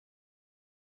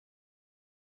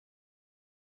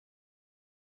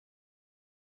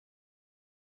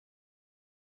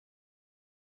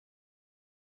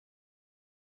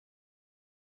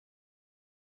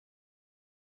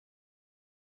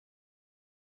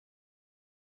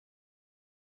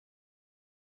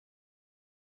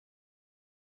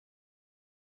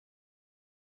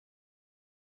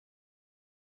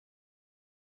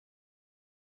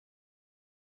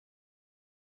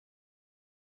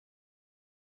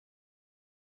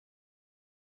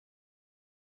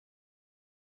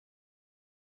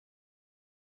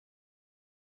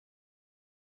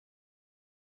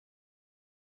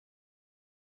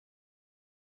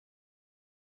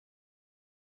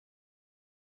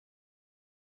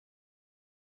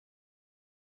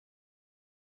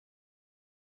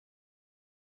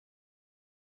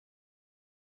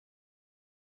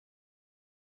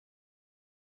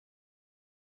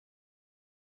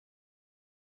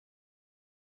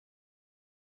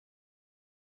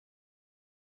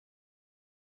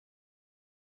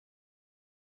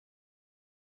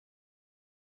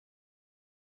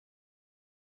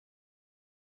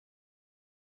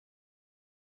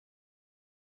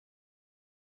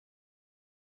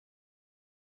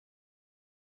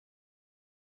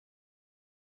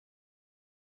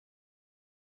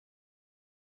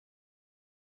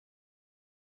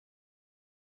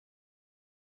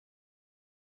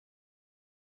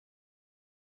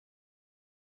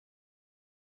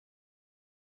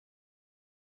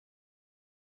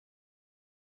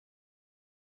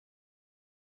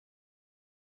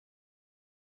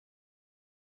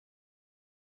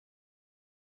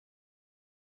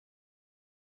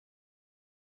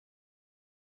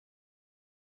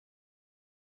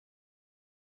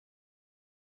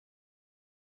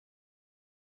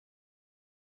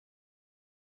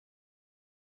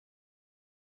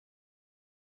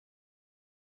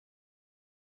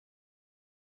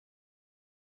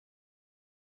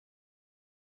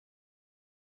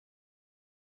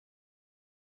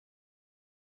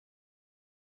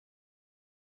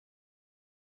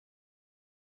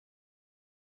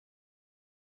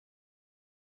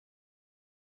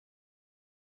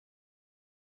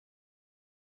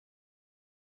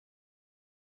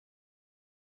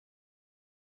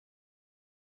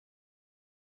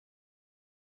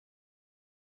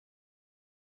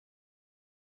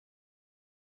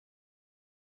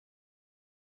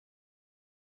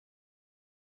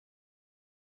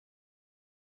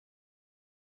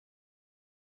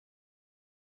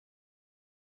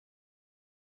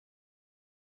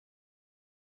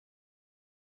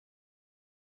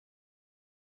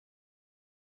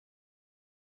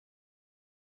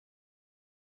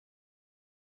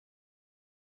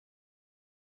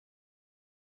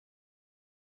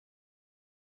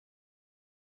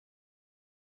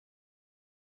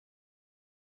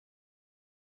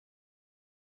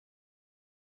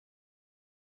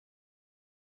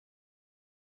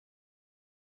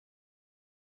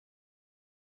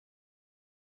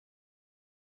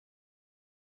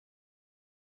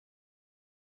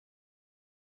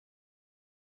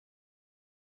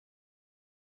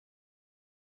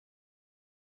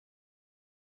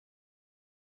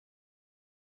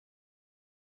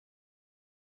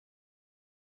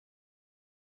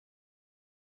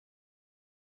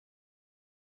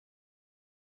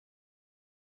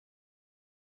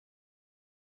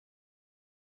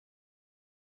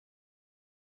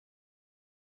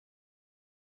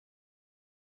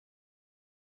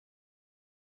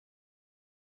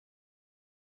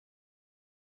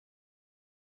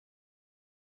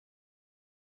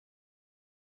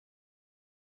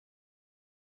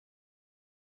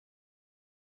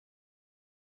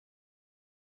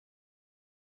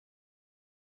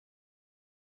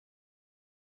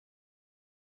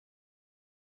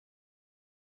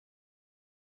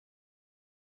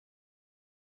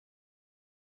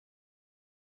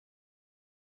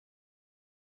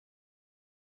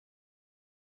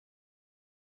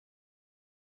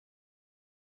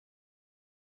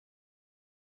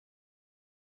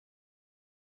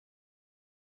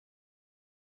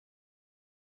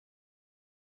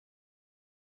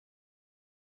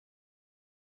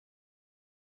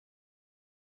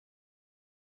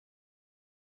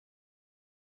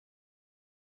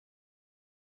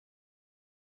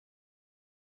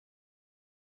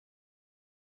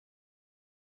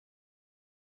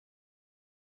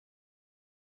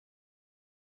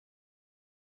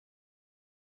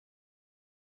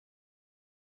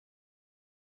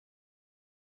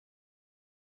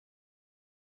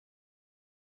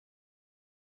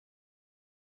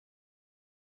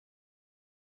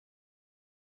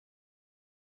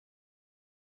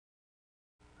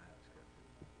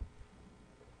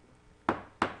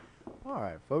All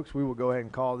right, folks, we will go ahead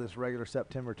and call this regular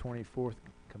September 24th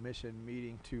commission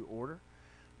meeting to order.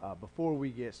 Before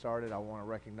we get started, I want to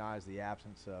recognize the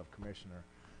absence of Commissioner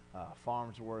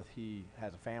Farnsworth. He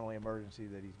has a family emergency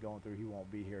that he's going through. He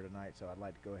won't be here tonight, so I'd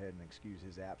like to go ahead and excuse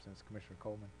his absence. Commissioner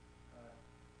Coleman.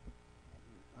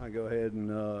 I go ahead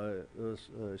and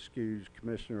excuse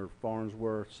Commissioner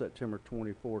Farnsworth, September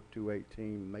 24th,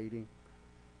 2018 meeting.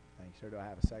 Thank you, sir. Do I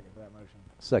have a second for that motion?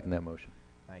 Second that motion.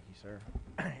 Thank you, sir.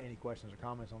 Any questions or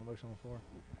comments on the motion on the floor?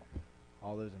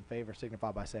 All those in favor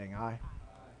signify by saying aye. Aye.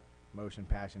 Motion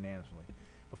passed unanimously.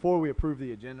 Before we approve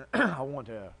the agenda, I want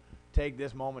to take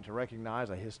this moment to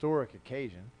recognize a historic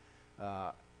occasion.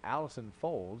 Allison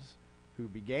Folds, who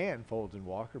began Folds and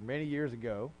Walker many years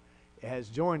ago, has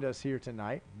joined us here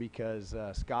tonight because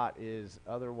Scott is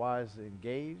otherwise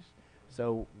engaged.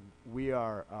 So we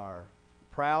are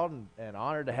proud and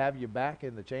honored to have you back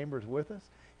in the chambers with us.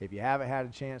 If you haven't had a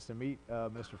chance to meet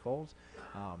Mr. Folds,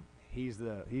 he's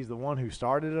the one who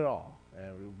started it all,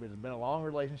 and it's been a long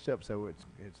relationship. So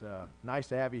it's nice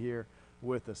to have you here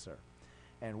with us, sir.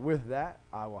 And with that,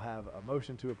 I will have a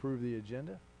motion to approve the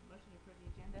agenda. Motion to approve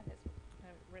the agenda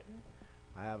as written.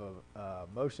 I have a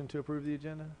motion to approve the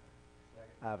agenda.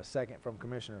 Second. I have a second from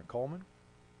Commissioner Coleman.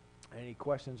 Any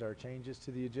questions or changes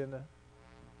to the agenda?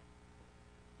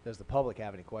 Does the public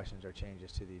have any questions or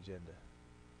changes to the agenda?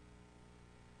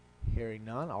 Hearing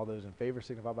none, all those in favor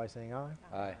signify by saying aye.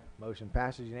 Aye. Motion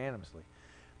passes unanimously.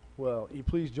 Well, you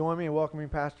please join me in welcoming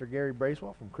Pastor Gary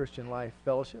Bracewell from Christian Life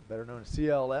Fellowship, better known as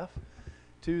CLF,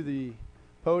 to the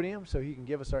podium so he can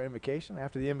give us our invocation.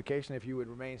 After the invocation, if you would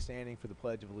remain standing for the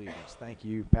Pledge of Allegiance. Thank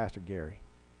you, Pastor Gary.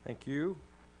 Thank you,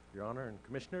 Your Honor and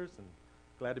Commissioners, and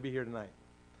glad to be here tonight.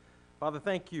 Father,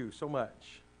 thank you so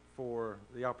much for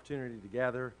the opportunity to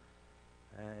gather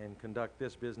and conduct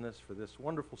this business for this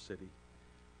wonderful city.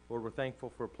 Lord, we're thankful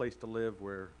for a place to live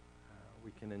where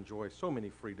we can enjoy so many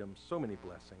freedoms, so many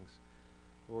blessings.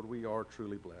 Lord, we are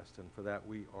truly blessed, and for that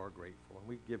we are grateful, and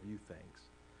we give you thanks.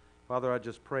 Father, I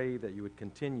just pray that you would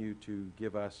continue to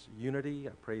give us unity.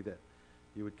 I pray that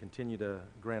you would continue to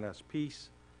grant us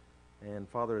peace. And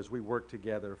Father, as we work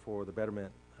together for the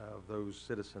betterment of those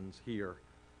citizens here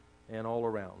and all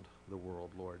around the world,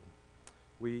 Lord,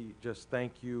 we just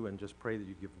thank you and just pray that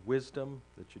you give wisdom,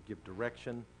 that you give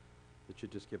direction, that you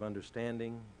just give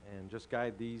understanding, and just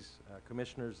guide these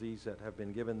commissioners, these that have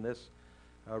been given this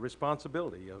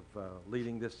responsibility of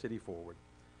leading this city forward.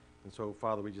 And so,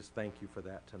 Father, we just thank you for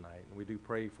that tonight. And we do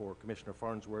pray for Commissioner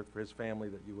Farnsworth, for his family,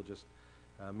 that you will just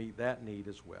meet that need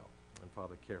as well. And,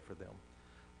 Father, care for them.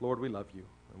 Lord, we love you,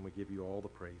 and we give you all the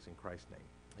praise in Christ's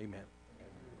name. Amen.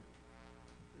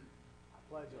 I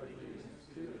pledge allegiance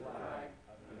to the flag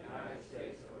of the United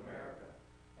States of America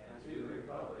and to the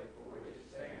republic for which it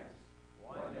stands,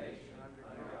 one nation under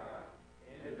God,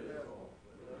 indivisible,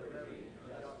 with liberty and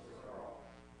justice for all.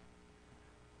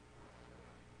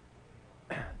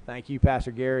 Thank you,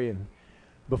 Pastor Gary. And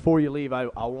before you leave, I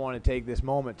want to take this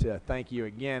moment to thank you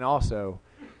again also.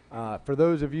 For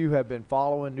those of you who have been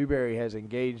following, Newberry has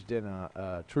engaged in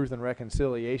a truth and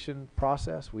reconciliation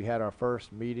process. We had our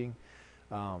first meeting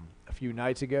a few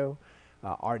nights ago.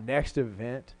 Our next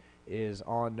event is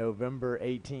on November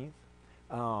 18th.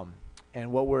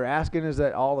 And what we're asking is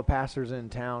that all the pastors in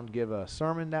town give a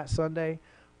sermon that Sunday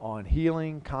on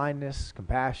healing, kindness,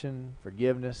 compassion,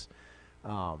 forgiveness,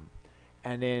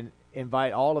 and then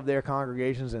invite all of their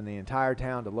congregations in the entire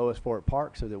town to Lois Fort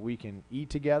Park so that we can eat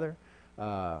together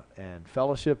and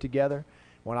fellowship together.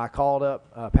 When I called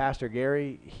up Pastor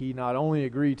Gary, he not only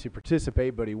agreed to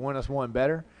participate, but he went us one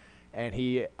better, and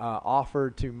he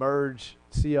offered to merge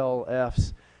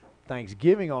CLF's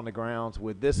Thanksgiving on the grounds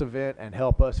with this event and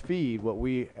help us feed what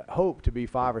we hope to be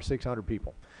 500 or 600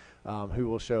 people who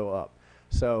will show up.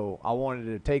 So I wanted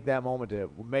to take that moment to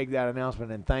make that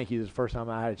announcement and thank you. This is the first time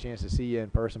I had a chance to see you in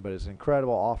person, but it's an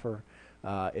incredible offer.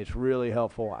 It's really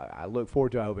helpful. I look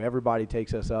forward to it. I hope everybody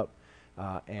takes us up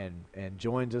and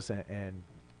joins us. And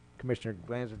Commissioner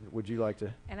Glanzer, would you like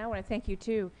to? And I want to thank you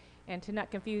too, and to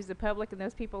not confuse the public and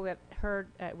those people that heard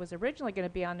it was originally going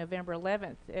to be on November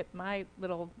 11th at my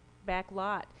little back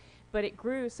lot, but it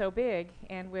grew so big,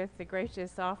 and with the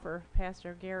gracious offer,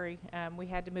 Pastor Gary, we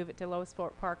had to move it to Lois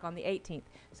Fort Park on the 18th.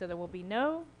 So there will be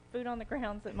no food on the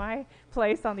grounds at my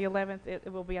place on the 11th.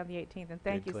 It will be on the 18th, and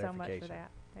thank you so much for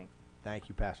that. Thanks. Thank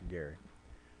you, Pastor Gary.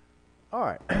 All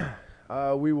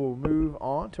right, we will move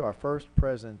on to our first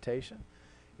presentation.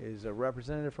 Is a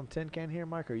representative from Tin Can here,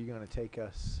 Mike? Or are you going to take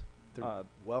us through?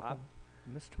 Welcome.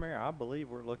 Mr. Mayor, I believe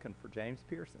we're looking for James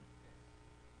Pearson.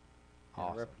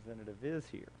 Awesome. The representative is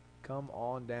here. Come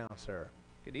on down, sir.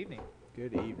 Good evening.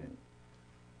 Good evening.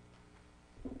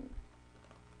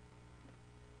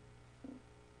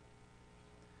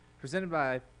 Presented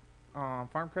by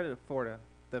Farm Credit of Florida,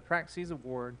 the Praxis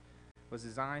Award was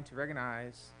designed to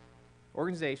recognize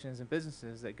organizations and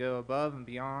businesses that go above and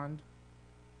beyond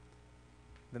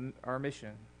our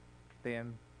mission. They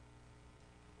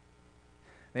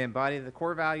embody the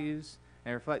core values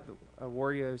and reflect the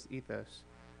Warrior's ethos.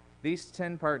 These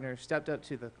 10 partners stepped up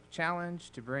to the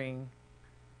challenge to bridge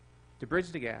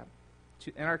the gap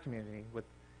in our community with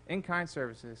in-kind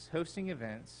services, hosting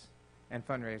events, and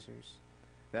fundraisers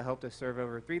that helped us serve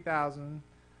over 3,000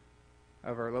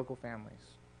 of our local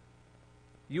families.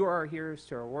 You are our heroes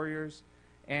to our warriors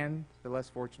and the less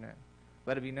fortunate.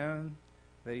 Let it be known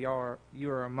that you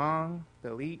are among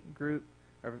the elite group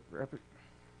of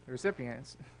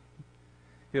recipients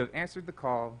who have answered the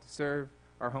call to serve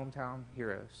our hometown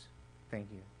heroes. Thank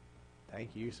you. Thank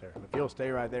you, sir. If you'll stay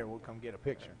right there, we'll come get a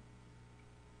picture.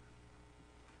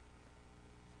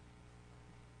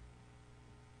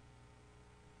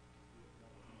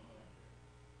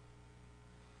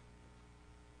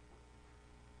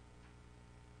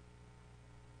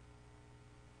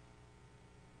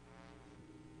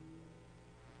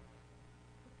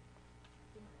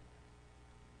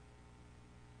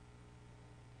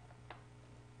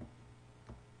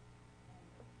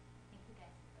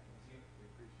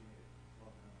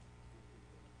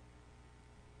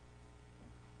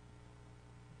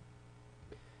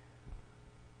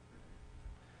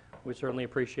 We certainly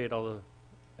appreciate all the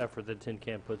effort that Tin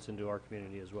Can puts into our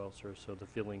community as well, sir, so the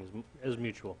feeling is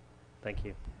mutual. Thank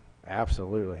you.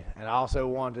 Absolutely. And I also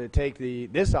wanted to take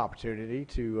this opportunity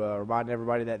to remind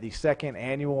everybody that the second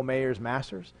annual Mayor's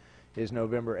Masters is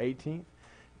November 18th.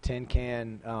 Tin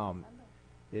Can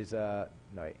is, November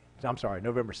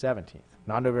 17th.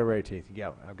 Not November 18th.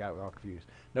 Yeah, I've got it all confused.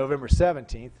 November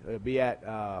 17th. It'll be at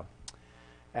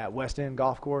West End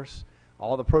Golf Course.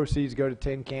 All the proceeds go to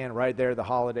Tin Can right there at the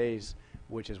holidays,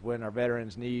 which is when our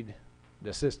veterans need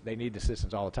they need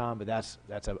assistance all the time, but that's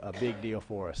a big deal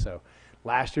for us. So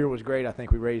last year was great. I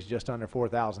think we raised just under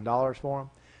 $4,000 for them.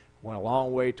 Went a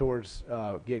long way towards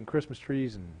getting Christmas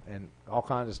trees and all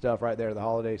kinds of stuff right there at the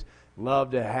holidays. Love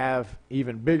to have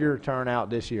even bigger turnout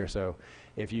this year. So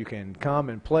if you can come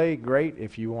and play, great.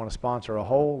 If you want to sponsor a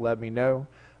hole, let me know.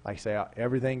 Like I say,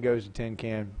 everything goes to Tin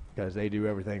Can because they do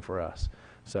everything for us.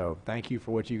 So thank you for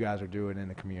what you guys are doing in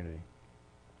the community.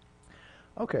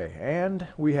 Okay, and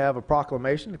we have a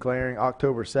proclamation declaring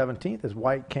October 17th as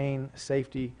White Cane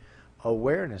Safety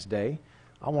Awareness Day.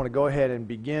 I want to go ahead and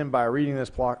begin by reading this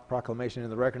proclamation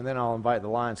in the record, and then I'll invite the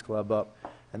Lions Club up,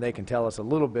 and they can tell us a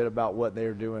little bit about what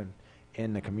they're doing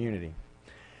in the community.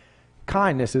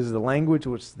 Kindness is the language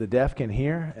which the deaf can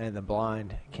hear and the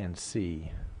blind can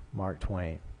see. Mark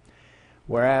Twain.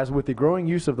 Whereas with the growing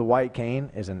use of the white cane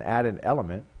as an added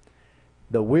element,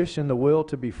 the wish and the will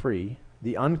to be free,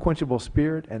 the unquenchable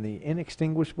spirit and the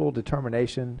inextinguishable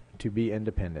determination to be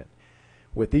independent.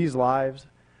 With these lives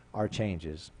are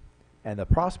changes, and the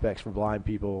prospects for blind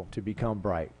people to become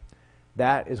bright.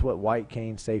 That is what White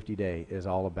Cane Safety Day is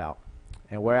all about.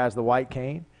 And whereas the white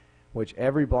cane, which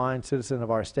every blind citizen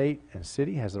of our state and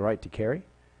city has the right to carry,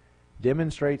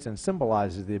 demonstrates and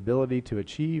symbolizes the ability to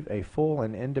achieve a full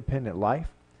and independent life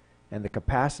and the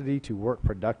capacity to work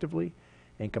productively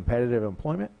in competitive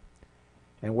employment.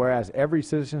 And whereas every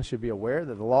citizen should be aware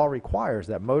that the law requires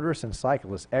that motorists and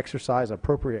cyclists exercise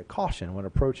appropriate caution when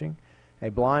approaching a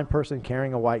blind person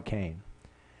carrying a white cane.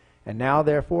 And now,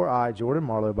 therefore, I, Jordan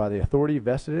Marlowe, by the authority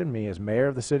vested in me as mayor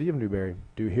of the city of Newberry,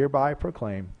 do hereby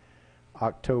proclaim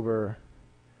October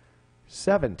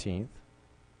 17th,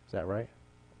 is that right?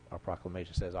 Our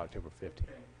proclamation says October 15th.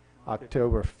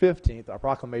 October 15th, our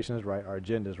proclamation is right, our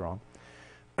agenda is wrong.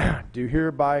 Do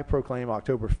hereby proclaim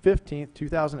October 15th,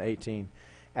 2018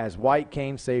 as White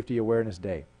Cane Safety Awareness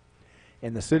Day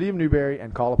in the city of Newberry,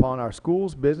 and call upon our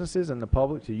schools, businesses, and the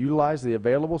public to utilize the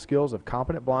available skills of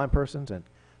competent blind persons and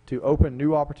to open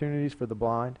new opportunities for the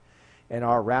blind in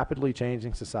our rapidly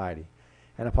changing society,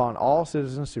 and upon all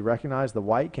citizens to recognize the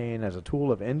white cane as a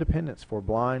tool of independence for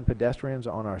blind pedestrians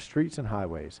on our streets and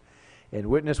highways. In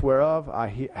witness whereof,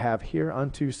 I have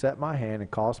hereunto set my hand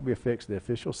and caused to be affixed the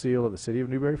official seal of the city of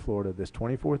Newberry, Florida, this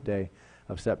 24th day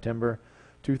of September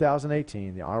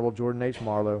 2018, the Honorable Jordan H.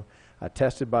 Marlowe,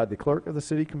 attested by the clerk of the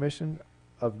City Commission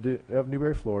of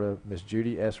Newberry, Florida, Ms.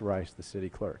 Judy S. Rice, the city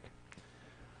clerk.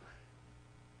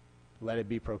 Let it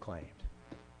be proclaimed.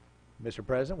 Mr.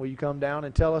 President, will you come down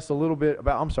and tell us a little bit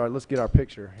about, I'm sorry, let's get our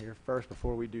picture here first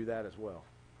before we do that as well.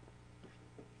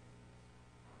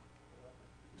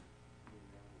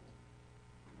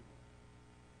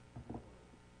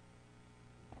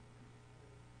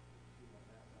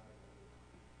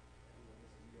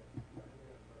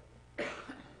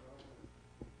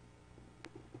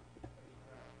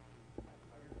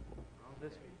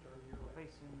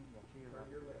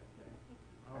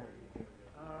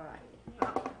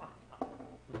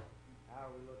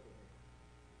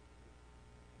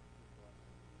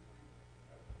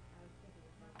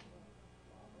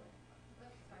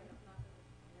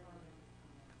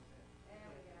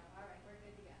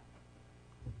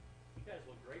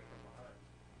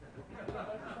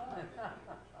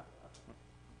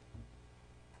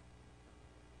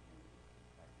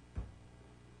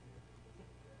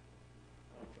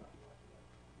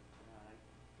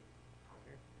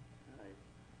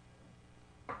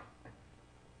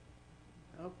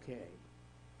 Okay.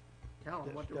 Tell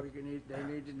them what Just they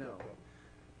need to know.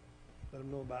 Let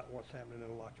them know about what's happening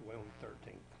in Alachua on the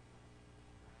 13th.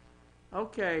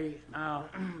 Okay,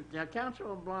 the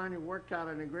Council of Blind worked out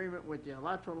an agreement with the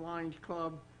Alachua Lions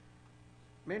Club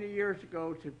many years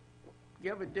ago to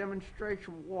give a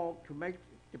demonstration walk to make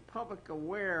the public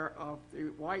aware of the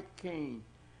white cane.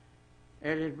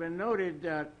 It has been noted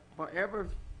that for every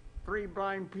 3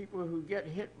 blind people who get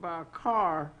hit by a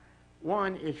car,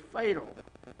 1 is fatal.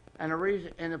 And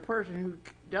the person who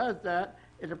does that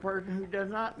is a person who does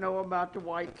not know about the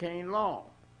white cane law.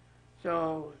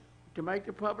 So, to make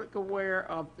the public aware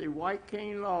of the white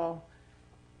cane law,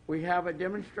 we have a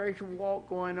demonstration walk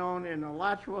going on in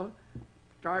Alachua,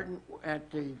 starting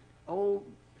at the old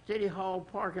City Hall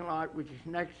parking lot, which is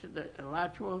next to the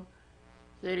Alachua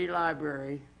City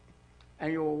Library.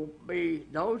 And you'll be,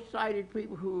 those sighted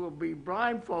people who will be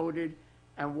blindfolded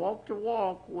and walk the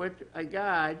walk with a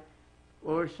guide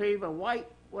will receive a white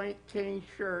cane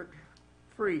shirt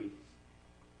free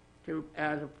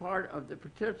as a part of the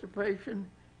participation.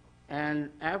 And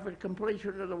after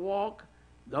completion of the walk,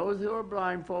 those who are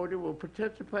blindfolded will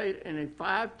participate in a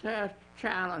 5-task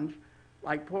challenge,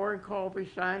 like pouring coffee,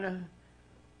 signing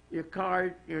your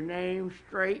card, your name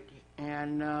straight,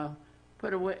 and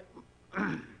put a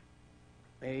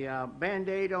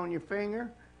Band-Aid on your finger,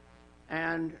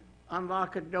 and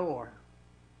unlock a door.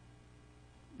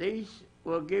 These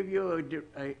will give you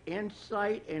a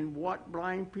insight in what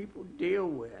blind people deal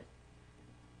with.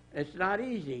 It's not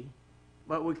easy,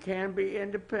 but we can be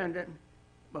independent,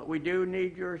 but we do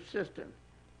need your assistance.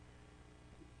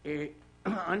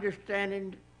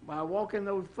 Understanding, by walking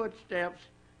those footsteps,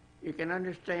 you can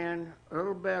understand a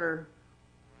little better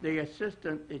the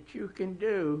assistance that you can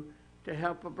do to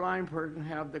help a blind person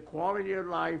have the quality of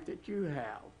life that you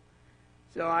have.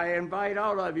 So I invite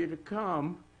all of you to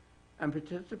come and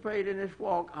participate in this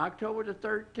walk October the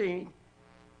 13th,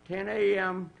 10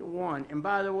 a.m. to 1. And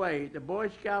by the way, the Boy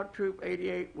Scout Troop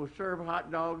 88 will serve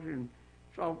hot dogs and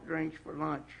soft drinks for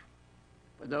lunch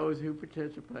for those who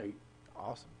participate.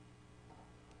 Awesome.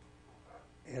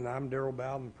 And I'm Darrell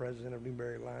Bowden, president of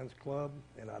Newberry Lions Club,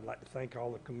 and I'd like to thank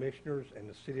all the commissioners and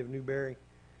the city of Newberry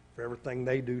for everything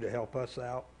they do to help us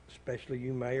out, especially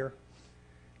you, Mayor.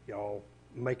 Y'all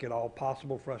make it all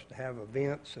possible for us to have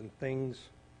events and things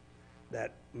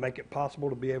that make it possible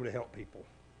to be able to help people.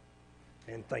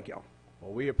 And thank y'all.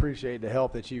 Well, we appreciate the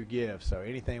help that you give, so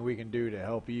anything we can do to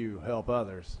help you help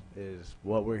others is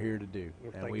what we're here to do.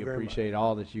 Well, and thank we you very appreciate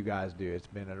all that you guys do. It's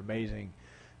been an amazing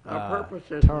Our purpose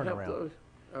is to help turnaround. those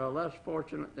less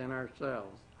fortunate than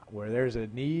ourselves. Where there's a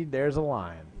need, there's a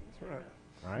lion, That's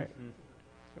right. right?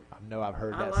 I know I've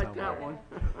heard I that like somewhere. that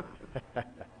one.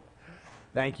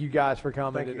 Thank you guys for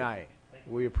coming Thank you. tonight.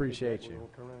 We appreciate you. We'll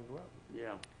turn around and go out.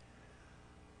 Yeah.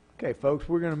 Okay, folks,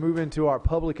 we're going to move into our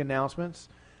public announcements.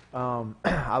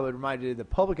 I would remind you the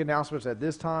public announcements at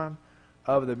this time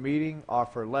of the meeting are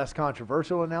for less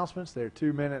controversial announcements. They're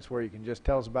 2 minutes where you can just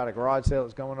tell us about a garage sale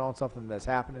that's going on, something that's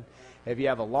happening. If you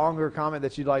have a longer comment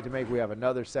that you'd like to make, we have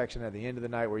another section at the end of the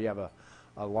night where you have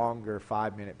a longer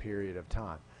 5-minute period of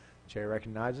time. Chair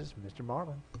recognizes Mr.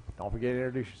 Marlin. Don't forget to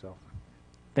introduce yourself.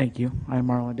 Thank you. I'm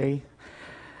Marlon Day,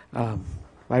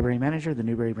 Library Manager, the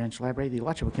Newberry Branch Library, the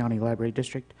Alachua County Library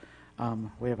District.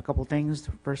 We have a couple things.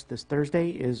 First, this Thursday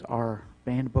is our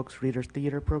Banned Books Readers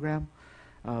Theater program.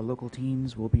 Local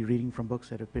teens will be reading from books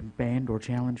that have been banned or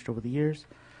challenged over the years.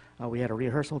 We had a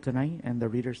rehearsal tonight, and the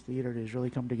Readers Theater has really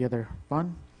come together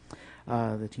fun.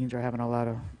 The teens are having a lot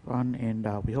of fun,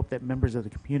 and we hope that members of the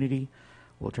community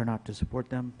will turn out to support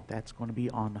them. That's going to be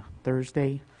on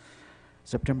Thursday,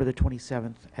 September the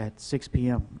 27th at 6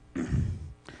 p.m.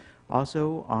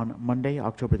 Also, on Monday,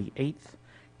 October the 8th,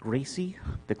 Gracie,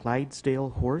 the Clydesdale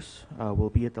horse, will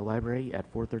be at the library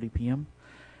at 4:30 p.m.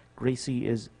 Gracie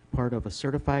is part of a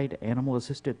certified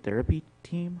animal-assisted therapy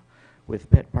team with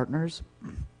Pet Partners,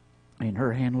 and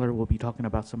her handler will be talking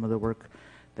about some of the work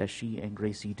that she and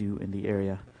Gracie do in the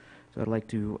area. So I'd like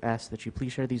to ask that you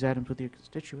please share these items with your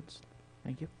constituents.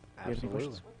 Thank you. Do you have any Absolutely.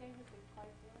 questions?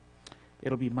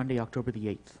 It'll be Monday, October the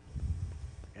 8th.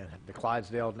 And the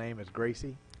Clydesdale name is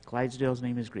Gracie? Clydesdale's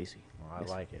name is Gracie. Well, I Yes.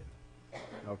 like it.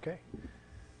 Okay.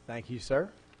 Thank you, sir.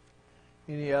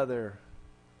 Any other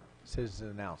citizen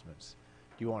announcements?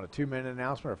 Do you want a 2-minute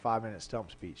announcement or a 5-minute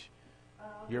stump speech?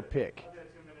 Your pick. I'll do a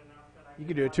 2-minute announcement. You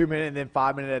can do a 2-minute and then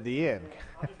 5-minute at the end.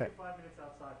 I'll just do 5 minutes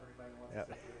outside for anybody who wants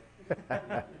Yep.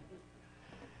 to sit.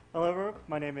 Hello,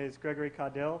 my name is Gregory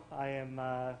Caudill. I am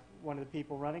one of the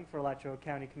people running for Alachua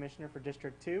County Commissioner for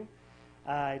District 2.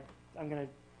 I'm going to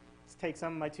take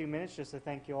some of my 2 minutes just to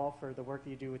thank you all for the work that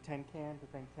you do with TenCan, to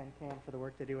thank TenCan for the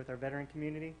work they do with our veteran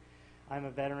community. I'm a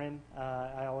veteran.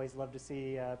 I always love to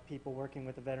see people working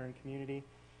with the veteran community.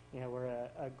 You know, we're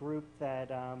a group that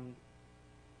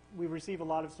we receive a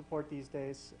lot of support these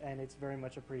days, and it's very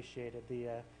much appreciated. The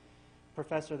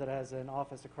professor that has an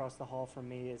office across the hall from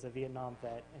me is a Vietnam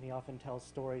vet, and he often tells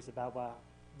stories about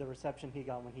the reception he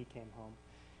got when he came home.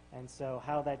 And so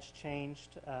how that's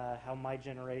changed, how my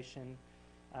generation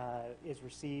is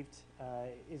received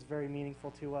is very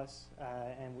meaningful to us,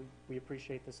 and we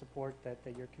appreciate the support that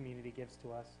your community gives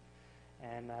to us,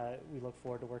 and we look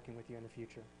forward to working with you in the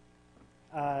future.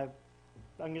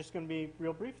 I'm just going to be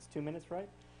real brief. It's 2 minutes, right?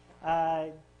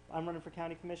 I'm running for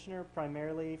county commissioner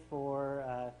primarily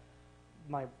for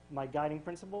my guiding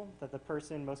principle that the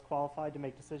person most qualified to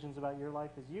make decisions about your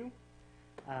life is you.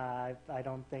 I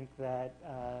don't think that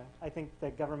I think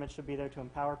that government should be there to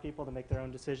empower people to make their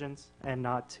own decisions and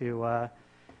not to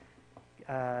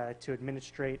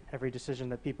administrate every decision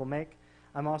that people make.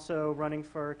 I'm also running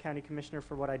for county commissioner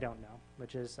for what I don't know,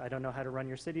 which is I don't know how to run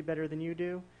your city better than you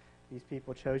do. These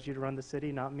people chose you to run the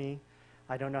city, not me.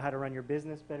 I don't know how to run your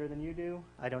business better than you do.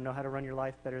 I don't know how to run your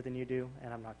life better than you do,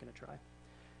 and I'm not going to try.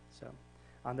 So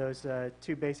on those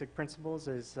two basic principles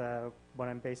is what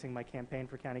I'm basing my campaign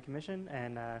for county commission.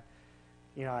 And,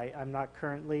 you know, I'm not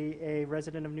currently a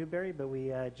resident of Newberry, but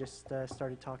we just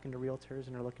started talking to realtors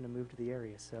and are looking to move to the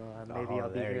area. So maybe I'll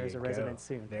be here as a resident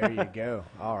soon. There you go.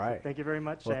 All right. Thank you very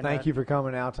much. Well, and, thank you for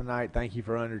coming out tonight. Thank you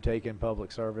for undertaking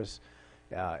public service.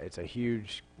 It's a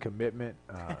huge commitment.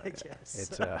 Yes.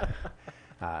 It's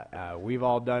we've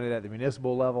all done it at the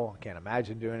municipal level. Can't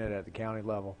imagine doing it at the county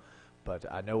level, but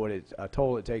I know what a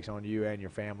toll it takes on you and your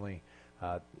family.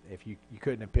 If you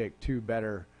couldn't have picked two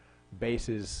better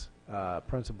bases,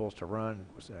 principles to run,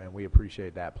 and we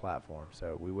appreciate that platform.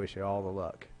 So we wish you all the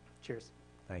luck. Cheers.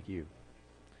 Thank you.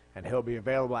 And he'll be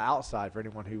available outside for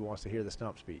anyone who wants to hear the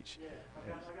stump speech. Yeah,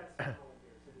 I got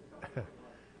here.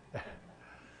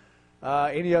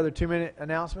 Any other 2-minute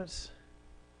announcements?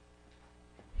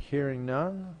 Hearing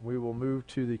none, we will move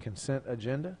to the consent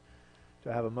agenda. Do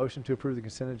I have a motion to approve the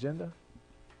consent agenda?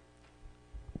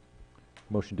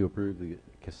 Motion to approve the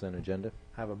consent agenda.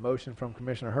 I have a motion from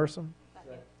Commissioner Hersom.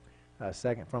 A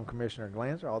second from Commissioner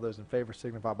Glanzer. All those in favor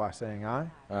signify by saying aye.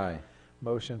 Aye.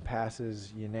 Motion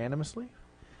passes unanimously.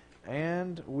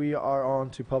 And we are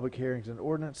on to public hearings and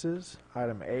ordinances.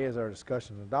 Item A is our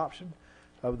discussion and adoption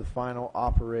of the final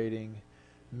operating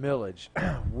millage.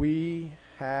 We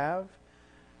have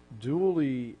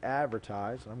duly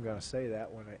advertised, I'm going to say that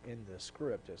when in the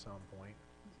script at some point.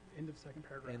 End of second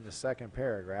paragraph. In the second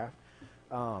paragraph.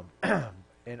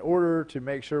 In order to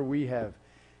make sure we have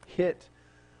hit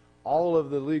all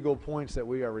of the legal points that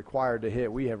we are required to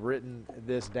hit, we have written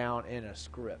this down in a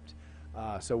script.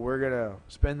 So we're going to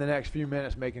spend the next few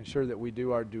minutes making sure that we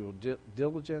do our due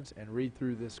diligence and read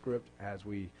through this script as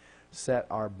we set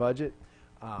our budget.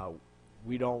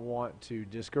 We don't want to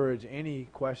discourage any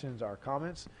questions or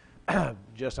comments.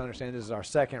 Just understand this is our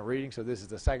second reading, so this is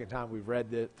the second time we've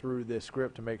read through this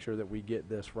script to make sure that we get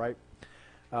this right.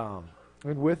 And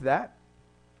with that,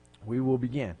 we will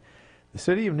begin. The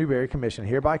City of Newberry Commission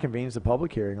hereby convenes the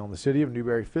public hearing on the City of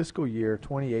Newberry fiscal year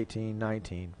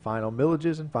 2018-19 final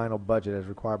millages and final budget as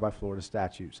required by Florida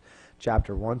statutes,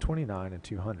 Chapter 129 and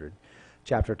 200.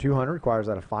 Chapter 200 requires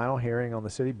that a final hearing on the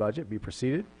city budget be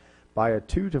preceded by a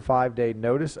 2 to 5 day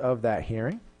notice of that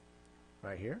hearing,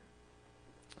 right here.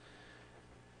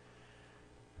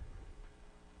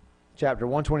 Chapter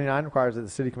 129 requires that the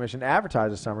City Commission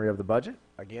advertise a summary of the budget,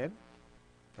 again,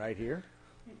 right here.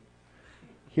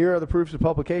 Here are the proofs of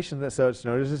publication that such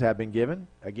notices have been given,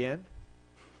 again,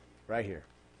 right here.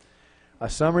 A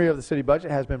summary of the city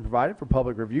budget has been provided for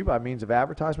public review by means of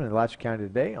advertisement in Alachua County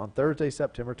today on Thursday,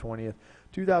 September 20th,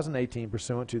 2018,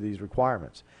 pursuant to these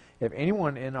requirements. If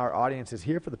anyone in our audience is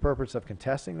here for the purpose of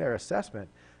contesting their assessment,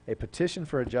 a petition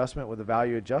for adjustment with the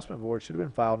Value Adjustment Board should have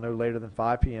been filed no later than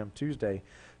 5 p.m. Tuesday,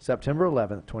 September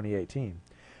 11th, 2018.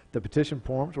 The petition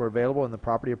forms were available in the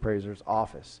property appraiser's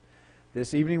office.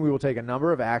 This evening we will take a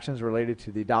number of actions related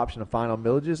to the adoption of final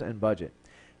millages and budget.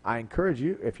 I encourage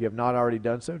you, if you have not already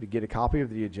done so, to get a copy of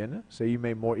the agenda so you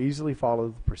may more easily follow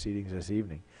the proceedings this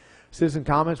evening. Citizen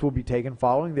comments will be taken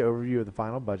following the overview of the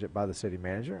final budget by the City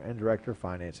Manager and Director of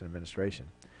Finance and Administration.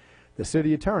 The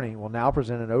City Attorney will now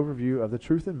present an overview of the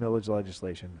truth in millage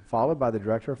legislation, followed by the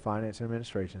Director of Finance and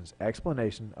Administration's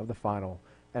explanation of the final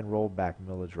and rolled back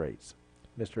millage rates.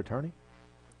 Mr. Attorney?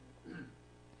 An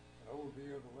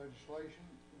overview of the legislation.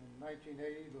 In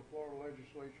 1980, the Florida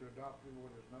Legislature adopted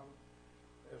what is known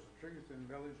as the Truth in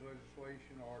Millage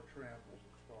legislation, or TRIM as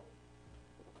it's called.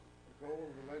 The goal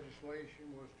of the legislation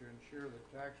was to ensure that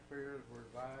taxpayers were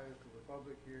advised of the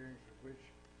public hearings at which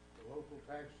the local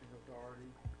taxing authority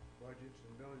budgets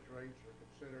and millage rates are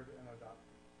considered and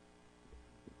adopted.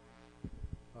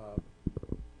 I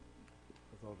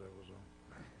thought that was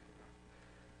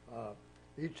on.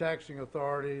 Each taxing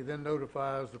authority then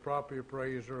notifies the property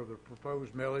appraiser of the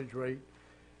proposed millage rate,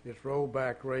 its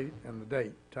rollback rate, and the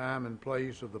date, time, and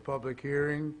place of the public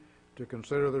hearing to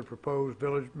consider the proposed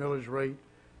millage rate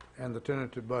and the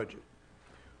tentative budget.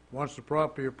 Once the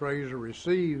property appraiser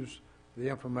receives the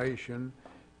information,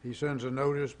 he sends a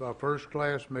notice by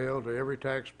first-class mail to every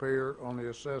taxpayer on the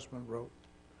assessment roll.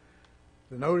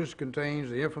 The notice contains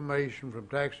the information from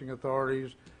taxing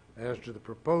authorities as to the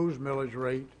proposed millage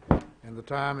rate and the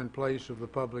time and place of the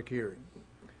public hearing.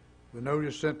 The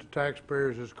notice sent to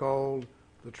taxpayers is called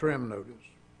the trim notice.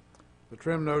 The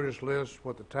trim notice lists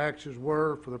what the taxes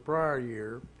were for the prior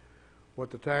year, what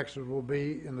the taxes will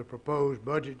be in the proposed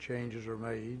budget changes are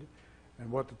made, and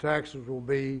what the taxes will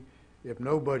be if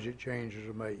no budget changes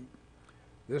are made.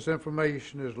 This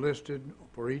information is listed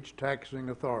for each taxing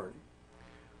authority.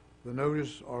 The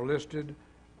notice are listed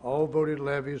all voted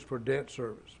levies for debt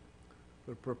service.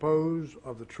 The purpose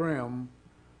of the trim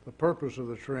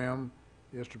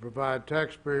is to provide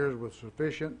taxpayers with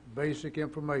sufficient basic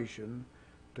information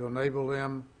to enable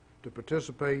them to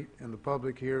participate in the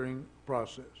public hearing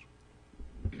process.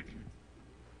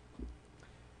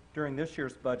 During this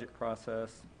year's budget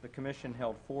process, the Commission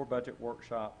held 4 budget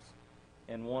workshops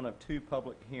and 1 of 2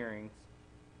 public hearings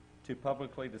to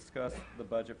publicly discuss the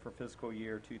budget for fiscal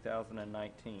year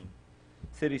 2019.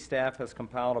 City staff has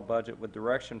compiled a budget with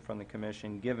direction from the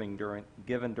Commission given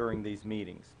during these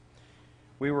meetings.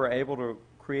 We were able to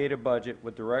create a budget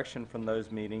with direction from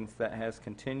those meetings that has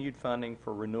continued funding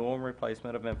for renewal and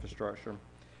replacement of infrastructure,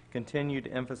 continued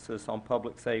emphasis on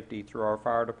public safety through our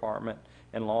fire department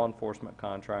and law enforcement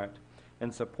contract,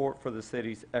 and support for the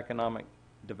city's economic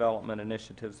development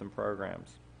initiatives and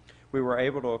programs. We were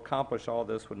able to accomplish all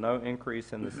this with no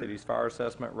increase in the city's fire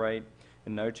assessment rate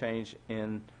and no change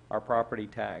in our property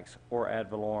tax or ad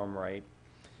valorem rate,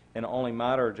 and only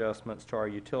minor adjustments to our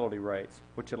utility rates,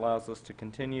 which allows us to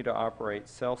continue to operate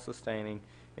self-sustaining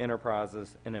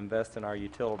enterprises and invest in our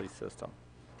utility system.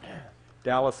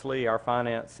 Dallas Lee, our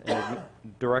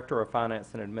Director of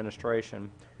Finance and Administration,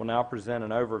 will now present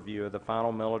an overview of the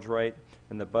final millage rate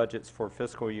and the budgets for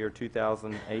fiscal year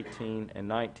 2018 and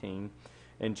 19,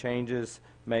 and changes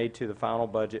made to the final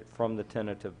budget from the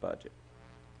tentative budget.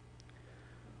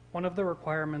 One of the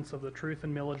requirements of the truth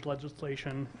in millage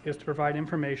legislation is to provide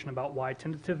information about why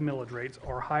tentative millage rates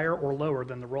are higher or lower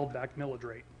than the rolled back millage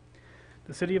rate.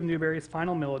 The City of Newberry's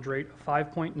final millage rate of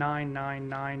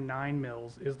 5.9999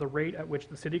 mils is the rate at which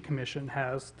the City Commission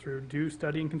has, through due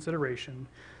study and consideration,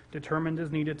 determined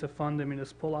is needed to fund the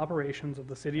municipal operations of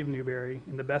the City of Newberry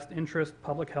in the best interest,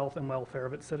 public health, and welfare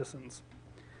of its citizens.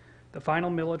 The final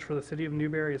millage for the City of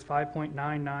Newberry is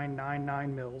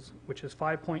 5.9999 mils, which is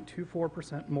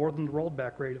 5.24% more than the rolled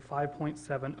back rate of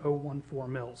 5.7014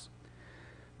 mils.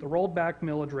 The rolled back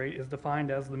millage rate is defined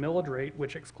as the millage rate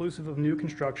which, exclusive of new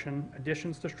construction,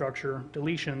 additions to structure,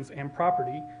 deletions, and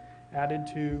property added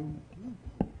to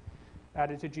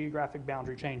geographic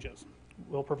boundary changes,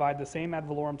 will provide the same ad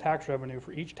valorem tax revenue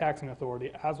for each taxing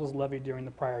authority as was levied during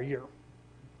the prior year.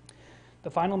 The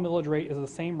final millage rate is the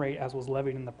same rate as was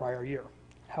levied in the prior year.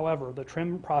 However, the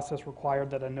trim process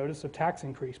required that a notice of tax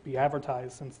increase be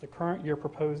advertised since the current year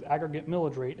proposed aggregate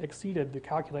millage rate exceeded the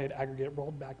calculated aggregate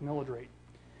rolled back millage rate.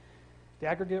 The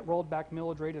aggregate rolled back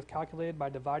millage rate is calculated by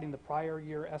dividing the prior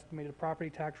year estimated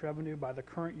property tax revenue by the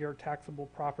current year taxable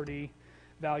property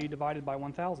value divided by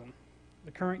 1,000.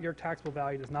 The current year taxable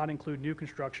value does not include new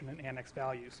construction and annex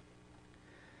values.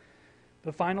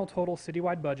 The final total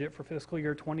citywide budget for fiscal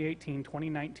year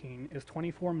 2018-2019 is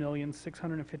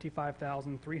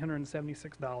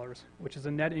 $24,655,376, which is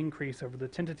a net increase over the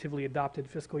tentatively adopted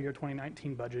fiscal year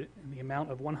 2019 budget in the amount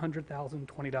of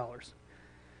 $100,020.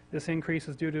 This increase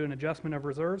is due to an adjustment of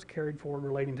reserves carried forward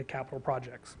relating to capital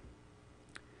projects.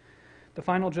 The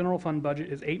final general fund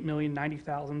budget is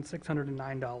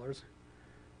 $8,090,609,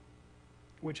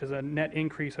 which is a net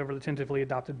increase over the tentatively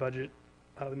adopted budget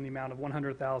in the amount of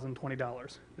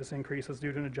 $100,020. This increase is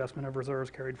due to an adjustment of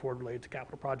reserves carried forward related to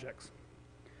capital projects.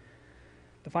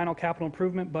 The final capital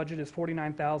improvement budget is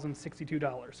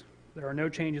 $49,062. There are no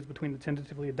changes between the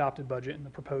tentatively adopted budget and the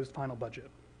proposed final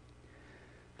budget.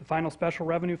 The final special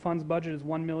revenue funds budget is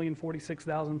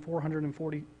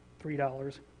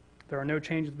 $1,046,443. There are no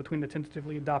changes between the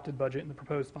tentatively adopted budget and the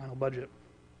proposed final budget.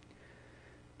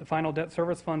 The final debt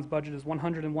service funds budget is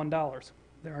 $101.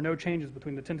 There are no changes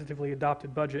between the tentatively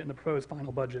adopted budget and the proposed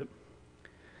final budget.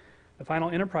 The final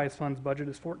enterprise funds budget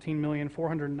is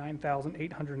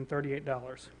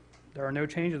 $14,409,838. There are no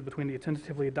changes between the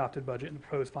tentatively adopted budget and the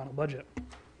proposed final budget.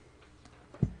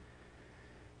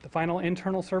 The final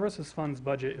internal services funds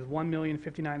budget is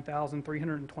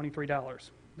 $1,059,323.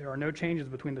 There are no changes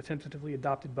between the tentatively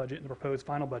adopted budget and the proposed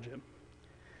final budget.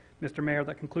 Mr. Mayor,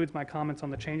 that concludes my comments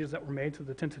on the changes that were made to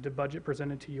the tentative budget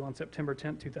presented to you on September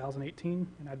 10, 2018,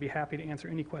 and I'd be happy to answer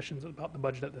any questions about the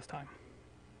budget at this time.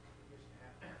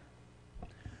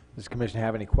 Does the commission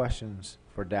have any questions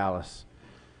for Dallas?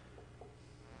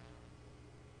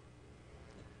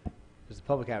 Does the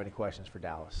public have any questions for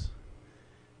Dallas?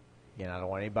 Again, I don't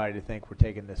want anybody to think we're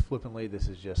taking this flippantly. This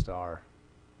is just our,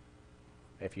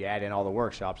 if you add in all the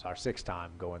workshops, our 6th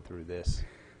time going through this.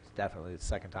 It's definitely the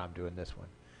 2nd time doing this one.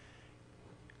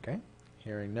 Okay,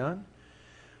 hearing none.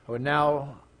 I would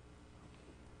now,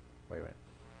 wait a minute.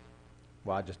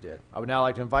 Well, I just did. I would now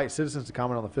like to invite citizens to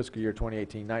comment on the fiscal year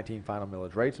 2018-19 final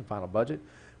millage rates and final budget.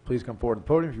 Please come forward to the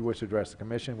podium if you wish to address the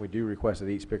commission. We do request that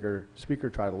each speaker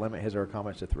try to limit his or her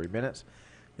comments to 3 minutes.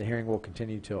 The hearing will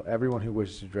continue till everyone who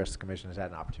wishes to address the commission has had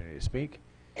an opportunity to speak.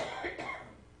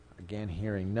 Again,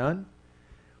 hearing none.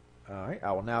 All right,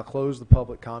 I will now close the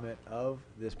public comment of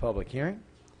this public hearing.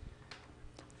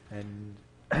 And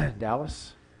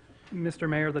Dallas? Mr.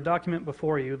 Mayor, the document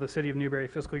before you, the City of Newberry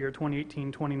fiscal year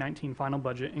 2018-2019 final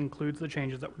budget, includes the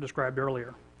changes that were described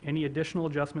earlier. Any additional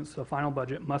adjustments to the final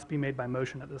budget must be made by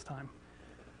motion at this time.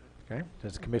 Okay,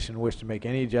 does the commission wish to make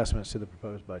any adjustments to the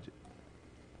proposed budget?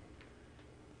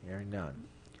 Hearing none.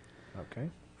 Okay.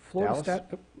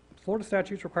 Florida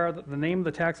statutes require that the name of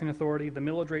the taxing authority, the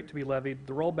millage rate to be levied,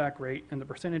 the rollback rate, and the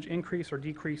percentage increase or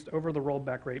decreased over the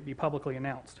rollback rate be publicly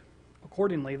announced.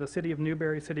 Accordingly, the City of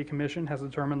Newberry City Commission has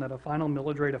determined that a final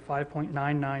millage rate of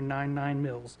 5.9999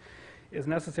 mils is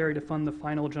necessary to fund the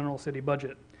final general city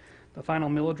budget. The final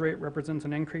millage rate represents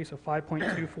an increase of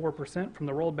 5.24% from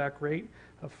the rollback rate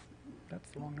of,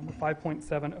 that's the wrong number,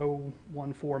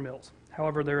 5.7014 mils.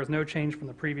 However, there is no change from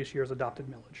the previous year's adopted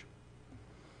millage.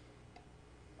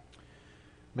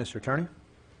 Mr. Attorney?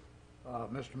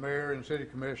 Mr. Mayor and City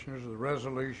Commissioners, the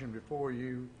resolution before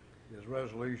you is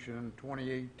Resolution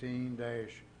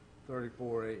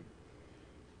 2018-34A.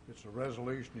 It's a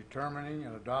resolution determining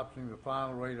and adopting the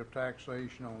final rate of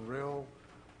taxation on real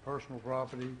personal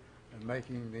property and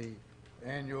making the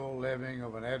annual levying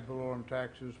of an ad valorem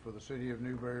taxes for the City of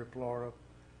Newberry, Florida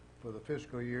for the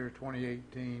fiscal year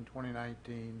 2018-2019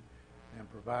 and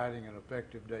providing an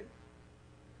effective date.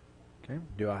 Okay.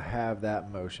 Do I have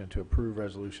that motion to approve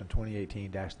Resolution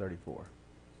 2018-34? So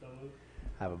moved.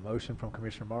 I have a motion from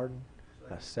Commissioner Martin,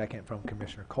 a second from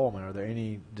Commissioner Coleman. Are there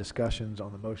any discussions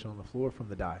on the motion on the floor from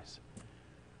the dais?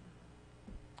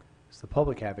 Does the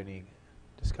public have any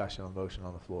discussion on the motion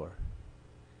on the floor?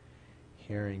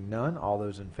 Hearing none, all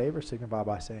those in favor signify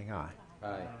by saying aye.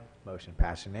 Aye. Motion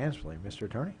passed unanimously. Mr.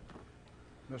 Attorney?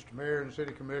 Mr. Mayor and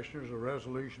City Commissioners, the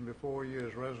resolution before you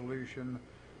is Resolution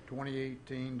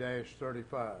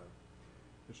 2018-35.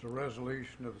 It's a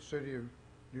resolution of the City of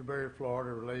Newberry,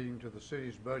 Florida relating to the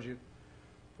city's budget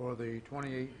for the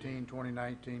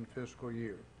 2018-2019 fiscal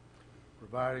year,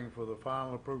 providing for the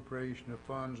final appropriation of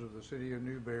funds of the City of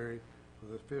Newberry for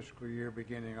the fiscal year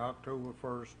beginning October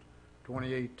 1st,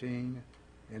 2018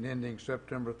 and ending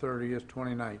September 30th,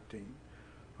 2019,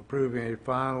 approving a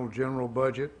final general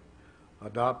budget,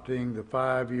 adopting the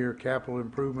 5-year capital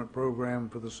improvement program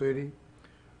for the city,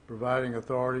 providing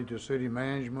authority to city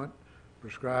management,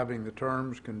 prescribing the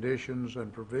terms, conditions,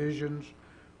 and provisions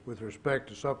with respect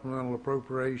to supplemental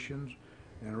appropriations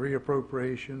and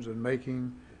reappropriations, and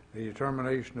making a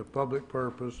determination of public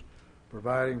purpose,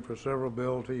 providing for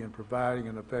severability, and providing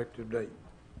an effective date.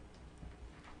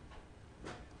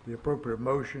 The appropriate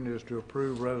motion is to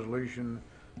approve Resolution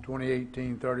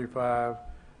 2018-35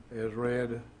 as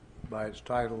read by its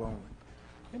title only.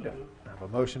 I have a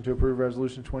motion to approve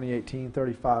Resolution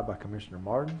 2018-35 by Commissioner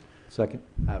Martin. Second.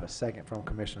 I have a second from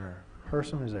Commissioner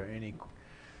Hersom. Is there any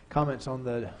comments on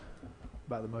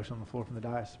about the motion on the floor from the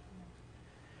dais?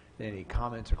 Any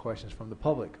comments or questions from the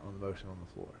public on the motion on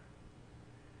the floor?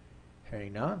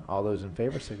 Hearing none, all those in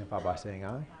favor signify by saying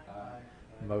aye. Aye.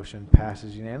 Motion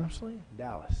passes unanimously.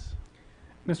 Dallas.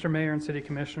 Mr. Mayor and City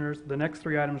Commissioners, the next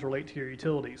 3 items relate to your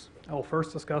utilities. I will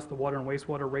first discuss the water and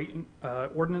wastewater rate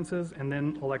ordinances and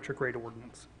then electric rate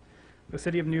ordinance. The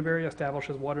City of Newberry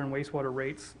establishes water and wastewater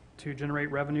rates to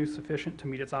generate revenue sufficient to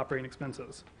meet its operating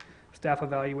expenses. Staff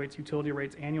evaluates utility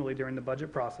rates annually during the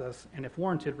budget process and, if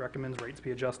warranted, recommends rates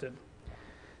be adjusted.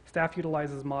 Staff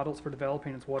utilizes models for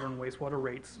developing its water and wastewater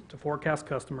rates to forecast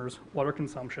customers, water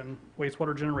consumption,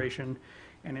 wastewater generation,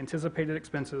 and anticipated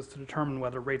expenses to determine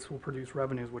whether rates will produce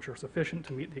revenues which are sufficient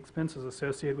to meet the expenses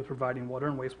associated with providing water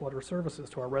and wastewater services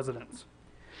to our residents.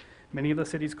 Many of the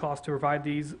city's costs to provide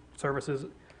these services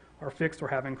are fixed or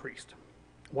have increased.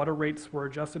 Water rates were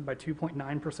adjusted by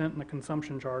 2.9% in the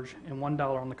consumption charge and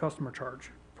 $1 on the customer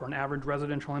charge, for an average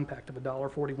residential impact of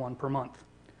 $1.41 per month.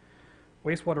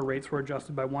 Wastewater rates were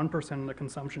adjusted by 1% in the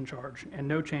consumption charge and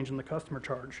no change in the customer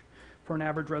charge, for an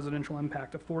average residential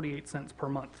impact of 48 cents per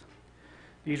month.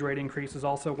 These rate increases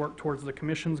also work towards the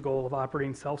Commission's goal of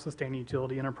operating self-sustaining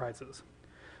utility enterprises.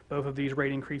 Both of these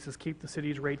rate increases keep the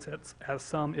city's rates as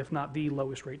some, if not the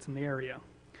lowest rates in the area.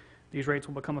 These rates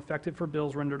will become effective for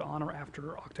bills rendered on or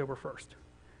after October 1st.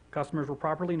 Customers were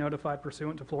properly notified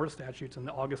pursuant to Florida statutes in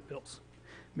the August bills.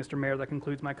 Mr. Mayor, that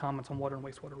concludes my comments on water and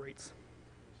wastewater rates.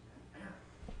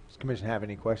 Does the commission have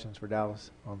any questions for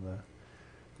Dallas on the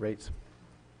rates?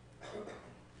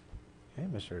 Okay,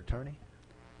 Mr. Attorney.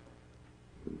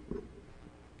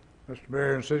 Mr.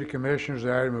 Mayor and City Commissioners,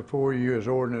 the item before you is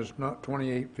ordinance not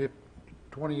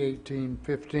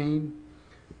 2018-15,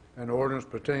 an ordinance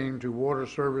pertaining to water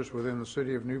service within the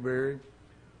city of Newberry,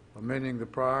 amending the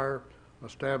prior,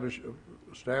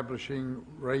 establishing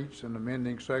rates and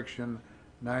amending section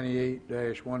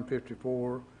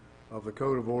 98-154 of the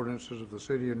Code of Ordinances of the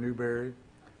city of Newberry,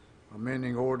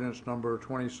 amending ordinance number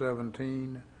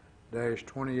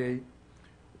 2017-28,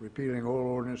 repealing all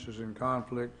ordinances in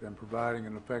conflict and providing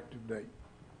an effective date.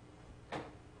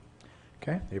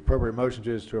 Okay, the appropriate motion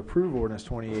is to approve ordinance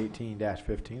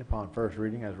 2018-15 upon first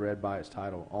reading as read by its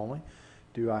title only.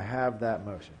 Do I have that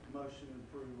motion? Motion to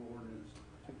approve ordinance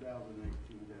 2018-15.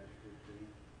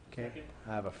 Okay,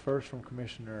 I have a first from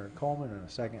Commissioner Coleman and a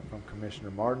second from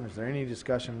Commissioner Martin. Is there any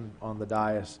discussion on the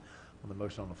dais on the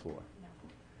motion on the floor? No.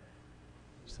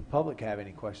 Does the public have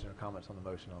any questions or comments on the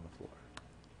motion on the floor?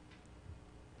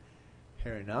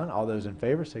 Hearing none, all those in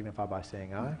favor signify by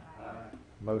saying aye. Aye.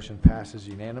 Motion passes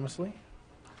unanimously.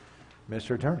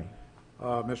 Mr. Attorney.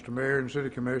 Mr. Mayor and City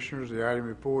Commissioners, the item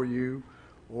before you,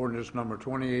 ordinance number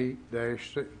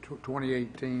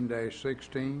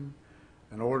 2018-16,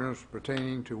 an ordinance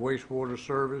pertaining to wastewater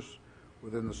service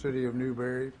within the city of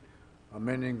Newberry,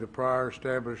 amending the prior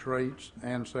established rates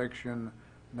and section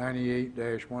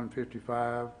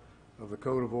 98-155 of the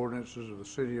Code of Ordinances of the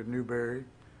city of Newberry,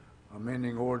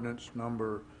 amending ordinance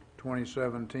number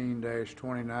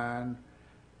 2017-29,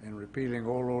 and repealing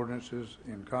all ordinances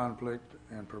in conflict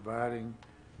and providing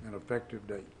an effective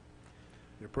date.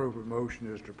 The appropriate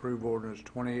motion is to approve ordinance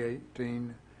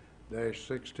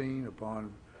 2018-16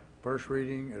 upon first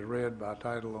reading as read by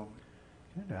title only.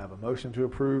 Okay, do I have a motion to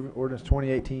approve ordinance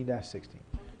 2018-16?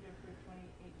 I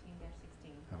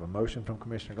have a motion from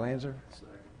Commissioner Glanzer,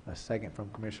 a second from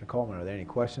Commissioner Coleman. Are there any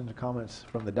questions or comments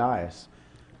from the dais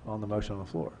on the motion on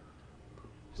the floor?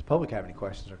 Does the public have any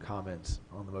questions or comments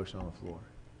on the motion on the floor?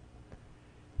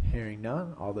 Hearing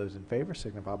none, all those in favor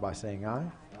signify by saying aye.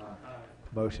 Aye.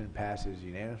 Motion passes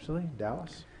unanimously.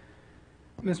 Dallas?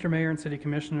 Mr. Mayor and City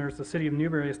Commissioners, the City of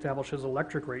Newberry establishes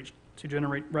electric rates to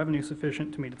generate revenue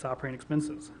sufficient to meet its operating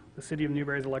expenses. The City of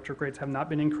Newberry's electric rates have not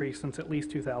been increased since at least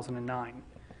 2009.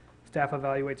 Staff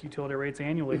evaluates utility rates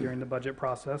annually during the budget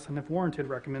process and, if warranted,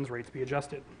 recommends rates be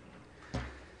adjusted.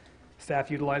 Staff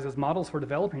utilizes models for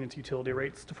developing its utility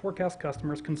rates to forecast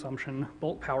customers' consumption,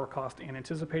 bulk power cost, and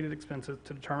anticipated expenses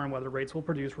to determine whether rates will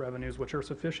produce revenues which are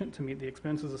sufficient to meet the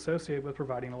expenses associated with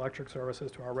providing electric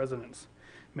services to our residents.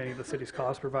 Many of the city's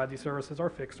costs to provide these services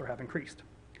are fixed or have increased.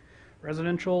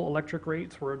 Residential electric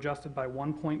rates were adjusted by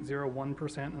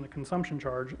 1.01% in the consumption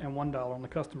charge and $1 on the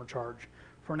customer charge,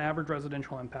 for an average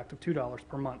residential impact of $2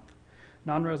 per month.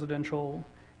 Non-residential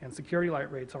and security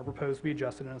light rates are proposed to be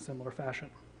adjusted in a similar fashion.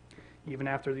 Even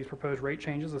after these proposed rate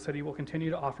changes, the city will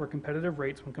continue to offer competitive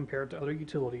rates when compared to other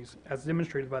utilities, as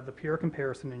demonstrated by the peer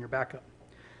comparison in your backup.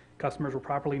 Customers were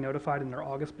properly notified in their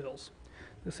August bills.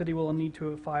 The city will need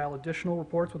to file additional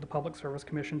reports with the Public Service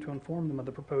Commission to inform them of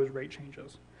the proposed rate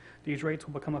changes. These rates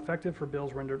will become effective for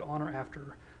bills rendered on or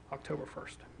after October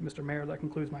 1st. Mr. Mayor, that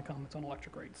concludes my comments on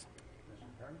electric rates.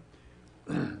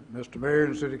 Mr. Mayor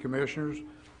and City Commissioners,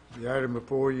 the item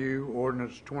before you,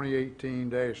 ordinance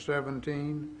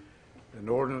 2018-17, an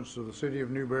ordinance of the City of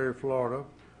Newberry, Florida,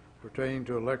 pertaining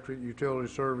to electric utility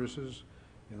services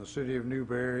in the City of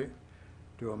Newberry,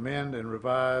 to amend and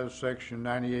revise Section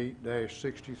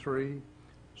 98-63,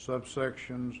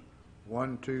 subsections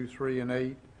 1, 2, 3, and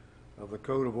 8 of the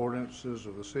Code of Ordinances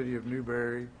of the City of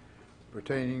Newberry,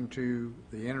 pertaining to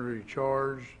the entry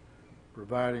charge,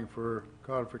 providing for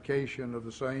codification of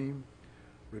the same,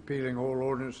 repealing all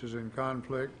ordinances in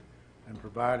conflict, and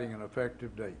providing an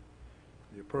effective date.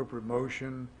 The appropriate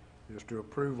motion is to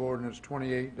approve ordinance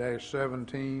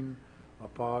 28-17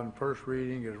 upon first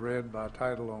reading as read by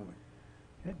title only.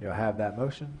 Okay, do I have that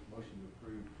motion? Motion to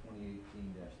approve 2018-17.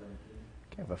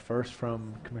 Okay, I have a first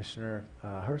from Commissioner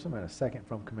Hersom and a second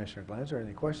from Commissioner Glanz. Are there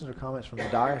any questions or comments from the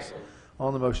dais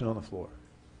on the motion on the floor?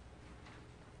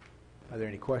 Are there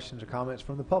any questions or comments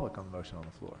from the public on the motion on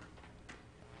the floor?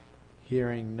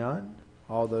 Hearing none,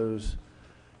 all those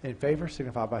in favor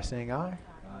signify by saying aye.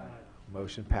 Aye.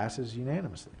 Motion passes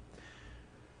unanimously.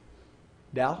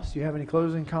 Dallas, do you have any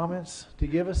closing comments to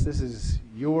give us? This is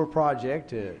your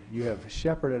project. You have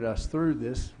shepherded us through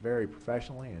this very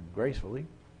professionally and gracefully.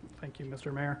 Thank you,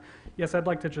 Mr. Mayor. Yes, I'd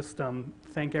like to just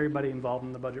thank everybody involved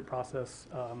in the budget process.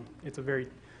 It's a very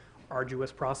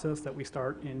arduous process that we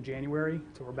start in January,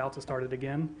 so we're about to start it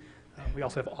again. We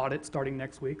also have audit starting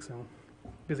next week, so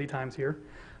busy times here.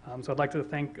 So I'd like to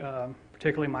thank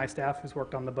particularly my staff who's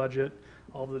worked on the budget,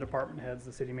 all of the department heads,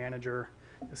 the city manager,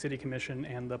 the city commission,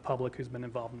 and the public who's been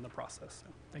involved in the process.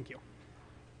 So, thank you.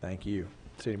 Thank you.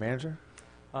 City manager?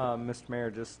 Mr. Mayor,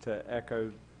 just to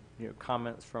echo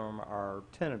comments from our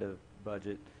tentative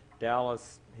budget,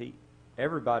 Dallas,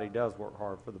 everybody does work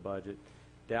hard for the budget.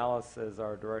 Dallas, as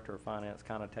our director of finance,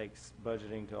 kind of takes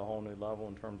budgeting to a whole new level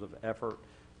in terms of effort.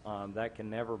 That can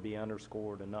never be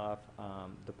underscored enough.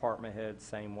 Department heads,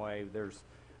 same way. There's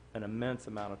an immense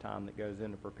amount of time that goes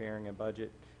into preparing a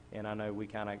budget, and I know we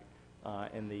kind of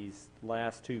in these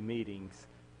last two meetings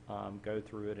go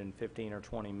through it in 15 or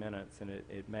 20 minutes, and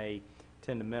it may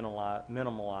tend to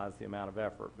minimalize the amount of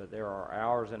effort, but there are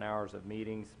hours and hours of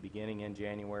meetings beginning in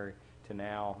January to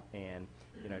now, and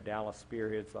Dallas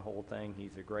spearheads the whole thing.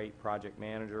 He's a great project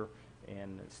manager,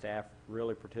 and staff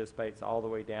really participates all the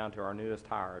way down to our newest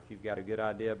hire. If you've got a good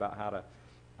idea about how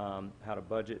to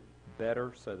budget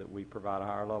better so that we provide a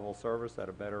higher level of service at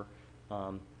a better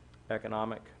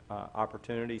economic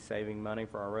opportunity, saving money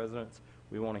for our residents,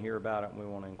 we want to hear about it and we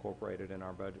want to incorporate it in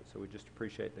our budget. So we just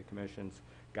appreciate the Commission's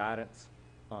guidance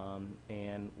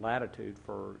and latitude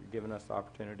for giving us the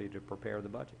opportunity to prepare the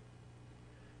budget.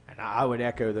 And I would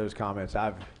echo those comments.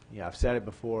 I've said it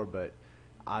before, but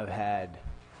I've had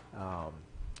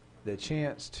the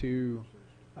chance to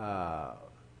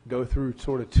go through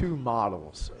sort of two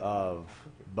models of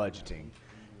budgeting.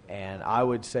 And I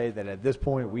would say that at this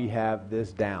point we have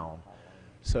this down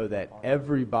so that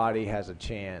everybody has a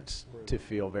chance to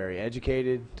feel very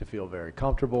educated, to feel very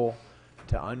comfortable,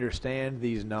 to understand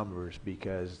these numbers,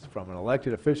 because from an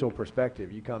elected official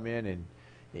perspective, you come in and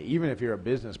even if you're a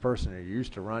business person or you're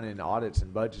used to running audits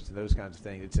and budgets and those kinds of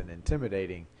things, it's an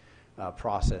intimidating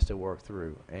process to work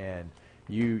through. And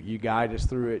you guide us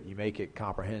through it, you make it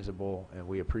comprehensible, and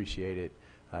we appreciate it.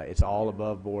 It's all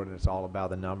above board and it's all about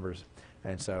the numbers.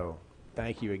 And so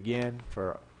thank you again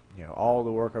for all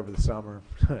the work over the summer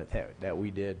that we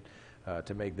did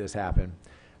to make this happen.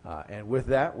 And with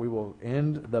that, we will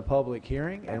end the public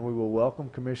hearing and we will welcome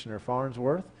Commissioner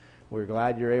Farnsworth. We're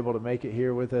glad you're able to make it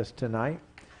here with us tonight.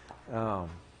 And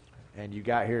you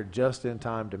got here just in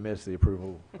time to miss the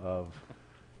approval of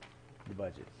the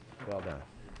budget. Well done.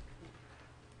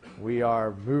 We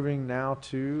are moving now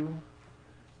to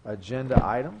agenda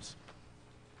items.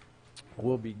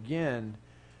 We'll begin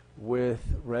with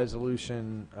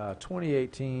Resolution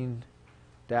 2018-22,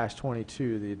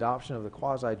 the adoption of the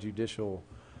quasi-judicial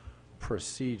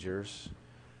procedures.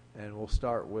 And we'll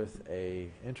start with an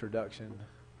introduction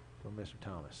from Mr.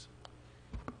 Thomas.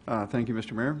 Thank you,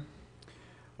 Mr. Mayor.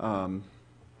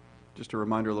 Just a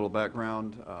reminder, a little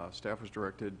background. Staff was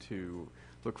directed to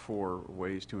look for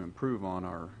ways to improve on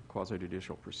our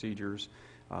quasi-judicial procedures.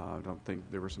 I don't think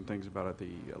there were some things about it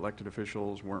the elected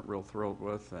officials weren't real thrilled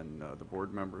with, and the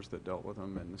board members that dealt with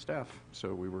them, and the staff.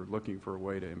 So we were looking for a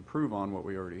way to improve on what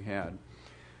we already had.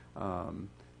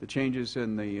 The changes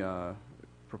in the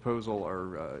proposal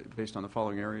are based on the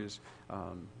following areas.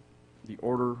 The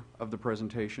order of the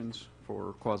presentations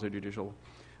for quasi-judicial,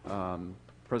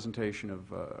 presentation of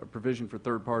a provision for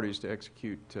third parties to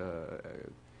execute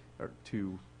or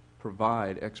to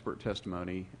provide expert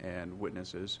testimony and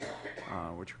witnesses,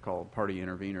 which are called party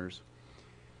interveners.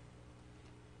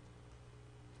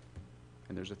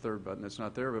 And there's a third button that's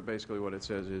not there, but basically what it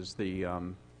says is the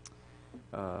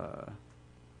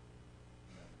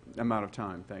amount of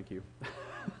time, thank you,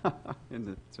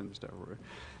 it's in the staff order,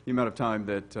 the amount of time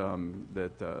that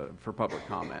for public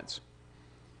comments.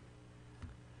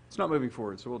 It's not moving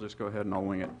forward, so we'll just go ahead and I'll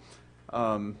wing it.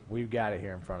 We've got it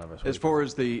here in front of us. As far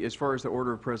as the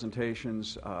order of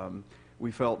presentations,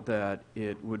 we felt that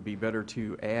it would be better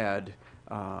to add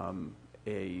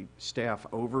a staff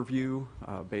overview,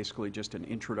 basically just an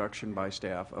introduction by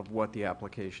staff of what the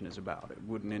application is about. It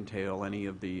wouldn't entail any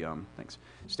of the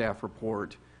staff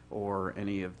report or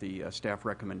any of the staff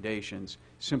recommendations,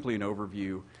 simply an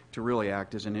overview to really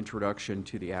act as an introduction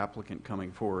to the applicant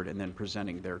coming forward and then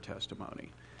presenting their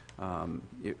testimony.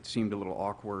 it seemed a little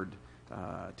awkward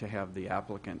to have the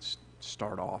applicants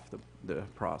start off the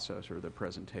process or the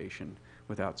presentation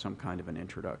without some kind of an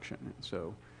introduction. And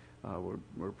so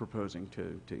we're proposing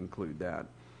to include that.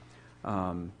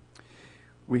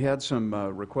 We had some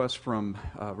requests from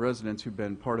residents who've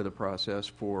been part of the process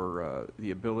for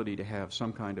the ability to have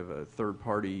some kind of a third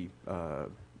party,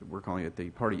 we're calling it the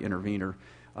party intervener.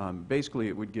 Basically,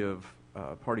 it would give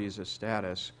parties a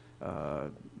status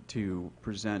to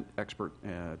present expert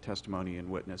testimony and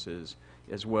witnesses,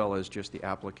 as well as just the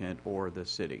applicant or the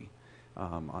city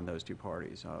on those two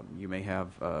parties. You may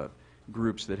have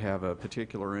groups that have a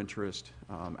particular interest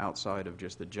outside of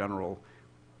just the general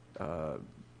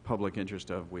public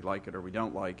interest of we like it or we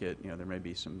don't like it. You know, there may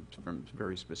be some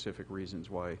very specific reasons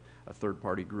why a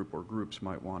third-party group or groups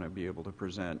might want to be able to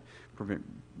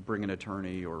bring an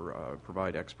attorney or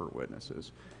provide expert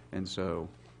witnesses. And so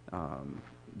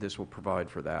this will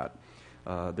provide for that.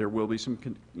 There will be some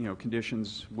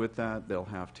conditions with that. They'll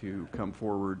have to come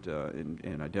forward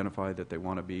and identify that they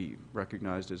want to be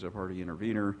recognized as a party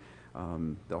intervener.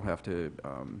 They'll have to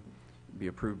be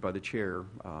approved by the chair.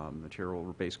 The chair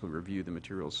will basically review the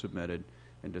materials submitted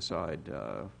and decide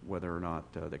whether or not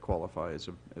they qualify as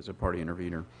a party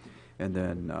intervener. And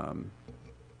then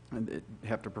and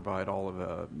have to provide all of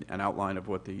an outline of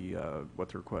what the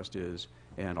request is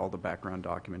and all the background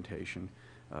documentation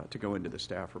to go into the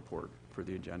staff report for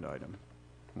the agenda item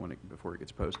before it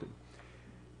gets posted.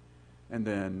 And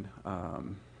then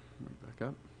back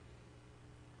up.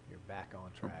 You're back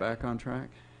on track. We're back on track.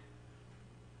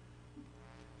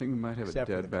 I think we might have Except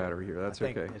a dead battery here. That's I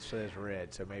think okay. it says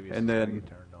red, so maybe it's And gotta then get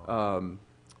turned on.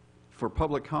 for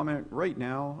public comment, right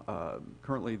now,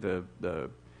 currently the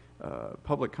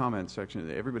public comment section,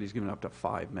 everybody's given up to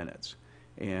 5 minutes.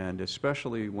 And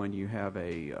especially when you have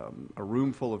a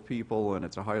room full of people and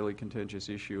it's a highly contentious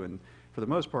issue, and for the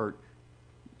most part,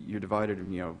 you're divided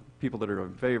in, people that are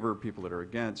in favor, people that are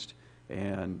against,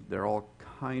 and they're all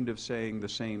kind of saying the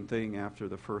same thing after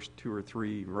the first 2 or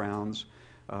 3 rounds.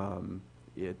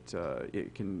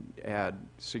 It can add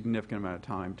significant amount of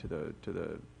time to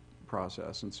the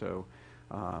process, and so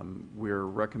we're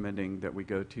recommending that we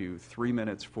go to 3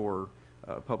 minutes for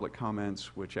public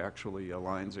comments, which actually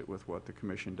aligns it with what the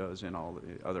commission does in all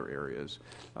the other areas.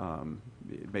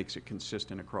 It makes it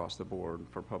consistent across the board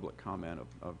for public comment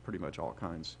of pretty much all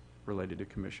kinds related to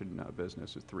commission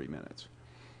business is 3 minutes,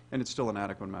 and it's still an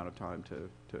adequate amount of time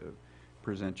to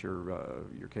present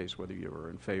your case, whether you are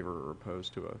in favor or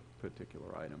opposed to a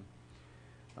particular item.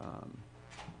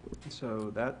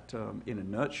 So that, in a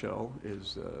nutshell,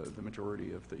 is the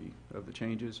majority of the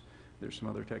changes. There's some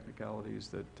other technicalities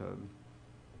that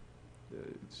the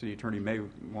city attorney may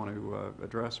want to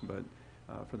address, but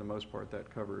for the most part,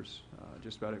 that covers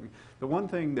just about everything. The one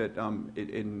thing that,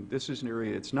 this is an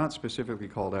area, it's not specifically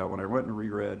called out. When I went and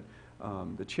reread,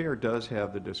 the chair does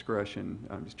have the discretion.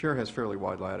 The chair has fairly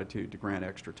wide latitude to grant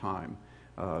extra time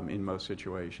in most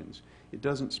situations. It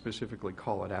doesn't specifically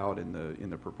call it out in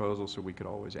the proposal, so we could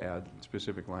always add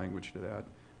specific language to that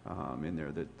in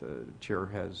there that the chair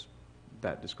has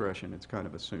that discretion. It's kind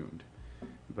of assumed,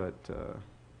 but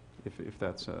if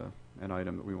that's an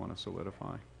item that we want to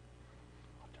solidify,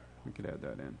 we could add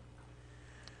that in.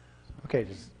 Okay,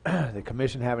 does the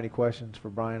commission have any questions for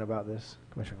Brian about this?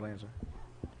 Commissioner Glanzer?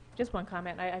 Just one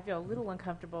comment. I feel a little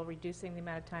uncomfortable reducing the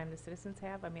amount of time the citizens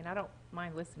have. I mean, I don't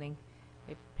mind listening.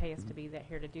 They pay us to be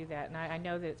here to do that. And I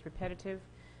know that it's repetitive,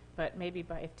 but maybe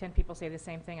if 10 people say the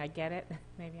same thing, I get it.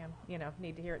 Maybe I'm,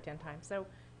 need to hear it 10 times. So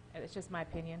it's just my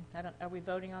opinion. Are we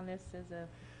voting on this as a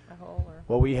whole? Or?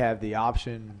 Well, we have the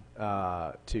option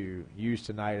to use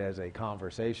tonight as a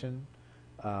conversation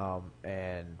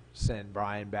and send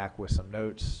Brian back with some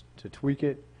notes to tweak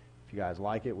it. If you guys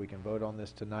like it, we can vote on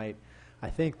this tonight. I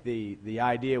think the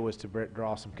idea was to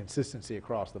draw some consistency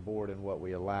across the board in what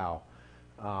we allow.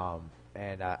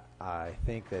 And I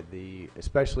think that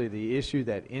especially the issue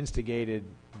that instigated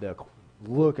the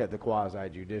look at the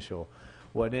quasi-judicial,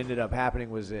 what ended up happening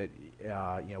was that,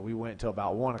 we went till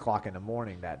about 1 o'clock in the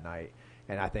morning that night.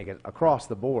 And I think across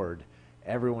the board,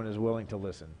 everyone is willing to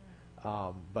listen.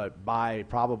 But by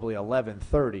probably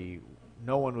 11:30,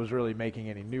 no one was really making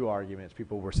any new arguments.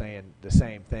 People were saying the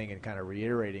same thing and kind of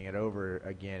reiterating it over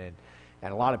again.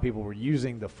 And a lot of people were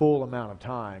using the full amount of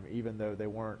time, even though they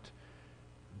weren't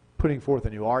putting forth a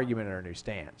new argument or a new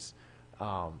stance.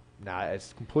 Now,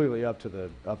 it's completely up to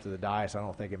the dais. I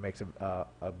don't think it makes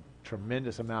a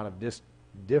tremendous amount of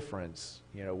difference,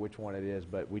 which one it is.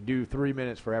 But we do 3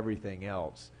 minutes for everything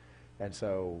else. And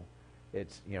so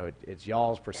it's, it's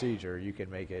y'all's procedure. You can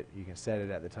make it, you can set it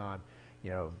at the time.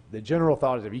 The general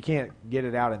thought is if you can't get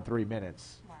it out in 3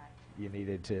 minutes, you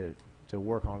needed to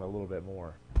work on it a little bit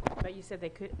more. But you said they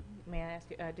could, may I ask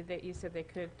you, you said they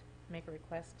could make a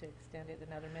request to extend it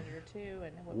another minute or two?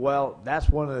 And what Well, that's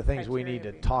one of the things we need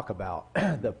to criteria? talk about.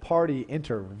 The party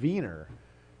intervener,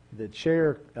 the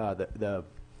chair, the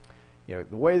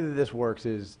way that this works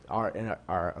is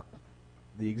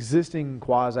the existing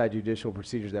quasi-judicial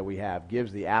procedures that we have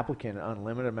gives the applicant an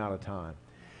unlimited amount of time.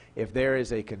 If there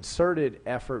is a concerted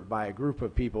effort by a group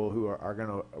of people who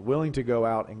are willing to go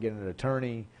out and get an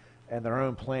attorney and their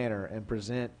own planner and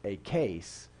present a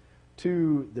case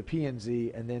to the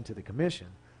P&Z and then to the commission,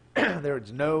 there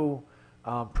is no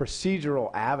procedural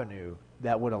avenue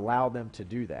that would allow them to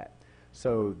do that.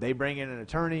 So they bring in an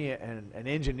attorney and an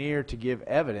engineer to give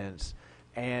evidence,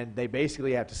 and they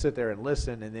basically have to sit there and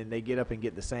listen, and then they get up and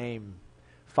get the same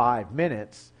 5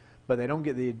 minutes, but they don't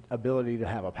get the ability to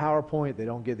have a PowerPoint. They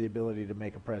don't get the ability to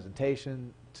make a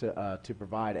presentation to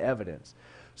provide evidence.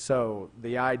 So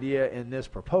the idea in this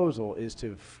proposal is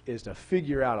to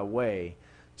figure out a way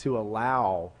to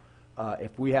allow,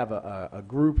 if we have a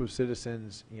group of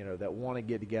citizens, that want to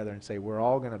get together and say we're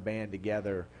all going to band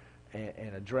together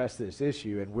and address this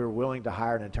issue, and we're willing to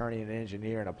hire an attorney, an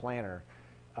engineer, and a planner.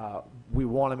 We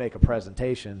want to make a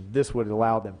presentation. This would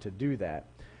allow them to do that.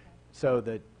 So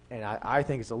and I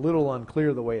think it's a little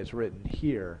unclear the way it's written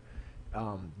here.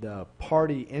 The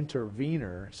party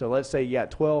intervener. So let's say you got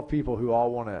 12 people who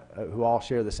all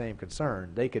share the same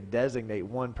concern. They could designate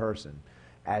one person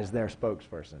as their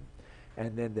spokesperson,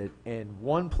 and then in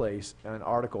one place in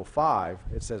Article 5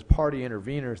 it says party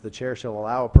interveners. The chair shall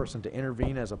allow a person to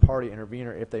intervene as a party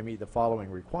intervener if they meet the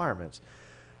following requirements.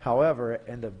 However,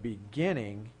 in the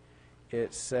beginning,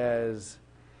 it says,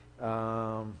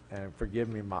 and forgive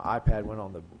me, my iPad went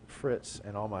on the fritz,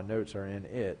 and all my notes are in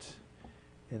it.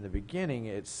 In the beginning,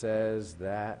 it says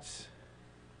that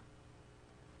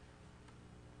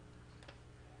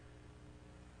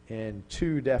in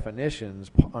two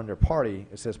definitions under party,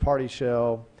 it says party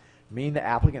shall mean the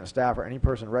applicant, staff, or any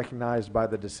person recognized by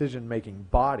the decision-making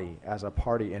body as a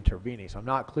party intervening. So I'm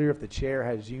not clear if the chair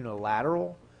has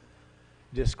unilateral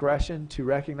discretion to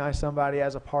recognize somebody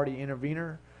as a party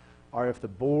intervener, or if the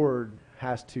board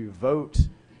has to vote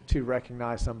to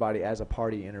recognize somebody as a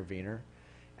party intervener.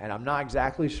 And I'm not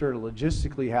exactly sure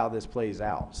logistically how this plays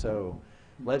out. So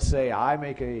let's say I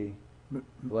make a,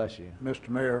 bless you. Mr.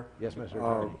 Mayor. Yes, Mr.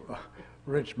 Attorney.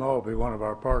 Rich Mulvey, one of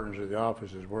our partners at the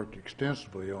office, has worked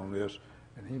extensively on this,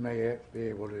 and he may be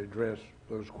able to address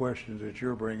those questions that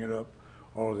you're bringing up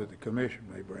or that the commission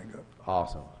may bring up.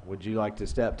 Awesome. Would you like to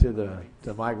step to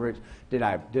the mic, Rich? Did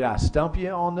I stump you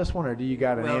on this one, or do you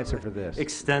got an answer for this?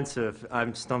 Extensive.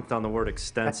 I'm stumped on the word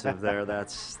extensive there.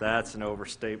 That's an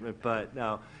overstatement. But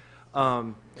no,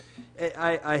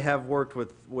 I have worked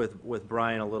with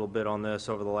Brian a little bit on this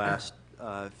over the last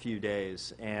few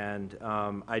days, and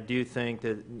I do think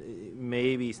that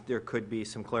maybe there could be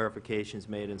some clarifications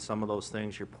made in some of those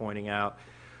things you're pointing out.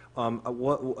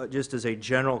 Just as a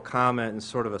general comment and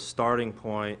sort of a starting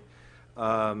point,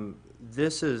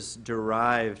 this is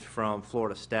derived from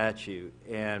Florida statute,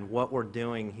 and what we're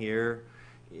doing here,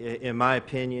 in my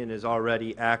opinion, is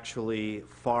already actually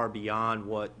far beyond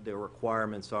what the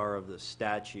requirements are of the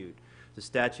statute. The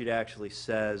statute actually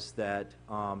says that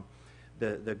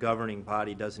the governing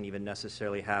body doesn't even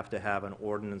necessarily have to have an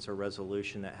ordinance or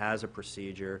resolution that has a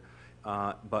procedure.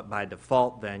 But by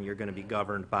default, then, you're going to be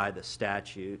governed by the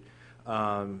statute.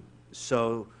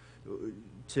 So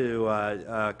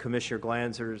to Commissioner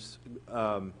Glanzer's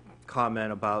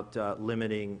comment about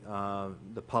limiting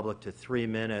the public to 3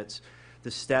 minutes,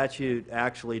 the statute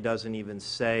actually doesn't even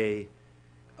say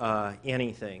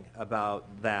anything about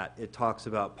that. It talks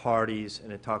about parties,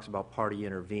 and it talks about party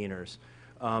interveners.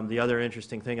 The other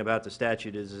interesting thing about the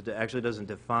statute is it actually doesn't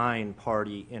define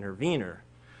party intervener.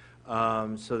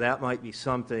 So that might be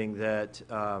something that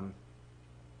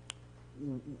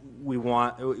we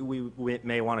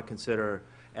may want to consider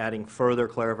adding further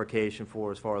clarification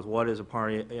for, as far as what is a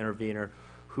party intervener,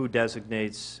 who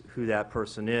designates who that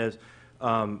person is.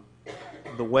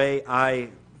 The way I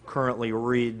currently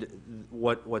read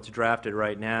what's drafted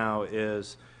right now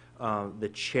is the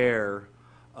chair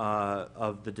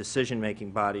of the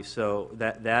decision-making body. So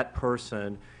that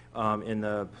person in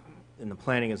the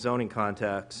planning and zoning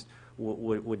context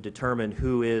would determine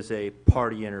who is a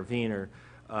party intervener.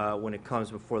 When it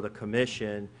comes before the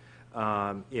commission,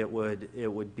 it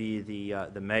would be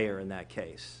the mayor in that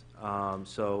case.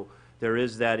 So there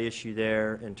is that issue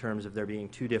there in terms of there being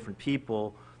two different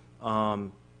people.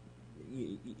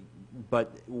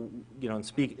 But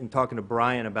in talking to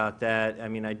Brian about that, I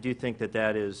mean, I do think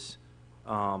that is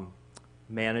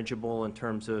manageable in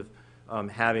terms of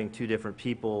having two different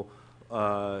people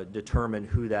determine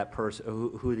who that person,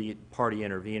 who the party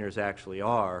interveners actually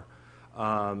are,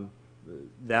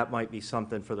 that might be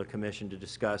something for the commission to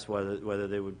discuss, whether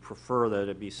they would prefer that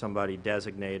it be somebody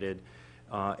designated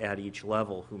at each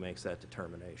level who makes that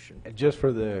determination. And just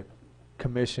for the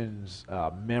commission's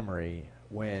memory,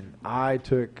 when I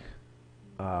took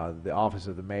the office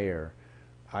of the mayor,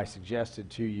 I suggested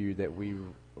to you that we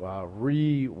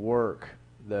rework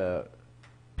the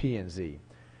P&Z.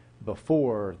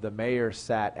 Before, the mayor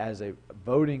sat as a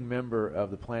voting member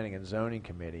of the Planning and Zoning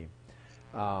Committee,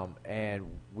 and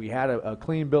we had a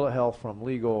clean bill of health from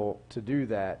legal to do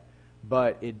that,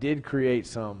 but it did create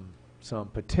some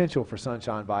potential for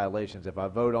sunshine violations. If I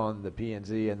vote on the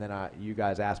P&Z and then you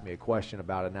guys ask me a question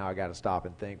about it, now I got to stop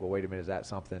and think, well, wait a minute, is that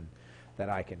something that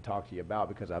I can talk to you about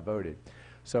because I voted?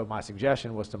 So my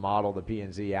suggestion was to model the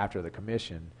P&Z after the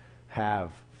commission,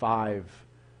 have 5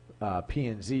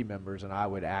 P&Z members, and I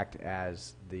would act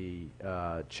as the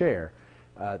chair.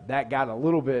 That got a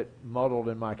little bit muddled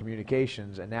in my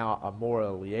communications, and now I'm more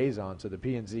a liaison. So the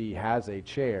P&Z has a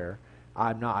chair.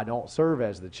 I don't serve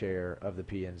as the chair of the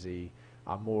P&Z.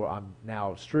 I'm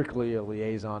now strictly a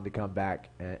liaison to come back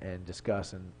and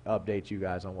discuss and update you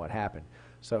guys on what happened.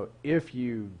 So if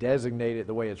you designate it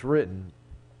the way it's written,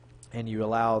 and you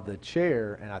allow the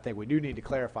chair, and I think we do need to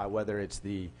clarify whether it's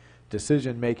the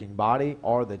decision-making body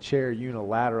or the chair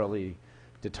unilaterally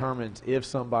determines if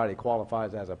somebody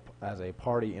qualifies as a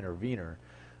party intervener.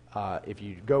 If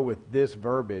you go with this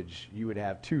verbiage, you would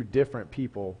have 2 different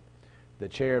people. The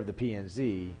chair of the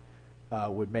P&Z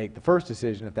would make the first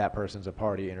decision if that person's a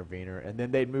party intervener, and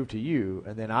then they'd move to you,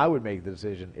 and then I would make the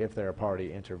decision if they're a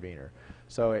party intervener.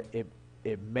 So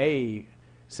it may,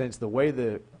 since the way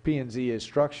the P&Z is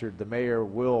structured, the mayor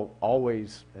will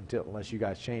always, unless you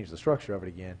guys change the structure of it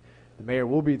again, the mayor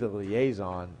will be the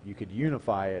liaison. You could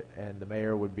unify it, and the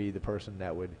mayor would be the person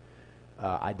that would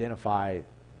identify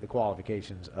the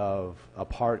qualifications of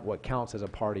what counts as a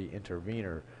party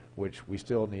intervener, which we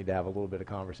still need to have a little bit of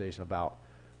conversation about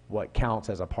what counts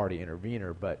as a party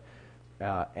intervener. But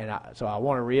so I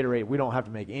want to reiterate, we don't have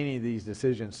to make any of these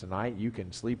decisions tonight. You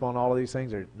can sleep on all of these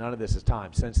things. None of this is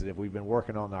time sensitive. We've been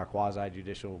working on our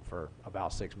quasi-judicial for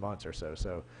about 6 months or so.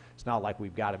 So it's not like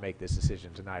we've got to make this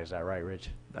decision tonight. Is that right, Rich?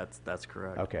 That's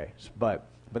correct. Okay. But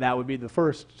that would be the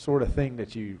first sort of thing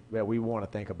that we want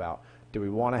to think about. Do we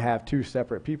want to have 2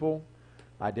 separate people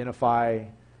identify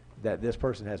that this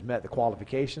person has met the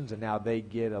qualifications and now they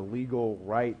get a legal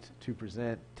right to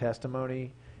present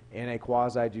testimony in a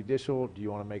quasi-judicial? Do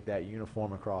you want to make that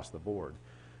uniform across the board?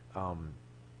 I'm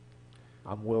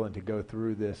willing to go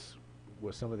through this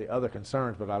with some of the other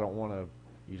concerns, but I don't want to.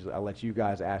 Usually, I'll let you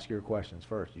guys ask your questions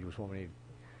first. You just want me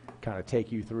to kind of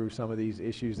take you through some of these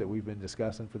issues that we've been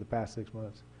discussing for the past 6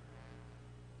 months?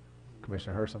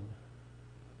 Commissioner Hersom?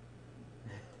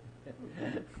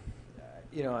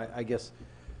 I guess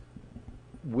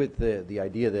with the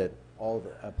idea that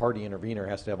a party intervener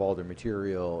has to have all their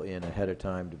material in ahead of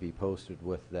time to be posted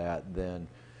with that, then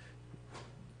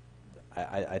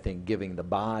I think giving the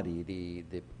body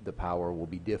the power will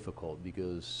be difficult,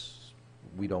 because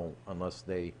we don't, unless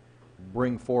they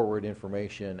bring forward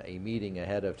information, a meeting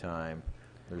ahead of time,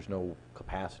 there's no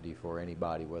capacity for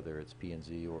anybody, whether it's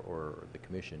P&Z or the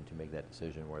commission, to make that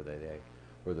decision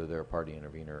whether they're a party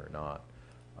intervener or not.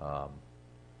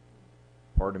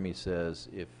 Part of me says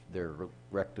if they're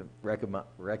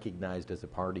recognized as a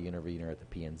party intervener at the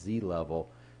P&Z level,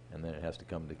 and then it has to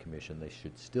come to the commission, they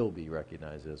should still be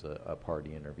recognized as a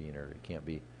party intervener. It can't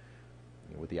be,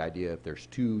 with the idea if there's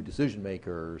 2 decision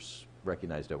makers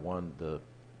recognized at the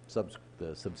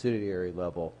subsidiary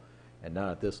level and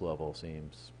not at this level,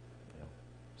 seems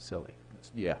silly.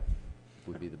 Yeah,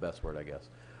 would be the best word, I guess.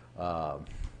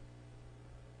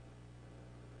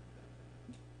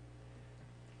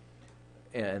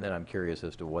 And then I'm curious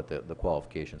as to what the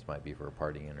qualifications might be for a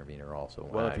party intervener also.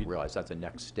 Well, I realize that's a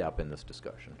next step in this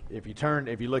discussion. If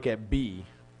you look at B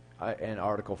in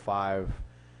Article 5,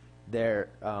 there,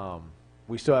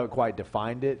 we still haven't quite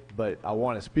defined it, but I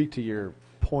want to speak to your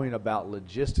point about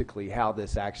logistically how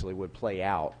this actually would play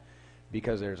out,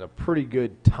 because there's a pretty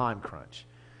good time crunch.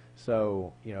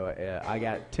 So, I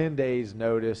got 10 days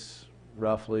notice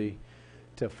roughly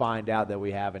to find out that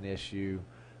we have an issue.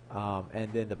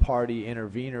 And then the party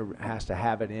intervener has to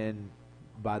have it in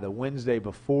by the Wednesday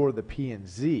before the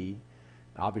P&Z.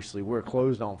 Obviously, we're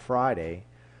closed on Friday.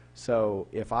 So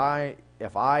if I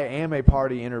am a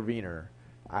party intervener,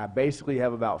 I basically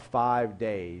have about 5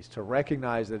 days to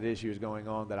recognize that issue is going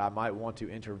on that I might want to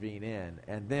intervene in.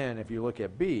 And then if you look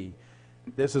at B,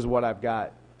 this is what I've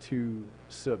got to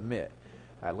submit.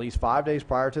 At least 5 days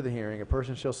prior to the hearing, a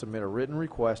person shall submit a written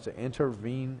request to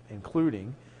intervene,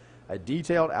 including a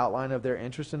detailed outline of their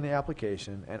interest in the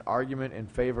application, an argument in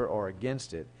favor or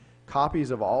against it, copies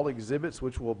of all exhibits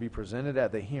which will be presented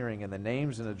at the hearing, and the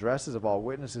names and addresses of all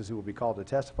witnesses who will be called to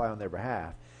testify on their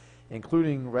behalf,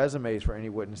 including resumes for any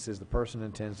witnesses the person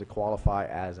intends to qualify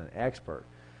as an expert.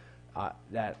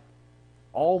 That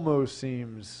almost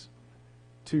seems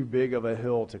too big of a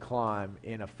hill to climb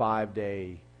in a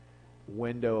 5-day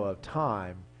window of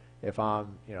time. If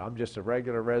I'm just a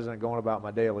regular resident going about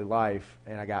my daily life,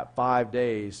 and I got 5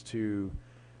 days to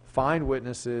find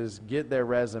witnesses, get their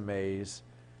resumes,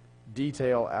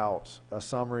 detail out a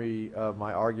summary of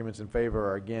my arguments in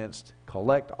favor or against,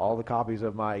 collect all the copies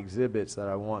of my exhibits that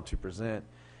I want to present,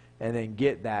 and then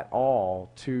get that all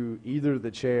to either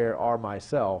the chair or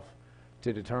myself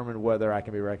to determine whether I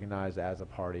can be recognized as a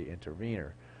party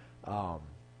intervener.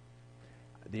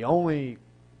 The only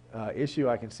issue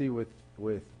I can see with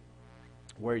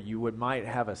where you might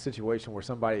have a situation where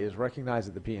somebody is recognized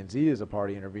at the P&Z as a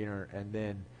party intervener, and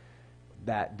then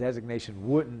that designation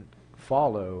wouldn't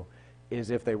follow, is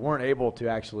if they weren't able to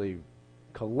actually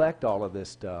collect all of this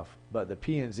stuff, but the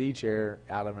P&Z chair,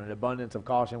 out of an abundance of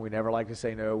caution, we never like to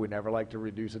say no, we never like to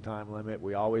reduce a time limit,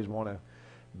 we always want to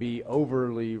be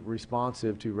overly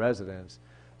responsive to residents.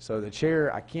 So the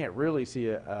chair, I can't really see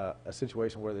a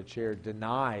situation where the chair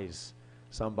denies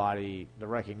somebody the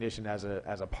recognition as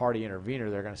a party intervener.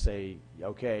 They're going to say,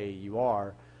 okay, you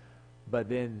are, but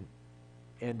then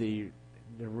in the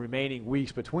remaining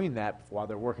weeks between that, while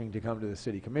they're working to come to the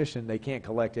city commission, they can't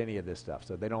collect any of this stuff.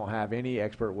 So they don't have any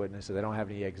expert witnesses, they don't have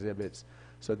any exhibits.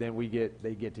 So then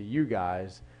they get to you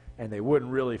guys, and they wouldn't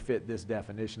really fit this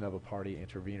definition of a party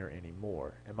intervener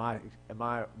anymore. Am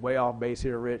I way off base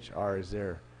here, Rich, or is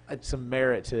there some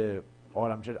merit to what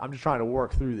I'm just trying to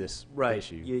work through this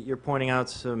issue? You're pointing out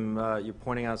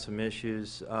some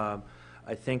issues.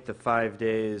 I think the 5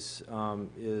 days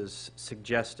is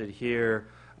suggested here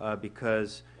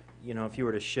because if you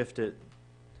were to shift it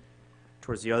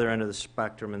towards the other end of the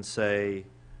spectrum and say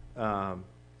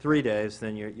 3 days,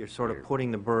 then you're sort of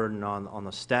putting the burden on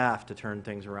the staff to turn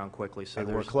things around quickly. So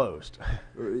we're closed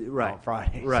right on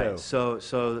Friday. Right. So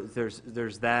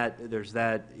there's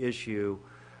that issue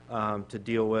to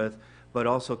deal with, but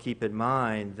also keep in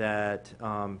mind that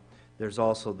there's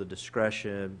also the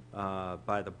discretion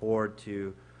by the board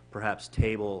to perhaps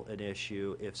table an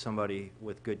issue if somebody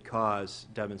with good cause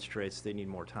demonstrates they need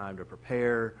more time to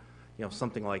prepare,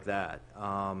 something like that.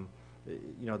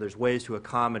 There's ways to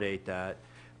accommodate that.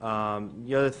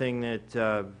 The other thing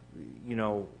that,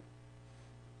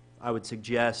 I would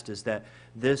suggest is that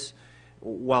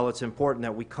while it's important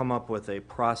that we come up with a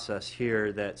process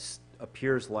here that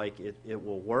appears like it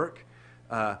will work,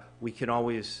 we can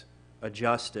always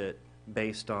adjust it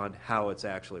based on how it's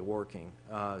actually working.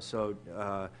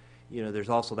 There's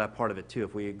also that part of it too.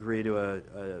 If we agree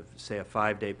to say a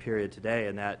 5-day period today,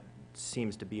 and that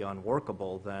seems to be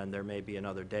unworkable, then there may be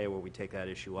another day where we take that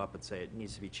issue up and say it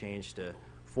needs to be changed to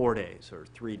 4 days or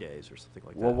 3 days or something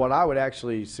like that. Well, what I would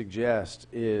actually suggest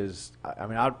is,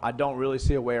 I don't really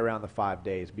see a way around the 5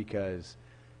 days, because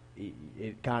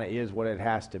it kind of is what it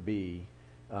has to be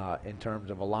in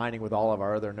terms of aligning with all of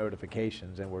our other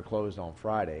notifications, and we're closed on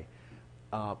Friday.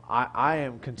 I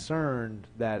am concerned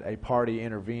that a party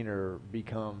intervener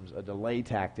becomes a delay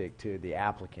tactic to the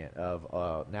applicant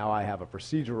of now I have a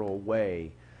procedural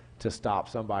way to stop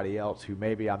somebody else who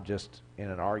maybe I'm just in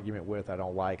an argument with, I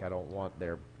don't want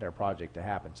their project to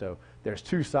happen. So there's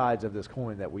two sides of this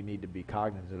coin that we need to be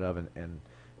cognizant of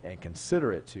and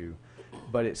considerate to.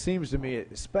 But it seems to me,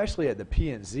 especially at the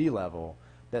P&Z level,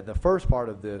 that the first part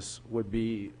of this would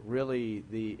be really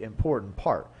the important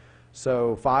part.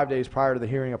 So 5 days prior to the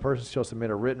hearing, a person shall submit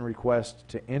a written request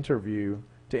to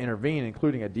intervene,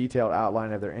 including a detailed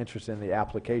outline of their interest in the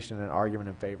application and argument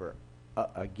in favor,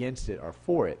 against it, or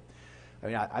for it.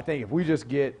 I think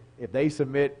if they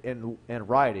submit in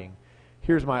writing,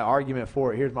 here's my argument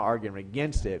for it, here's my argument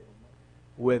against it,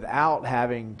 without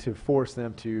having to force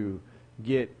them to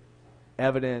get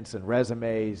evidence and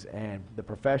resumes and the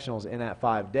professionals in that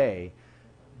 5 day,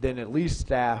 then at least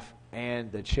staff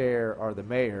and the chair or the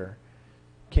mayor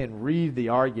can read the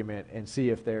argument and see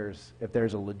if there's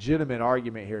a legitimate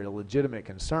argument here, a legitimate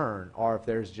concern, or if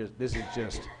this is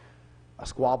just a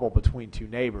squabble between two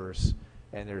neighbors,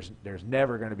 and there's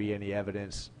never going to be any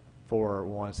evidence for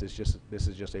once. This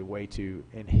is just a way to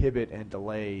inhibit and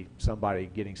delay somebody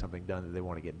getting something done that they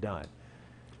want to get done.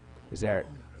 Is there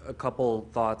a couple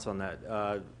thoughts on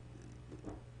that?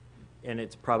 And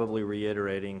it's probably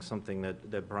reiterating something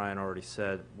that Brian already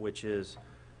said, which is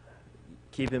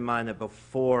keep in mind that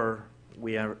before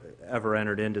we ever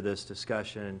entered into this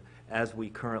discussion. As we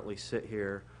currently sit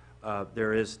here,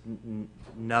 there is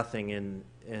nothing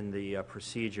in the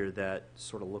procedure that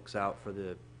sort of looks out for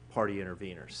the party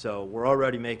intervener. So we're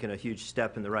already making a huge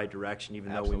step in the right direction,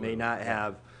 even though we may not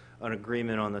have an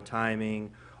agreement on the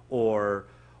timing or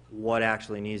what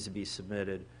actually needs to be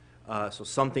submitted. So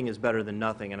something is better than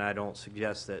nothing, and I don't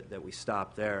suggest that we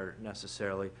stop there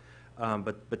necessarily.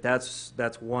 But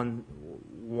that's one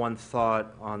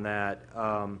thought on that.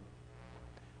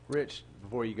 Rich,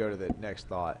 before you go to the next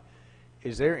thought,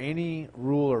 is there any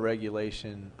rule or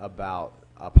regulation about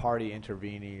a party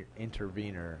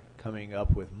intervener coming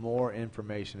up with more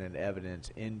information and evidence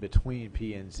in between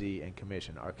P&Z and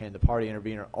commission, or can the party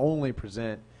intervener only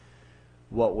present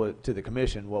what was to the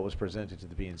commission what was presented to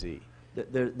the P&Z?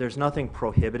 There's nothing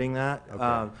prohibiting that.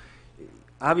 Okay.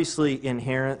 Obviously,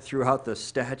 inherent throughout the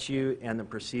statute and the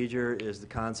procedure is the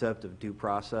concept of due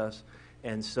process,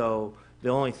 and so the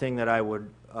only thing that I would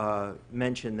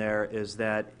mention there is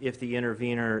that if the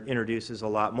intervener introduces a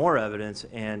lot more evidence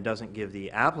and doesn't give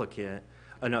the applicant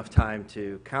enough time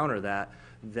to counter that,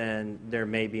 then there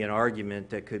may be an argument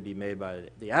that could be made by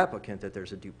the applicant that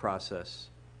there's a due process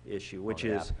issue, which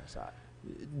is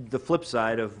the flip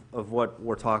side of what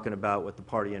we're talking about with the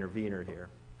party intervener here.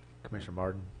 Commissioner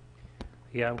Martin?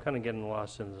 Yeah, I'm kind of getting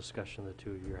lost in the discussion the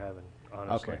two of you are having,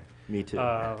 honestly. Okay. Me too.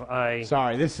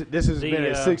 Sorry, this has been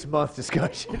a 6-month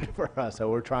discussion for us, so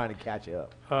we're trying to catch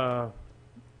up.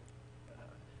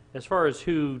 As far as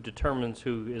who determines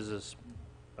who is this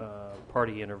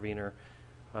party intervener,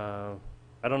 I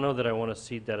don't know that I want to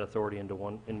cede that authority into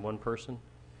one person.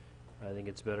 I think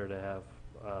it's better to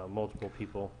have multiple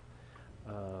people.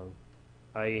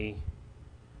 I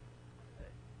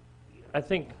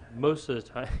think most of the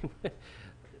time,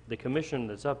 the commission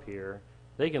that's up here,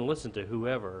 they can listen to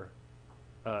whoever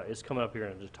is coming up here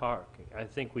and just talk. I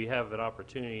think we have an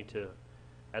opportunity to,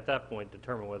 at that point,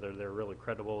 determine whether they're really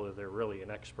credible or they're really an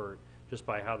expert just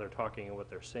by how they're talking and what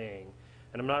they're saying.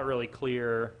 And I'm not really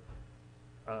clear,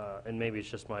 and maybe it's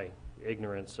just my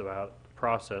ignorance about the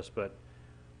process, but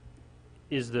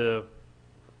is the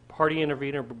party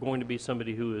intervener going to be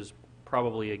somebody who is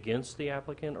probably against the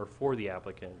applicant or for the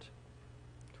applicant?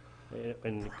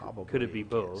 And could it be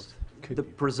both? The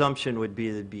presumption would be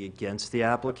it'd be against the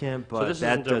applicant, but So this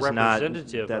that isn't a does not.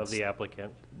 representative of the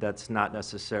applicant? That's not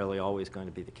necessarily always going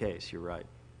to be the case. You're right.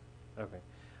 Okay.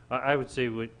 I would say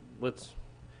let's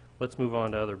move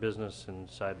on to other business and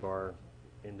sidebar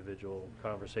individual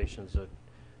conversations that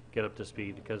get up to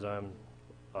speed, because I'm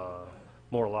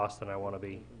more lost than I want to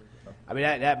be. I mean,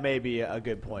 that may be a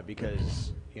good point,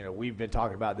 because, you know, we've been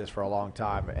talking about this for a long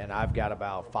time, and I've got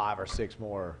about 5 or 6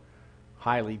 more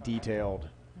highly detailed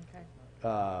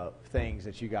things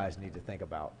that you guys need to think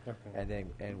about,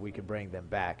 and we can bring them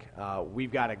back.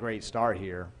 We've got a great start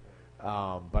here,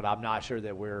 but I'm not sure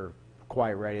that we're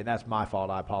quite ready, and that's my fault.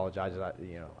 I apologize.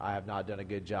 I have not done a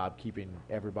good job keeping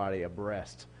everybody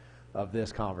abreast of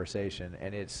this conversation,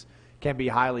 and can be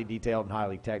highly detailed and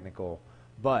highly technical,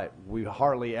 but we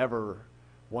hardly ever,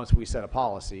 once we set a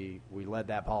policy, we let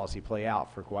that policy play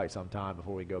out for quite some time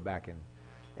before we go back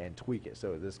and tweak it.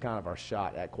 So this is kind of our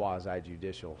shot at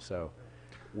quasi-judicial. So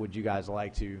would you guys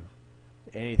like to,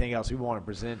 anything else we want to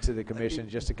present to the commission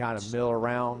just to kind of mill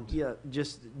around? Yeah,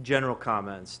 just general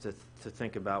comments to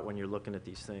think about when you're looking at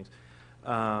these things.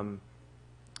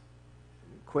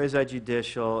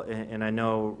 Quasi-judicial, and I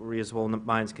know reasonable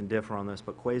minds can differ on this,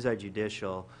 but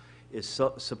quasi-judicial is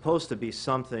supposed to be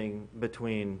something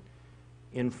between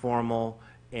informal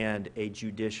and a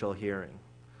judicial hearing.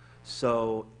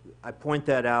 So I point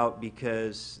that out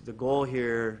because the goal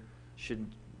here should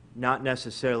not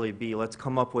necessarily be let's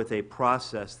come up with a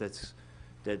process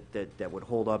that would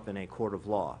hold up in a court of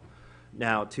law.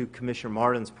 Now, to Commissioner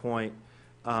Martin's point,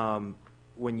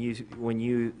 when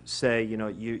you say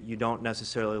you don't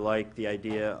necessarily like the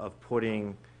idea of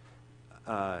putting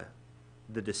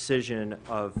the decision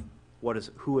of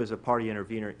who is a party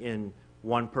intervener in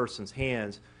one person's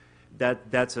hands,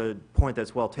 that's a point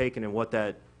that's well taken, and what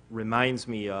that reminds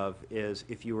me of is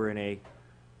if you were in a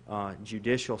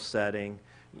judicial setting,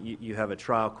 you have a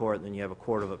trial court and then you have a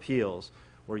court of appeals,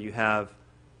 where you have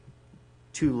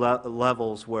two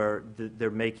levels where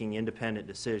they're making independent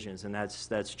decisions, and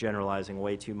that's generalizing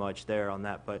way too much there on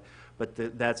that, but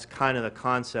that's kind of the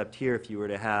concept here. If you were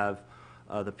to have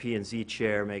the P&Z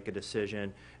chair make a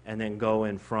decision and then go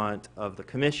in front of the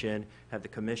commission, have the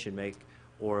commission make,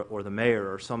 or the mayor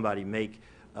or somebody make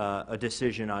a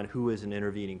decision on who is an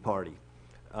intervening party.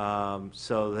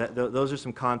 So those are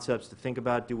some concepts to think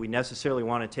about. Do we necessarily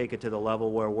want to take it to the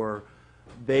level where we're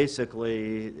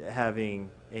basically having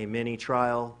a mini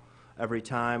trial every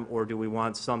time, or do we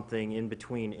want something in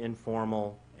between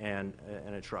informal and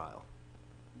a trial?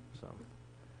 So,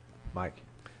 Mike?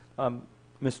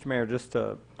 Mr. Mayor, just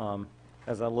to,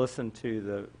 as I listen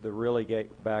to the really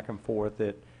back and forth,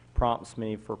 it prompts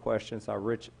me for questions I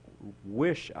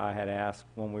wish I had asked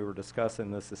when we were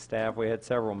discussing this as staff. We had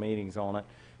several meetings on it,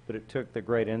 but it took the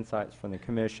great insights from the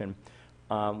commission.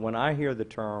 When I hear the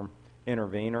term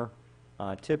intervener,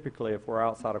 typically if we're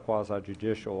outside of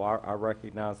quasi-judicial, I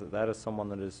recognize that is someone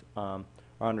that is, I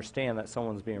understand that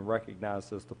someone's being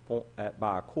recognized as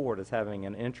by a court as having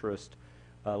an interest,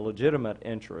 a legitimate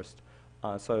interest.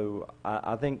 So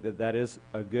I think that is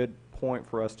a good point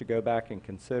for us to go back and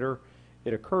consider.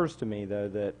 It occurs to me, though,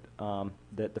 that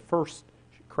that the first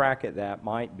crack at that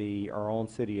might be our own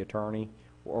city attorney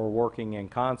or working in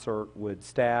concert with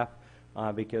staff,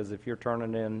 because if you're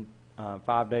turning in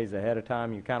 5 days ahead of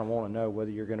time, you kind of want to know whether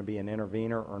you're going to be an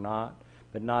intervener or not.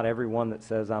 But not everyone that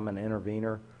says I'm an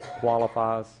intervener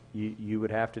qualifies. You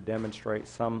would have to demonstrate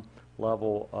some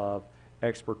level of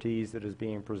expertise that is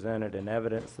being presented and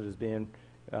evidence that is being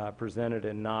presented,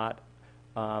 and not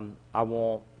I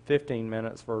want 15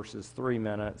 minutes versus 3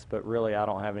 minutes, but really I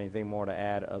don't have anything more to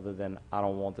add other than I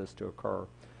don't want this to occur.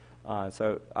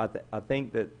 So I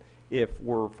think that if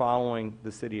we're following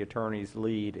the city attorney's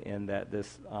lead in that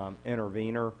this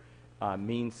intervener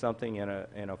means something in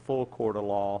a full court of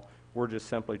law, we're just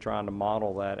simply trying to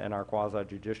model that in our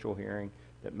quasi-judicial hearing,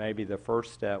 that maybe the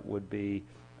first step would be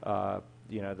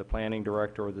the planning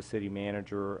director or the city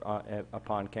manager,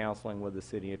 upon counseling with the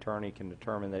city attorney, can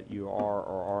determine that you are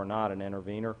or are not an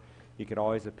intervener. You could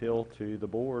always appeal to the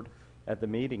board at the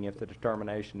meeting if the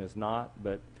determination is not.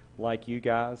 But like you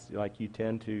guys, like you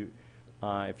tend to,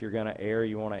 if you're going to err,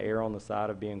 you want to err on the side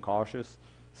of being cautious.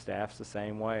 Staff's the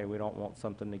same way. We don't want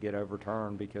something to get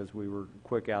overturned because we were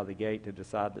quick out of the gate to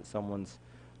decide that someone's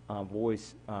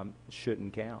voice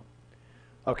shouldn't count.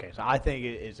 Okay, so I think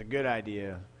it's a good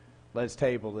idea. Let's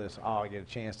table this. I'll get a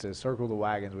chance to circle the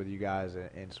wagons with you guys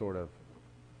and sort of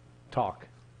talk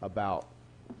about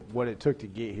what it took to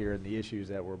get here and the issues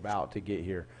that we're about to get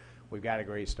here. We've got a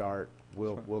great start.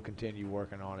 We'll continue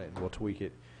working on it, and we'll tweak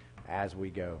it as we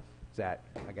go. I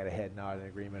got a head nod in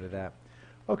agreement to that.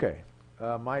 Okay,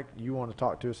 Mike, you want to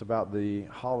talk to us about the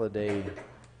holiday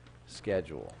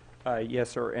schedule? Yes,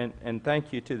 sir, and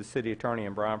thank you to the city attorney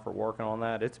and Brian for working on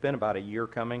that. It's been about a year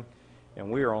coming,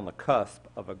 and we are on the cusp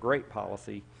of a great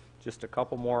policy. Just a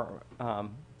couple more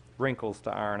wrinkles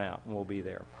to iron out, and we'll be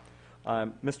there.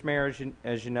 Mr. Mayor,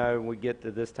 as you know, we get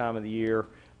to this time of the year,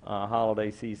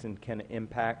 holiday season can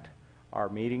impact our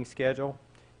meeting schedule.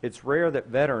 It's rare that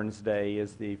Veterans Day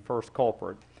is the first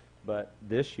culprit, but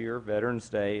this year, Veterans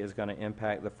Day is going to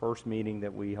impact the first meeting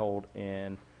that we hold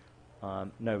in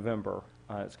November.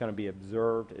 It's going to be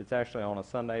observed. It's actually on a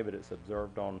Sunday, but it's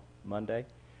observed on Monday.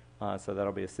 So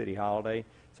that'll be a city holiday.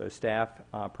 So staff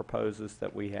proposes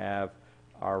that we have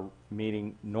our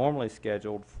meeting normally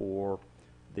scheduled for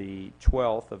the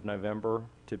 12th of November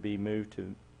to be moved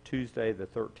to Tuesday, the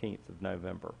 13th of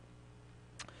November.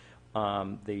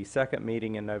 The second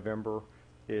meeting in November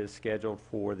is scheduled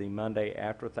for the Monday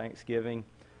after Thanksgiving.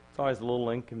 It's always a little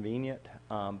inconvenient,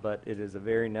 but it is a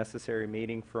very necessary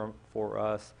meeting for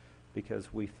us,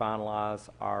 because we finalize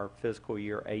our fiscal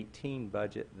year 18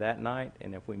 budget that night,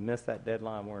 and if we miss that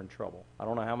deadline, we're in trouble. I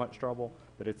don't know how much trouble,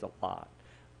 but it's a lot.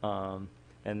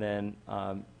 And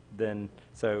then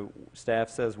so staff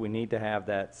says we need to have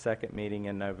that second meeting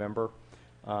in November,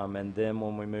 and then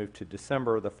when we move to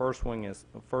December, the first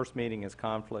meeting is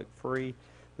conflict-free.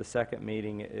 The second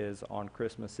meeting is on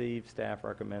Christmas Eve. Staff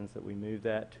recommends that we move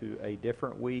that to a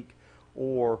different week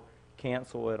or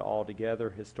cancel it altogether.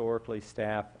 Historically,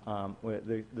 staff,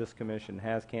 this commission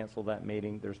has canceled that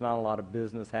meeting. There's not a lot of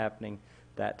business happening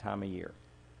that time of year.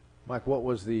 Mike, what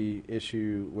was the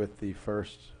issue with the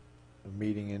first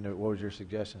meeting? And what was your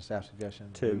suggestion, staff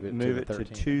suggestion? To move it to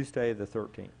Tuesday the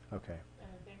 13th. Okay.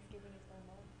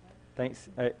 Thanks.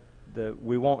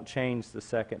 We won't change the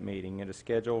second meeting. It is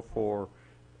scheduled for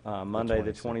Monday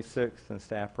the 26th, and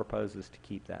staff proposes to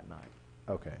keep that night.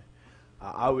 Okay.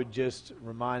 I would just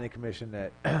remind the commission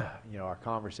that our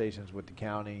conversations with the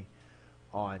county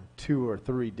on 2 or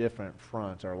 3 different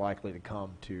fronts are likely to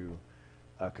come to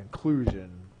a conclusion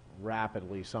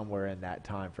rapidly somewhere in that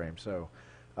time frame. So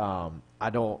I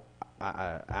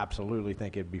absolutely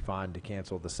think it'd be fine to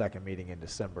cancel the second meeting in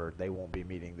December. They won't be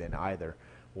meeting then either.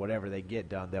 Whatever they get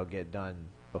done, they'll get done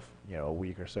a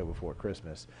week or so before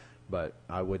Christmas. But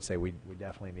I would say we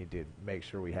definitely need to make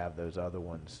sure we have those other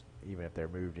ones, even if they're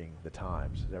moving the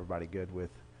times. Is everybody good with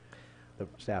the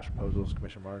staff's proposals,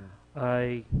 Commissioner Martin?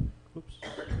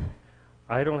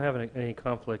 I don't have any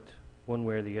conflict one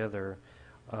way or the other.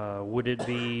 Would it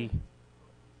be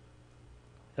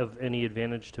of any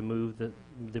advantage to move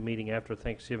the meeting after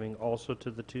Thanksgiving also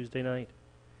to the Tuesday night?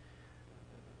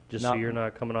 Just so Not- you're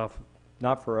not coming off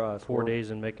Not for us. 4 We're-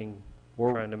 days and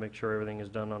we're- trying to make sure everything is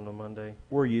done on the Monday?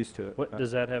 We're used to it. What,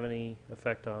 does that have any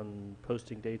effect on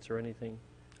posting dates or anything?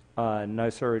 No,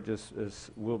 sir, it just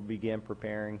is, we'll begin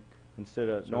preparing. Instead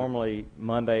of, So- normally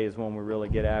Monday is when we really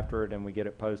get after it and we get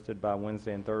it posted by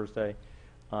Wednesday and Thursday.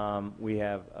 We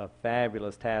have a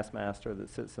fabulous taskmaster that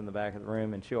sits in the back of the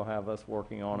room, and she'll have us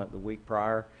working on it the week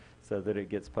prior so that it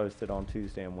gets posted on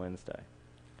Tuesday and Wednesday.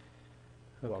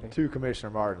 Well, Okay. to Commissioner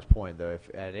Martin's point, though, if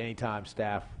at any time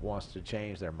staff wants to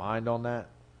change their mind on that,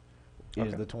 is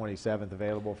Okay. the 27th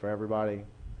available for everybody?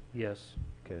 Yes.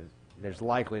 Because there's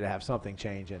likely to have something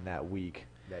change in that week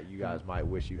that you guys might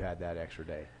wish you had that extra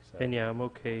day. So. And yeah, I'm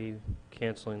okay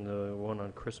canceling the one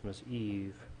on Christmas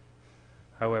Eve.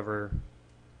 However,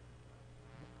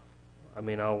 I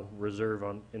mean, I'll reserve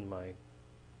in my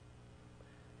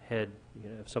head,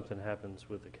 if something happens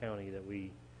with the county that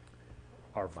we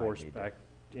are Might forced need to- back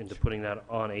into putting that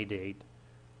on a date,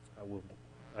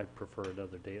 I'd prefer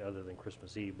another date other than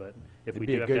Christmas Eve, but if It'd we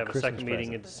be do a have to good have a second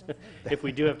Christmas meeting if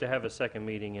we do have to have a second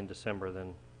meeting in December,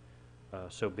 then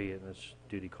so be it, and it's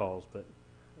duty calls, but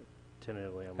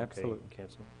tentatively, I'm okay Absolutely.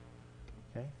 canceling.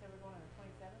 Okay. So we're going on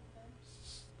the 27th then?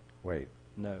 Wait.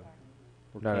 No.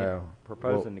 We're No, no.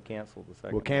 proposing to cancel the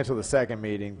second. We'll cancel the second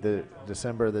meeting. The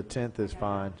December the 10th is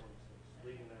fine.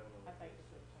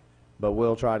 But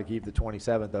we'll try to keep the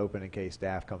 27th open in case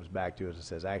staff comes back to us and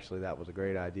says, actually, that was a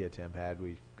great idea Tim had.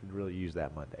 We could really use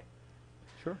that Monday.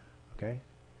 Sure. Okay?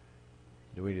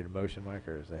 Do we need a motion, Mike,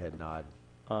 or is the head nod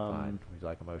fine? Would you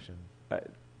like a motion?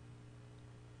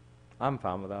 I'm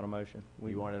fine without a motion.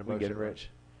 You wanted a we get motion, it right. Rich?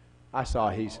 I saw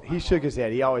he shook his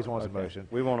head. He always wants Okay. a motion.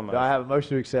 We want a Do I motion. have a motion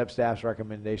to accept staff's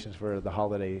recommendations for the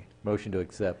holiday? Motion to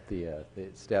accept the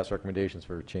staff's recommendations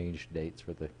for changed dates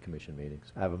for the commission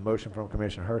meetings. I have a motion from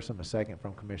Commissioner Hersom, a second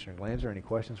from Commissioner Glanzer. Any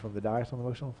questions from the dais on the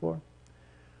motion on the floor?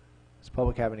 Does the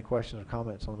public have any questions or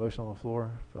comments on the motion on the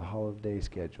floor for the holiday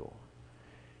schedule?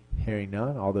 Hearing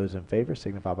none, all those in favor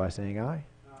signify by saying aye.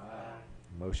 Aye.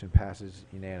 Motion passes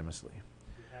unanimously.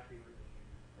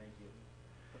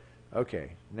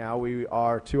 Okay, now we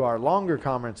are to our longer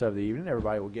comments of the evening.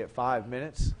 Everybody will get 5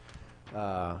 minutes.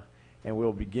 And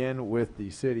we'll begin with the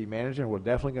city manager. We're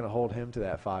definitely going to hold him to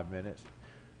that 5 minutes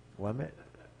limit.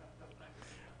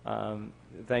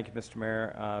 Thank you, Mr.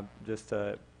 Mayor. Just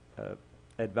a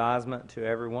advisement to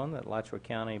everyone that Alachua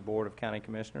County Board of County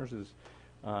Commissioners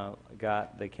has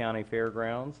got the county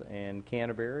fairgrounds and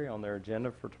Canterbury on their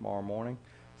agenda for tomorrow morning.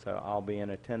 So I'll be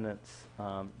in attendance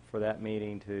for that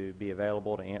meeting to be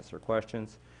available to answer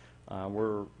questions.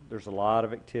 There's a lot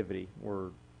of activity. We're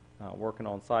working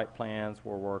on site plans.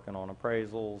 We're working on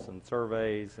appraisals and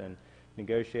surveys and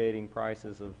negotiating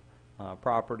prices of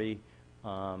property.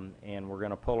 And we're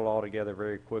going to pull it all together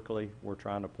very quickly. We're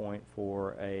trying to point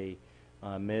for a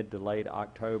mid to late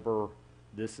October.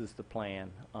 This is the plan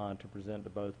to present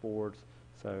to both boards.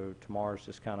 So tomorrow's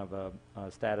just kind of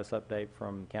a status update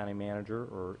from County Manager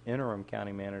or Interim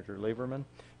County Manager Lieberman,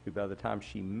 who by the time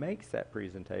she makes that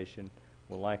presentation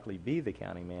will likely be the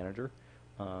County Manager.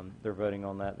 They're voting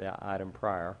on that item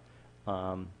prior.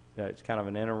 It's kind of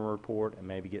an interim report and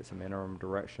maybe get some interim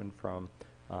direction from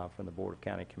the Board of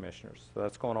County Commissioners. So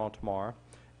that's going on tomorrow.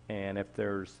 And if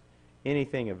there's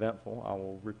anything eventful, I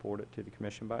will report it to the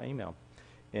Commission by email.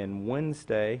 And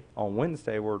on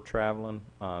Wednesday, we're traveling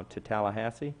to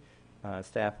Tallahassee.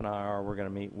 Staff and we're going to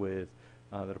meet with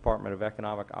the Department of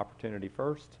Economic Opportunity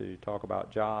first to talk about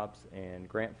jobs and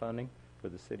grant funding for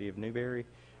the city of Newberry.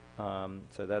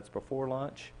 So that's before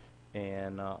lunch,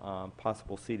 and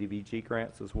possible CDBG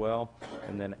grants as well.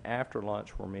 And then after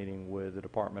lunch, we're meeting with the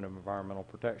Department of Environmental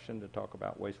Protection to talk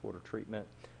about wastewater treatment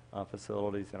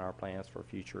facilities and our plans for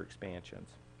future expansions.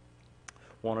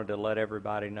 Wanted to let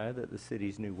everybody know that the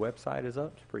city's new website is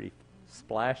up. It's pretty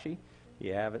splashy. If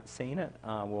you haven't seen it,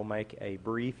 we'll make a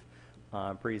brief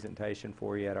presentation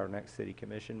for you at our next city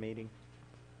commission meeting.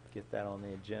 Get that on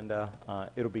the agenda.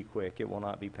 It'll be quick. It will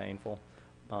not be painful.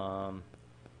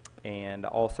 And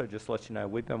also just let you know,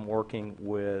 we've been working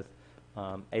with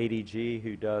ADG,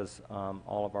 who does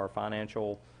all of our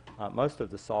financial, most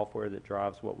of the software that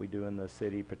drives what we do in the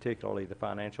city, particularly the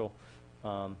financial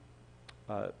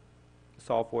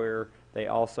software. They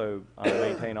also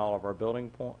maintain all of our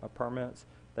building permits.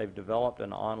 They've developed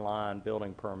an online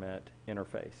building permit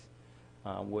interface,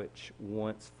 which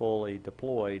once fully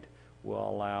deployed will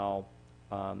allow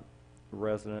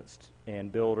residents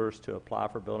and builders to apply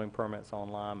for building permits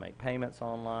online, make payments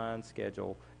online,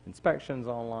 schedule inspections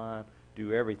online,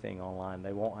 do everything online.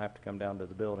 They won't have to come down to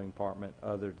the building department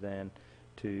other than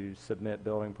to submit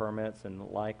building permits, and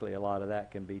likely a lot of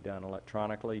that can be done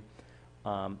electronically.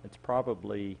 It's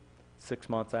probably 6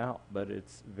 months out, but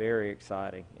it's very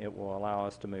exciting. It will allow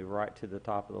us to move right to the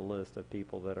top of the list of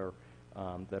people that are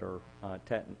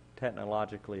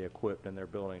technologically equipped in their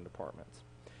building departments.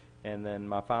 And then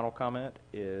my final comment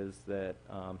is that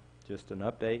just an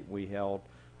update. We held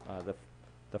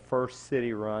the first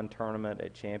city-run tournament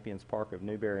at Champions Park of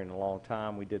Newberry in a long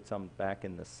time. We did some back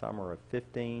in the summer of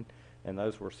 15, and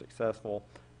those were successful.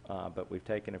 But we've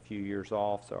taken a few years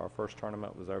off, so our first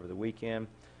tournament was over the weekend.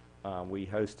 We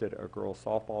hosted a girls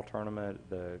softball tournament.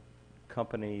 The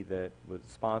company that was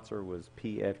sponsor was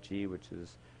PFG, which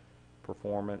is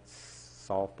Performance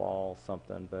Softball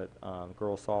something, but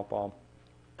girls softball.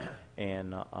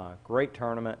 And great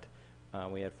tournament.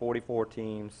 We had 44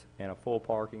 teams and a full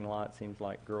parking lot. Seems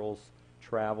like girls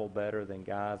travel better than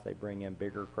guys. They bring in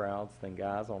bigger crowds than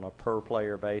guys on a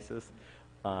per-player basis.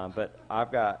 But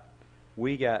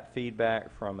we got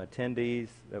feedback from attendees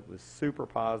that was super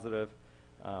positive.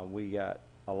 We got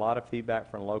a lot of feedback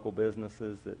from local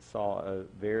businesses that saw a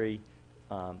very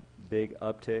big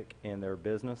uptick in their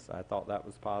business. I thought that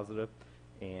was positive.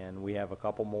 And we have a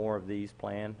couple more of these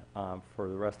planned for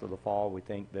the rest of the fall.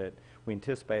 We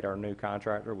anticipate our new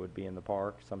contractor would be in the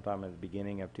park sometime at the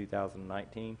beginning of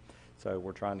 2019. So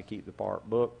we're trying to keep the park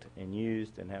booked and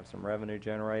used and have some revenue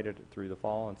generated through the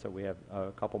fall. And so we have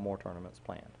a couple more tournaments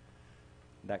planned.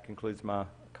 That concludes my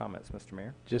comments, Mr.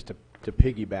 Mayor. Just to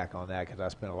piggyback on that, because I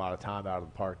spent a lot of time out of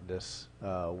the park this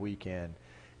weekend,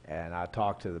 and I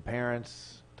talked to the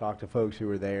parents, talked to folks who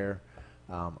were there.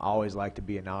 I always like to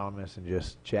be anonymous and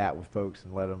just chat with folks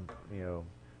and let them,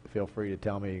 feel free to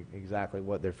tell me exactly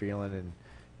what they're feeling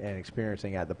and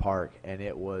experiencing at the park. And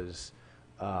it was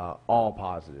all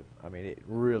positive. I mean, it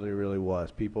really, really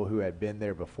was. People who had been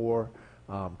there before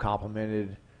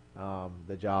complimented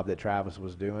the job that Travis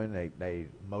was doing.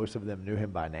 Most of them knew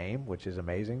him by name, which is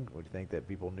amazing. Would you think that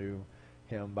people knew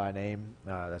him by name?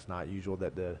 That's not usual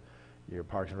that your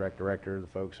Parks and Rec director, the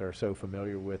folks are so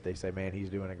familiar with. They say, man, he's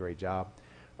doing a great job.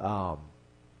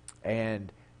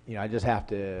 And I just have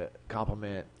to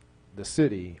compliment the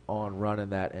city on running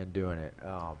that and doing it.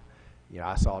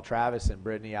 I saw Travis and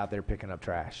Brittany out there picking up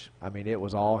trash. I mean, it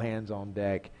was all hands on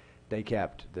deck. They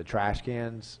kept the trash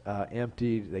cans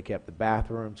emptied. They kept the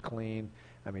bathrooms clean.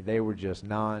 I mean, they were just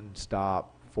nonstop,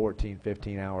 14,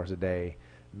 15 hours a day,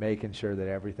 making sure that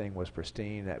everything was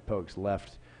pristine, that folks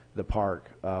left the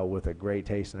park with a great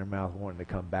taste in their mouth, wanting to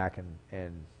come back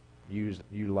and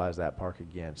utilize that park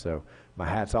again. So my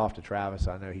hat's off to Travis.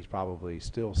 I know he's probably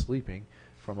still sleeping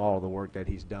from all the work that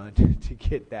he's done to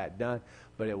get that done,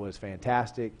 but it was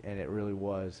fantastic, and it really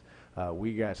was.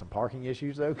 We got some parking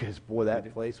issues though, because boy,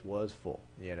 that place was full.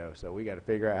 So we got to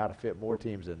figure out how to fit more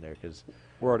teams in there, because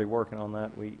we're already working on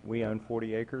that. We own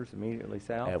 40 acres immediately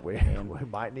south, and we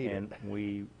might need it. And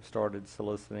we started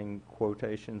soliciting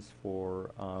quotations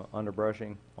for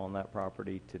underbrushing on that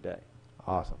property today.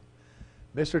 Awesome.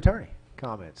 Mr. Attorney,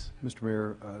 comments? Mr.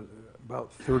 Mayor,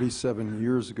 about 37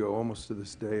 years ago, almost to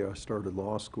this day, I started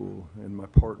law school, and my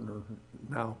partner,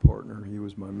 he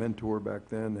was my mentor back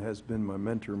then, has been my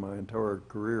mentor my entire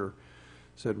career,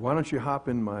 said, why don't you hop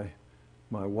in my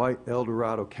white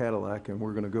Eldorado Cadillac, and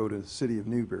we're going to go to the city of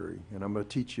Newberry, and I'm going to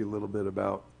teach you a little bit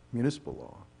about municipal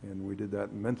law. And we did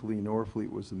that. Mentally Norfleet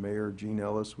was the mayor. Gene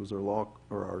Ellis was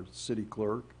our city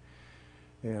clerk.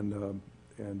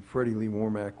 And Freddie Lee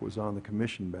Warmack was on the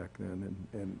commission back then.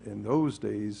 And in those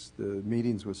days, the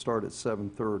meetings would start at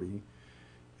 7:30,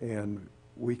 and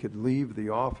we could leave the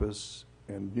office,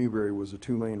 and Newberry was a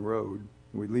 2-lane road.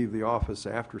 We'd leave the office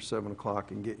after 7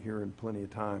 o'clock and get here in plenty of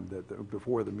time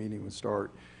before the meeting would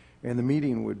start. And the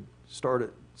meeting would start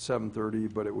at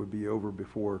 7:30, but it would be over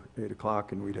before 8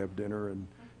 o'clock, and we'd have dinner and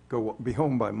be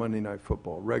home by Monday Night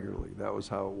Football regularly. That was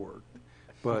how it worked.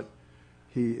 But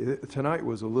tonight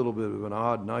was a little bit of an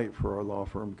odd night for our law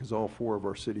firm, because all 4 of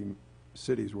our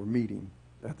cities were meeting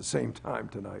at the same time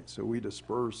tonight. So we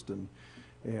dispersed, and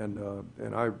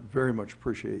I very much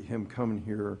appreciate him coming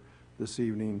here this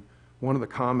evening. One of the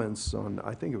comments on,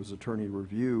 I think it was attorney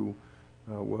review,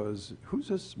 was, who's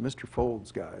this Mr.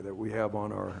 Folds guy that we have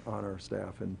on our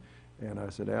staff? And I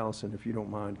said, Allison, if you don't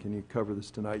mind, can you cover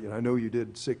this tonight? And I know you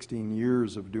did 16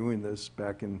 years of doing this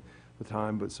back in the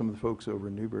time, but some of the folks over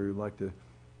in Newberry would like to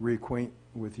reacquaint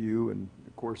with you. And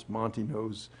of course, Monty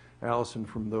knows Allison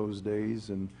from those days,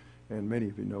 and many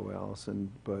of you know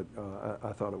Allison, but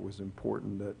I thought it was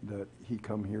important that he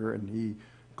come here, and he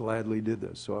gladly did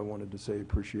this. So I wanted to say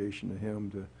appreciation to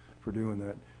him for doing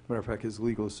that. Matter of fact, his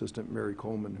legal assistant, Mary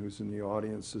Coleman, who's in the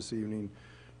audience this evening,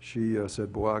 she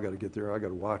said, boy, I got to get there. I got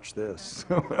to watch this.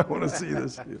 I want to see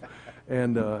this.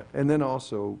 And then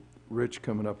also, Rich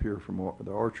coming up here from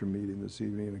the Archer meeting this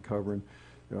evening and covering,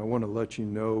 I want to let you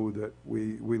know that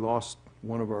we lost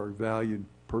one of our valued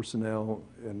personnel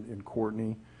in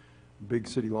Courtney, big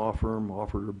city law firm,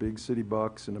 offered her big city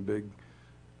bucks and a big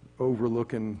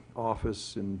overlooking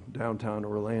office in downtown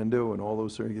Orlando and all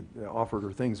those things, offered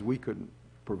her things we couldn't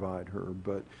provide her.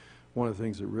 But one of the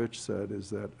things that Rich said is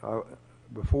that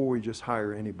before we just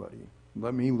hire anybody,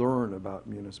 let me learn about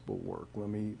municipal work. Let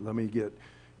me get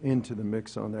into the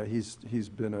mix on that. He's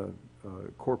been a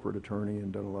corporate attorney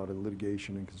and done a lot of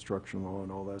litigation and construction law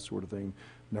and all that sort of thing.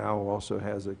 Now also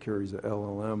carries a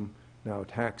LLM, now a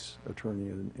tax attorney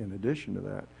in addition to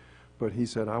that. But he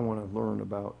said, I want to learn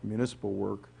about municipal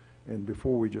work, and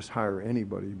before we just hire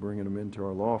anybody, bringing them into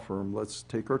our law firm, let's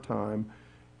take our time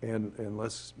and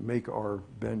let's make our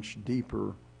bench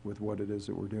deeper with what it is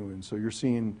that we're doing. So you're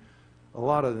seeing a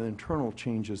lot of the internal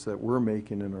changes that we're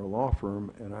making in our law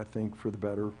firm, and I think for the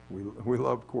better. We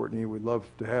love Courtney. We'd love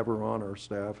to have her on our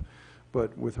staff.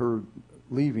 But with her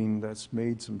leaving, that's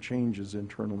made some changes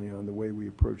internally on the way we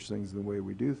approach things and the way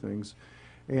we do things.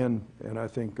 And I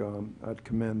think I'd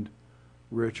commend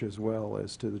Rich as well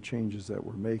as to the changes that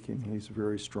we're making. He's a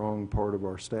very strong part of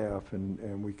our staff,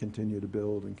 and we continue to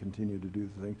build and continue to do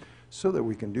the thing so that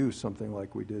we can do something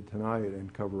like we did tonight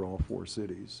and cover all 4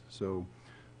 cities. So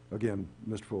again,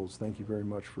 Mr. Folds, thank you very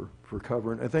much for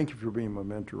covering, and thank you for being my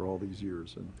mentor all these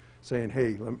years and saying,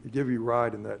 hey, let me give you a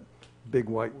ride in that big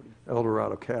white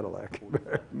Eldorado Cadillac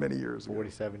many years ago.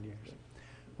 47 years.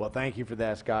 Well, thank you for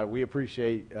that, Scott. We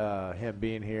appreciate him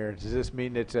being here. Does this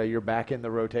mean that you're back in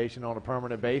the rotation on a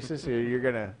permanent basis, or you're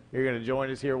gonna join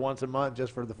us here once a month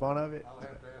just for the fun of it? I'll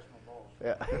have to ask my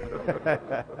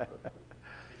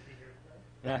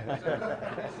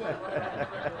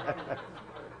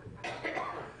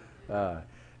boss.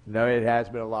 No, it has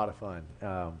been a lot of fun,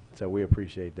 so we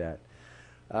appreciate that.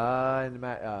 And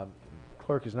the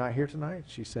clerk is not here tonight.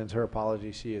 She sends her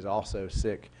apologies. She is also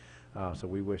sick, so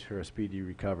we wish her a speedy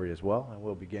recovery as well. And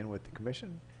we'll begin with the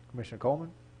commission. Commissioner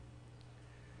Coleman,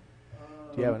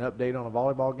 do you have an update on a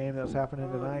volleyball game that's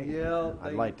happening tonight? Yeah.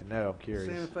 I'd like to know. I'm curious.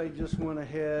 Santa Fe just went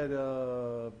ahead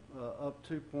up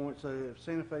 2 points.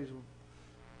 Santa Fe's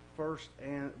first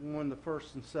and won the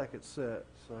first and second set,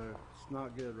 so it's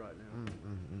not good right now.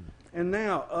 And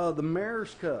now the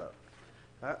Mayor's Cup.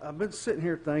 I've been sitting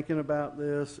here thinking about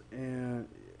this, and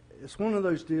it's one of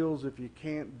those deals, if you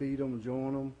can't beat them,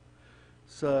 join them.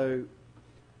 So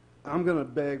I'm going to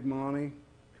beg Monty,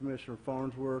 Commissioner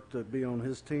Farnsworth, to be on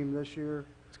his team this year.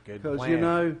 It's a good Because, plan. you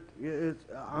know,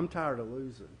 I'm tired of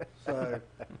losing. So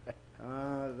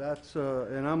that's,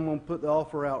 and I'm going to put the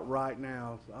offer out right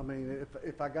now. I mean,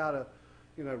 if I got to,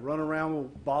 you know, run around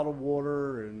with bottled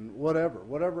water and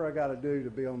whatever I got to do to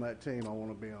be on that team, I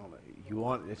want to be on it. You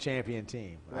want a champion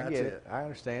team. I That's get it. it. I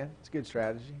understand. It's a good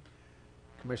strategy.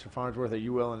 Commissioner Farnsworth, are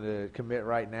you willing to commit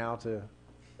right now to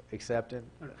accepting?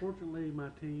 Unfortunately, my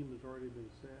team has already been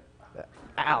set.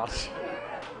 Ouch.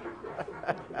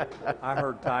 I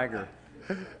heard Tiger.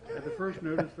 At the first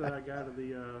notice that I got of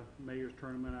the mayor's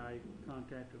tournament, I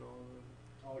contacted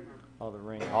All the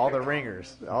ring. All the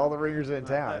ringers. All the ringers in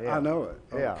town. Yeah. I know it.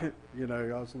 Yeah. You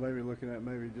know, I was maybe looking at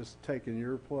maybe just taking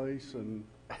your place and.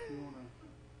 If you want to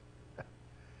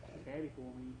caddy for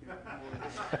me, you can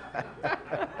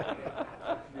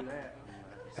do that.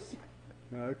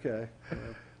 Okay.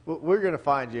 Well, we're going to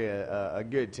find you a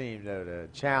good team, though, to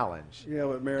challenge. Yeah,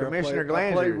 but Mayor, Commissioner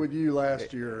I Glanzer. played with you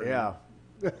last year. Yeah.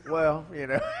 Well, you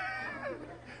know,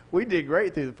 we did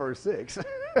great through the first 6. We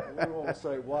won't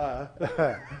say why.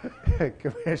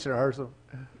 Commissioner Herschel.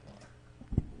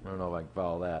 I don't know if I can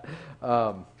follow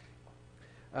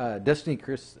that. Destiny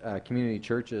Christ Community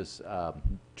Churches,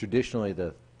 traditionally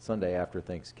the Sunday after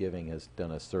Thanksgiving has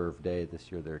done a serve day.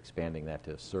 This year they're expanding that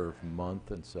to a serve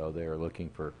month, and so they're looking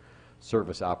for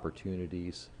service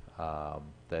opportunities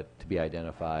that to be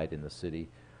identified in the city.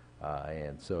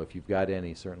 And so if you've got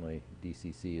any, certainly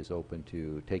DCC is open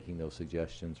to taking those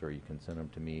suggestions, or you can send them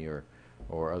to me or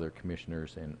other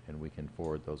commissioners, and we can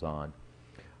forward those on.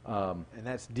 And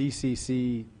that's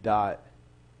DCC.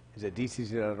 Is it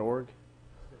DCC.org?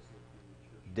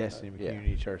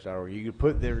 DestinyCommunityChurch.org. You can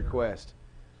put the request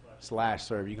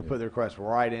 /serve. You can put the request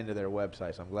right into their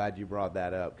website. So I'm glad you brought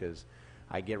that up, because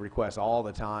I get requests all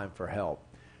the time for help.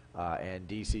 And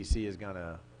DCC is going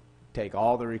to take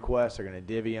all the requests. They're going to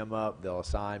divvy them up. They'll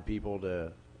assign people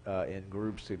to in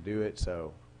groups to do it.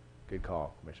 So good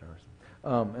call, Commissioner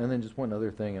Hurston. And then just one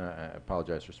other thing, and I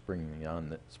apologize for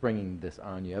springing this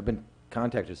on you. I've been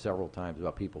contacted several times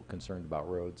about people concerned about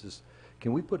roads. This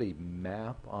Can we put a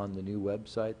map on the new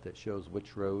website that shows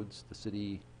which roads the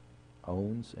city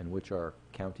owns and which are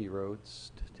county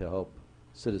roads to help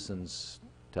citizens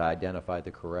to identify the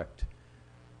correct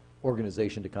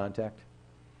organization to contact?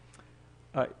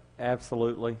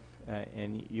 Absolutely.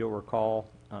 And you'll recall,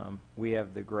 we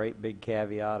have the great big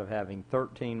caveat of having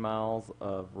 13 miles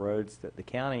of roads that the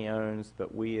county owns,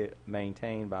 but we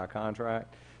maintain by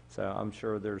contract. So I'm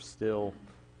sure there's still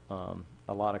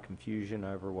a lot of confusion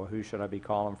over, well, who should I be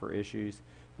calling for issues?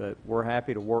 But we're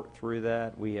happy to work through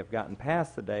that. We have gotten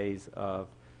past the days of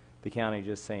the county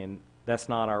just saying, that's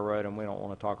not our road and we don't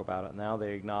want to talk about it. Now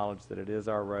they acknowledge that it is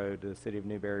our road. The city of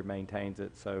Newberry maintains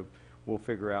it. So we'll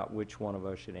figure out which one of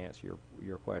us should answer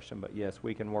your question. But yes,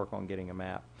 we can work on getting a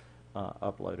map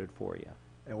uploaded for you.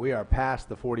 And we are past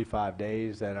the 45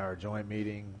 days at our joint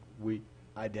meeting. We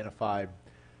identified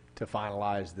to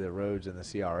finalize the roads in the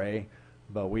CRA,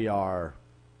 but we are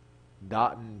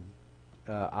dotting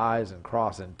I's and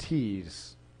crossing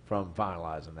T's from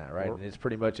finalizing that, right? And it's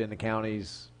pretty much in the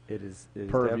county's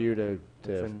purview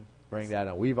to bring that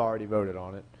in. We've already voted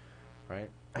on it, right?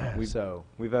 We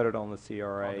voted on the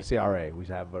CRA. On the CRA, we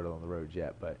haven't voted on the roads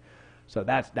yet, but so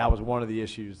that was one of the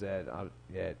issues that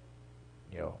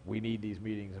you know, we need these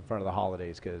meetings in front of the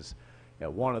holidays because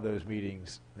one of those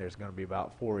meetings there's going to be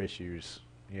about 4 issues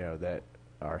that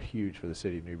are huge for the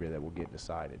city of Newberry that will get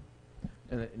decided.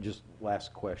 And then just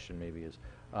last question maybe is,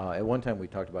 at one time we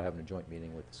talked about having a joint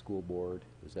meeting with the school board.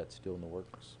 Is that still in the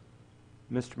works?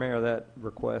 Mr. Mayor, that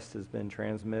request has been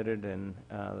transmitted, and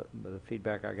the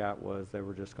feedback I got was they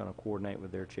were just going to coordinate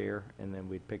with their chair, and then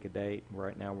we'd pick a date.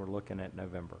 Right now, we're looking at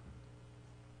November.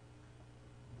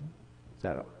 Is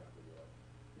that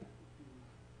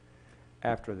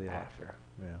after the election?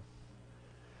 Yeah.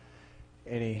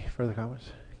 Any further comments?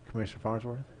 Commissioner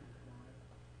Farnsworth?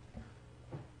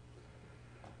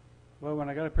 Well, when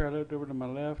I got up here, I looked over to my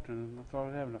left, and I thought I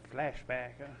was having a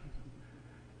flashback.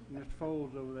 Mr.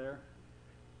 Folds over there.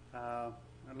 I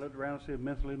looked around to see if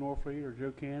mentally Norfleet or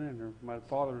Joe Cannon or my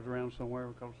father was around somewhere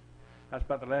because that's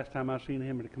about the last time I seen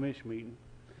him at a commission meeting.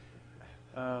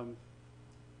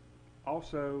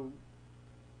 Also,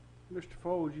 Mr.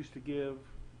 Folds used to give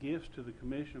gifts to the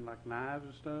commission like knives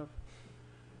and stuff,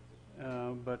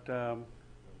 but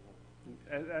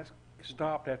that's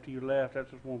stopped after you left. I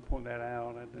just want to point that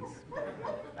out.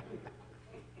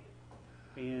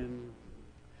 And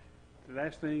the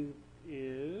last thing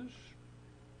is,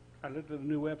 I looked at the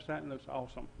new website and it looks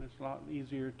awesome. It's a lot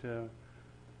easier to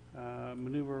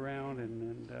maneuver around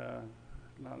and a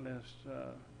lot less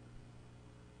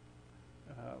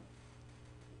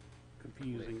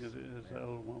confusing as the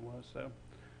old one was. So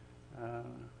I'm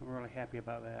really happy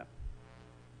about that.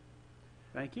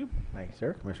 Thank you. Thank you,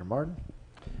 sir. Commissioner Martin?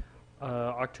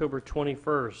 October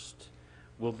 21st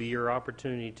will be your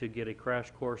opportunity to get a crash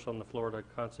course on the Florida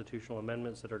constitutional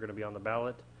amendments that are going to be on the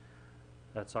ballot.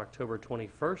 That's October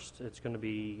 21st. It's going to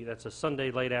be, that's a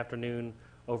Sunday late afternoon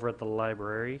over at the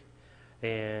library.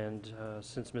 And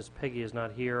since Ms. Peggy is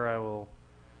not here, I will,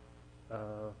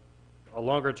 a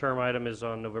longer term item is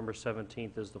on November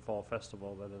 17th is the Fall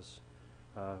Festival that is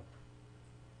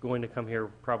going to come here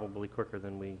probably quicker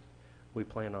than we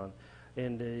plan on.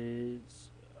 And it's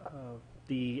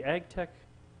the Ag Tech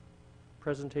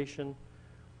presentation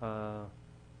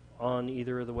on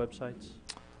either of the websites?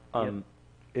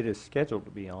 It is scheduled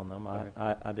to be on them. Okay.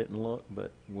 I didn't look,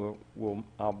 but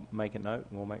I'll make a note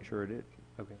and we'll make sure it is.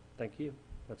 Okay, thank you.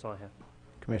 That's all I have.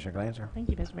 Commissioner Glanzer? Thank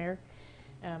you, Mr. Mayor.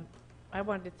 I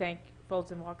wanted to thank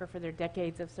Folds and Walker for their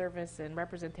decades of service and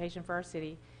representation for our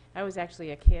city. I was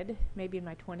actually a kid, maybe in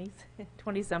my 20s,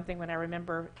 20-something, when I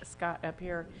remember Scott up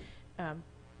here.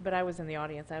 But I was in the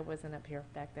audience. I wasn't up here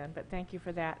back then. But thank you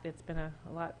for that. It's been a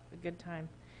good time.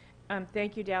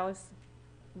 Thank you, Dallas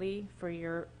Lee, for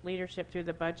your leadership through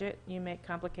the budget. You make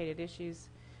complicated issues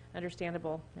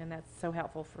understandable, and that's so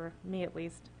helpful for me at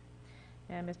least.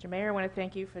 And Mr. Mayor, I want to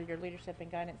thank you for your leadership and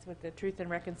guidance with the Truth and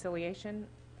Reconciliation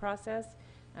process.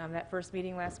 That first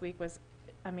meeting last week was,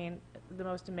 the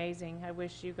most amazing. I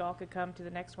wish you all could come to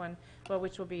the next one,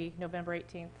 which will be November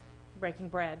 18th, Breaking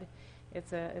Bread.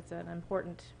 It's an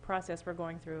important process we're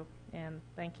going through, and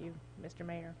thank you, Mr.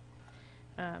 Mayor.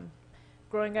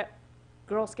 Growing up,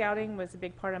 Girl Scouting was a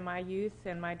big part of my youth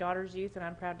and my daughter's youth, and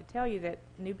I'm proud to tell you that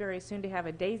Newberry is soon to have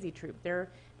a Daisy Troop. They're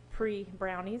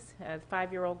pre-Brownies,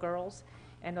 5-year-old girls,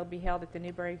 and they'll be held at the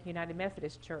Newberry United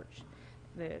Methodist Church.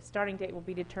 The starting date will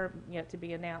be determined, yet to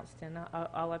be announced, and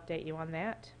I'll update you on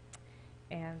that.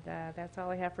 And that's all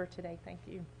I have for today. Thank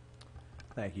you.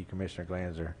 Thank you, Commissioner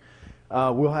Glanzer.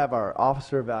 We'll have our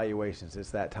officer evaluations.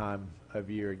 It's that time of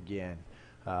year again.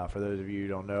 For those of you who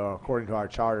don't know, according to our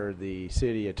charter, the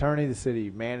city attorney, the city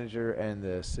manager, and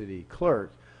the city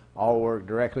clerk all work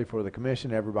directly for the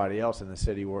commission. Everybody else in the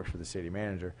city works for the city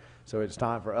manager. So it's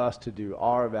time for us to do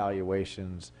our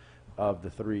evaluations of the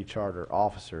 3 charter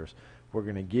officers. We're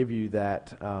going to give you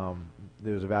that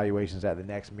those evaluations at the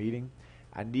next meeting.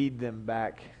 I need them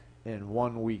back in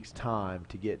 1 week's time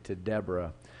to get to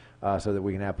Deborah so that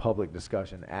we can have public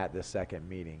discussion at the second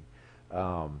meeting.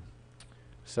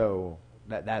 So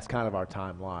that's kind of our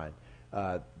timeline.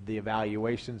 The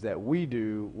evaluations that we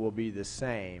do will be the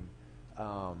same.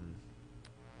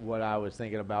 What I was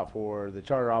thinking about for the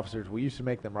charter officers, we used to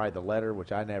make them write the letter,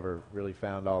 which I never really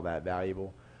found all that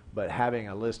valuable. But having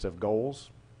a list of goals,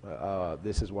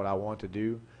 this is what I want to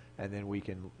do, and then we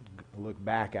can look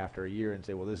back after a year and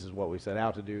say, well, this is what we set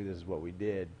out to do, this is what we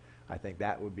did. I think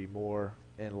that would be more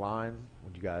in line.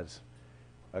 Would you guys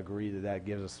agree that that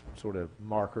gives us sort of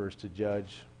markers to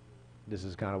judge? This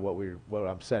is kind of what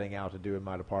I'm setting out to do in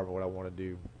my department, what I want to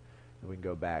do, and we can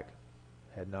go back.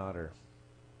 Head nod, or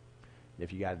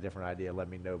if you got a different idea, let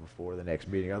me know before the next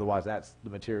meeting. Otherwise, that's the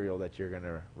material that you're going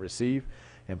to receive,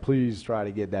 and please try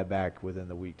to get that back within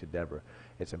the week to Deborah.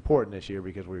 It's important this year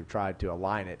because we've tried to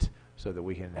align it so that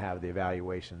we can have the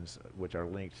evaluations which are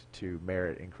linked to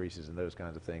merit increases and those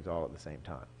kinds of things all at the same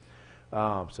time.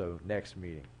 So next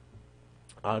meeting.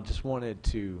 I just wanted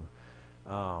to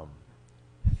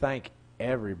thank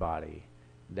everybody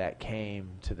that came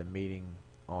to the meeting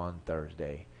on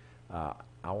Thursday.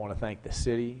 I want to thank the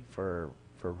city for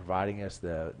providing us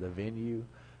the venue,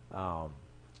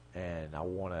 and I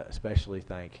want to especially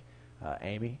thank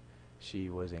Amy. She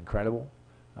was incredible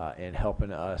in helping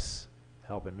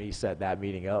me set that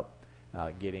meeting up,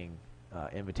 getting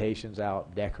invitations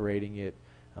out, decorating it,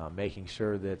 making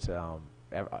sure that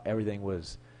everything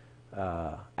was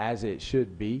as it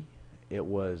should be.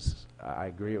 I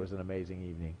agree, it was an amazing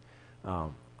evening.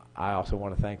 I also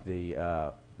want to thank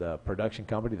the production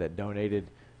company that donated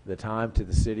the time to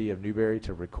the city of Newberry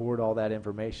to record all that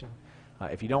information.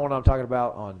 If you don't know what I'm talking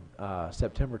about, on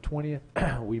September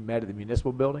 20th, we met at the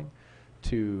municipal building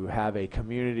to have a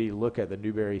community look at the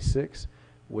Newberry Six,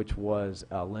 which was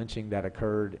a lynching that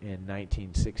occurred in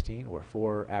 1916, where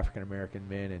 4 African-American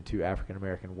men and 2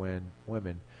 African-American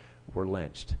women were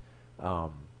lynched.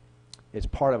 It's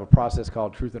part of a process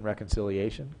called Truth and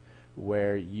Reconciliation,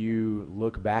 where you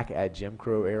look back at Jim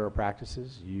Crow era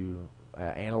practices, you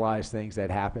analyze things that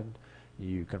happened,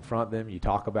 you confront them, you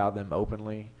talk about them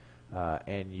openly,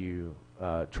 and you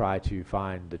try to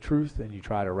find the truth, and you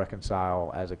try to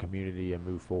reconcile as a community and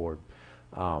move forward.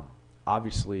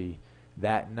 Obviously,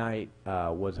 that night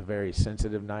was a very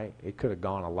sensitive night. It could have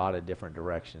gone a lot of different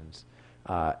directions,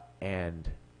 and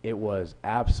it was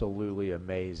absolutely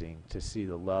amazing to see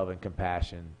the love and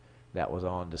compassion that was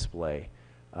on display.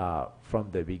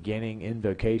 From the beginning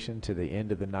invocation to the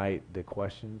end of the night, the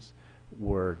questions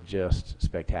were just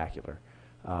spectacular.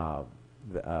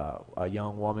 A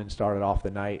young woman started off the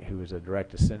night who was a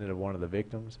direct descendant of one of the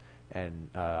victims, and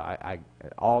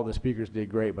all the speakers did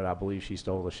great, but I believe she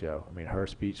stole the show. I mean, her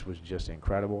speech was just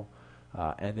incredible.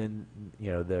 And then,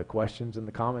 the questions and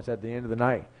the comments at the end of the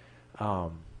night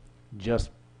just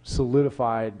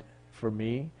solidified for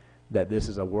me that this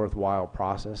is a worthwhile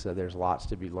process, that there's lots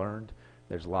to be learned.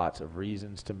 There's lots of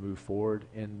reasons to move forward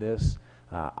in this.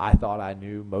 I thought I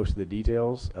knew most of the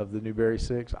details of the Newberry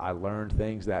Six. I learned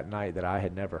things that night that I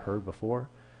had never heard before.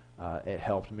 It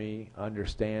helped me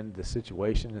understand the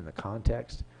situation and the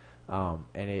context, and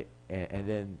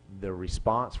then the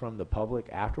response from the public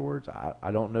afterwards.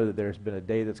 I don't know that there's been a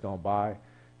day that's gone by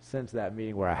since that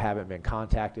meeting where I haven't been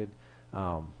contacted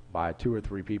by 2 or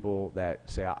 3 people that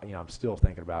say, I'm still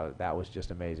thinking about it. That was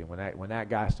just amazing. When that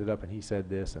guy stood up and he said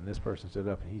this, and this person stood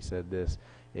up and he said this,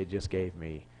 it just gave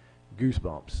me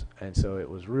goosebumps. And so it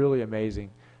was really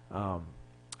amazing.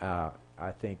 I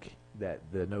think that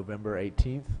the November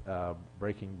 18th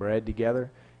Breaking Bread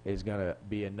together is going to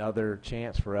be another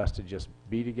chance for us to just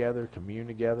be together, commune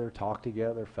together, talk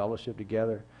together, fellowship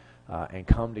together, and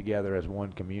come together as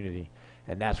one community.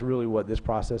 And that's really what this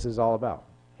process is all about.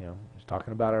 Just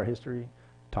talking about our history,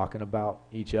 talking about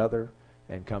each other,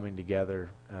 and coming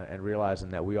together and realizing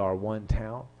that we are one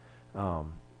town,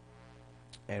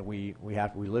 and we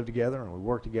live together, and we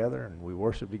work together, and we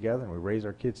worship together, and we raise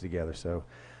our kids together. So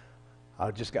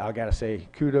I got to say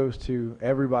kudos to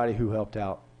everybody who helped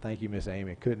out. Thank you, Miss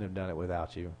Amy. Couldn't have done it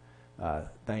without you.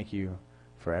 Thank you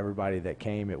for everybody that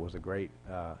came. It was a great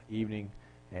evening,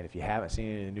 and if you haven't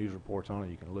seen any of the news reports on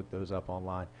it, you can look those up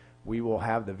online. We will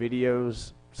have the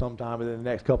videos sometime within the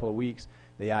next couple of weeks.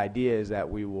 The idea is that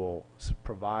we will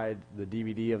provide the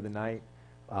DVD of the night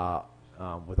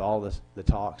with all the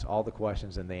talks, all the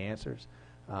questions and the answers.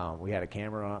 We had a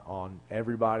camera on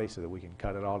everybody so that we can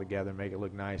cut it all together, make it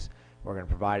look nice. We're going to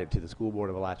provide it to the School Board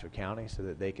of Alachua County so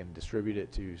that they can distribute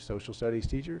it to social studies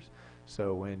teachers.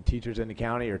 So when teachers in the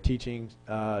county are teaching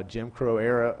Jim Crow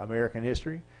era American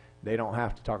history, they don't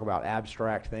have to talk about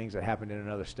abstract things that happened in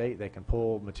another state. They can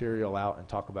pull material out and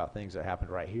talk about things that happened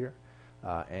right here.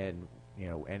 And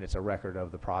it's a record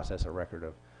of the process, a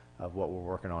record of what we're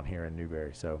working on here in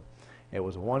Newberry. So it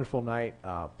was a wonderful night.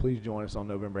 Please join us on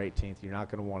November 18th. You're not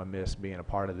going to want to miss being a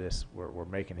part of this. We're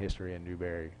making history in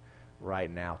Newberry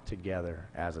right now together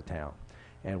as a town.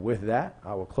 And with that,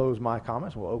 I will close my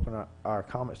comments. We'll open our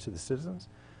comments to the citizens.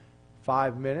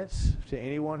 5 minutes to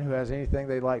anyone who has anything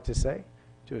they'd like to say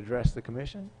to address the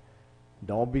commission.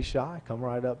 Don't be shy. Come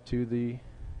right up to the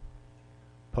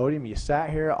podium. You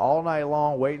sat here all night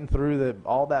long waiting through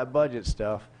all that budget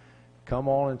stuff. Come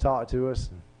on and talk to us.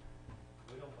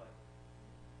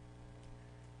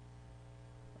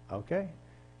 Okay.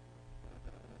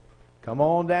 Come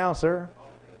on down, sir.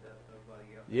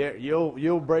 Yeah,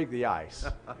 you'll break the ice.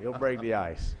 You'll break the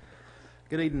ice.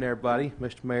 Good evening, everybody.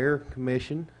 Mr. Mayor,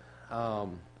 Commission.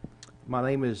 My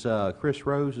name is Chris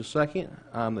Rose II.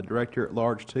 I'm the Director at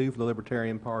Large 2 for the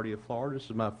Libertarian Party of Florida. This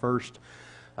is my first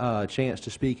chance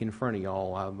to speak in front of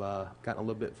y'all. I've gotten a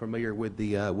little bit familiar with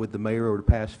the mayor over the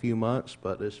past few months,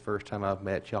 but this is the first time I've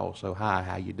met y'all. So hi,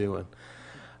 how you doing?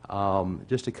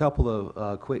 Just a couple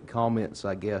of quick comments,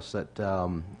 I guess, that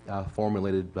I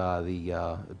formulated by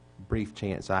the brief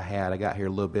chance I had. I got here a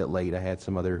little bit late. I had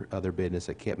some other business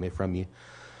that kept me from you.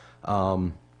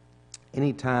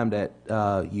 Anytime that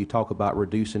you talk about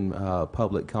reducing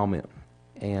public comment,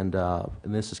 and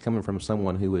this is coming from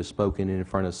someone who has spoken in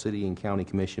front of city and county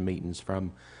commission meetings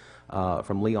from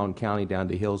Leon County down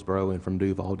to Hillsborough and from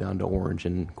Duval down to Orange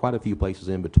and quite a few places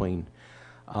in between.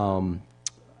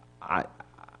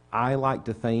 I like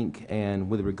to think, and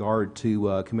with regard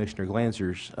to Commissioner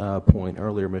Glanzer's point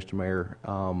earlier, Mr. Mayor,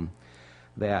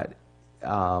 that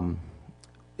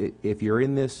if you're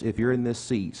in this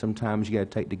seat, sometimes you got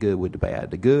to take the good with the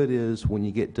bad. The good is when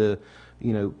you get to,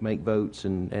 make votes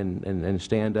and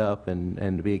stand up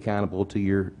and to be accountable to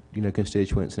your,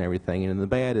 constituents and everything. And the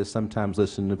bad is sometimes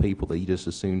listening to people that you just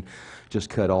as soon just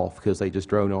cut off because they just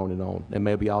drone on and on. And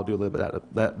maybe I'll do a little bit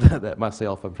of that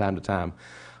myself from time to time.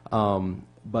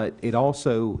 But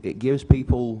it gives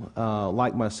people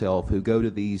like myself who go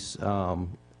to these a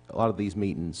lot of these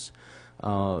meetings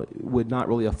with not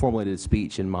really a formulated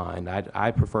speech in mind.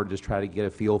 I prefer to just try to get a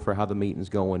feel for how the meeting's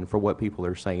going, for what people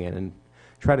are saying, and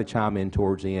try to chime in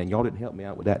towards the end. Y'all didn't help me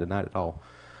out with that tonight at all.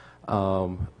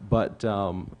 The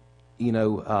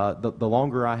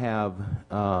longer I have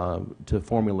to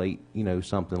formulate,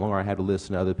 something, the longer I have to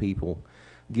listen to other people,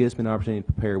 gives me an opportunity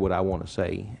to prepare what I want to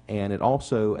say. And it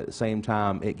also, at the same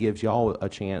time, it gives y'all a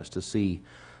chance to see,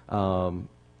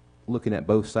 looking at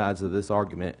both sides of this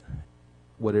argument,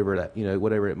 whatever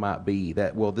it might be,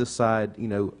 that, well, this side,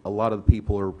 a lot of the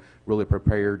people are really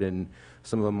prepared and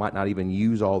some of them might not even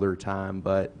use all their time,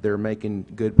 but they're making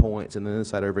good points. And then this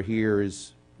side over here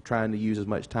is trying to use as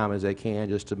much time as they can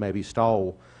just to maybe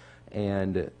stall,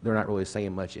 and they're not really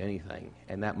saying much of anything.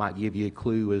 And that might give you a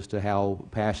clue as to how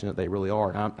passionate they really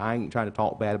are. And I ain't trying to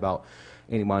talk bad about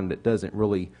anyone that doesn't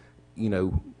really,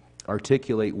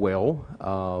 articulate well,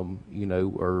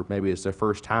 or maybe it's their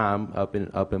first time up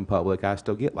in public. I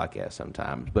still get like that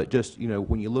sometimes. But just,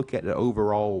 when you look at the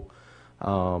overall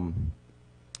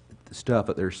stuff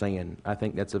that they're saying, I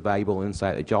think that's a valuable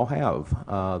insight that y'all have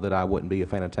that I wouldn't be a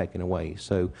fan of taking away.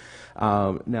 So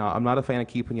now, I'm not a fan of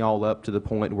keeping y'all up to the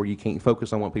point where you can't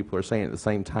focus on what people are saying at the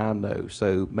same time, though.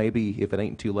 So maybe if it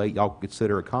ain't too late, y'all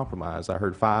consider a compromise. I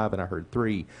heard 5 and I heard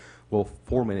 3. Well,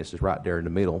 4 minutes is right there in the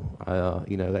middle.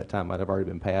 That time might have already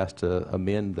been passed to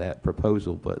amend that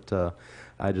proposal, but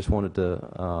I just wanted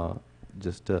to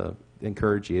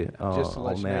encourage you just to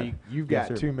let on you that. know, you've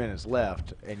got 2 minutes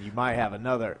left, and you might have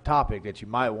another topic that you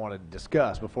might want to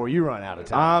discuss before you run out of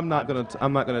time. I'm not gonna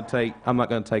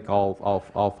take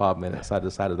all 5 minutes. I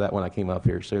decided that when I came up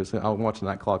here. So I'm watching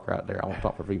that clock right there. I want to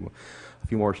talk for a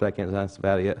few more seconds. That's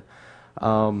about it.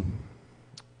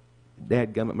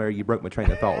 Dadgummit, Mary, you broke my train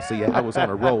of thought. See, I was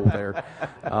on a roll there.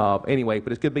 Anyway,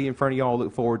 but it's good to be in front of y'all.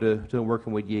 Look forward to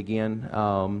working with you again.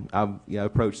 I've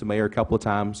approached the mayor a couple of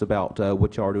times about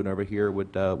what y'all are doing over here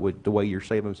with the way you're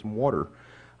saving some water.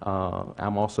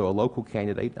 I'm also a local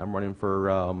candidate. I'm running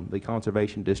for the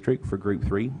Conservation District for Group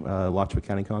 3, Alachua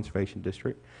County Conservation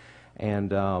District.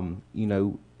 And, any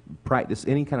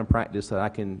kind of practice that I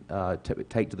can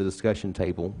take to the discussion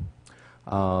table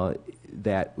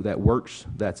that works,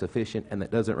 that's efficient, and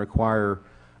that doesn't require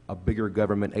a bigger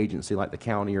government agency like the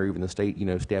county or even the state,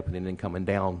 stepping in and coming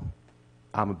down,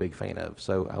 I'm a big fan of.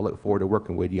 So I look forward to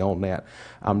working with you on that.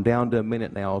 I'm down to a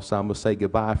minute now, so I'm going to say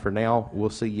goodbye for now. We'll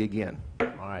see you again. All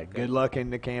right. Good luck in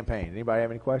the campaign. Anybody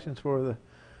have any questions for the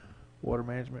water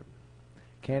management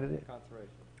candidate?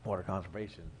 Water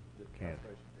conservation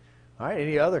candidate. All right.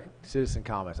 Any other citizen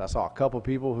comments? I saw a couple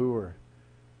people who were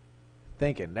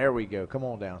thinking. There we go. Come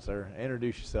on down, sir.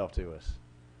 Introduce yourself to us.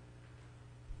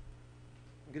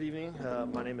 Good evening.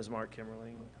 My name is Mark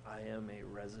Kimmerling. I am a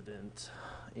resident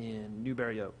in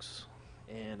Newberry Oaks.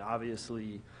 And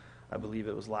obviously, I believe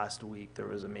it was last week, there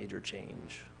was a major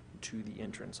change to the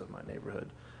entrance of my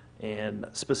neighborhood, and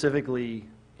specifically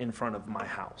in front of my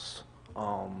house.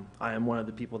 I am one of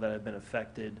the people that have been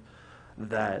affected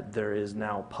that there is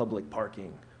now public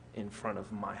parking in front of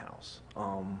my house.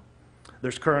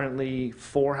 There's currently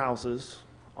 4 houses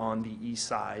on the east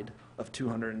side of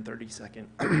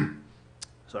 232nd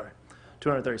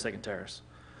 232nd Terrace.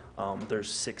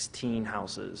 There's 16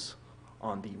 houses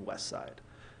on the west side.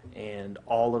 And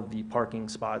all of the parking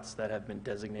spots that have been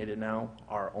designated now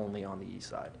are only on the east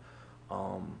side.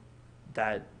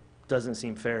 That doesn't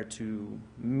seem fair to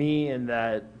me, in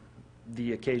that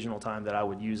the occasional time that I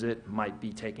would use it might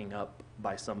be taken up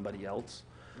by somebody else.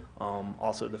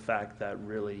 Also the fact that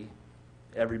really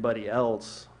everybody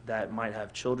else that might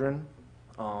have children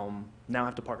now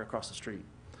have to park across the street.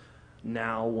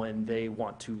 Now when they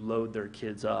want to load their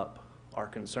kids up, are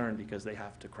concerned because they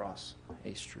have to cross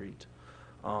a street.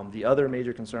 The other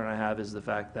major concern I have is the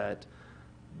fact that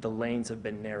the lanes have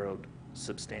been narrowed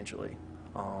substantially.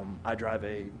 I drive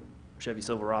a Chevy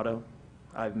Silverado.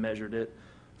 I've measured it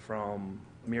from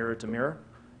mirror to mirror.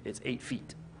 It's 8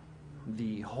 feet.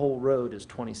 The whole road is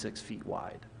 26 feet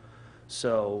wide.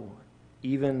 So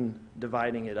even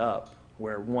dividing it up,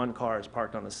 where one car is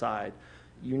parked on the side,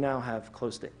 you now have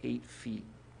close to 8 feet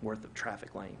worth of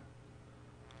traffic lane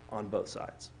on both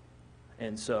sides.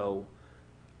 And so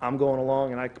I'm going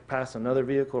along and I pass another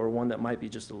vehicle, or one that might be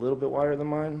just a little bit wider than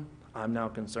mine, I'm now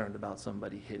concerned about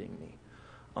somebody hitting me,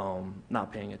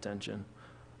 not paying attention.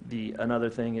 Another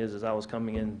thing is I was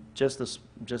coming in just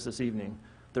this evening,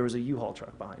 there was a U-Haul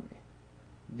truck behind me.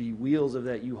 The wheels of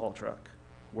that U-Haul truck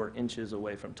were inches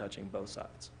away from touching both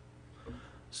sides.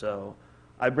 So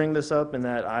I bring this up in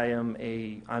that I'm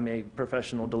a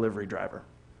professional delivery driver.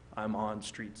 I'm on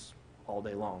streets all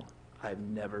day long. I've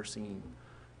never seen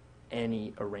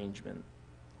any arrangement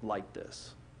like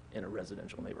this in a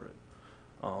residential neighborhood,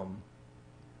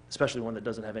 especially one that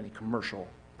doesn't have any commercial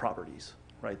properties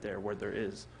right there where there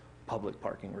is public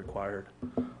parking required.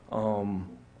 A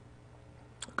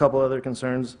couple other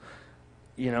concerns.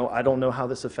 I don't know how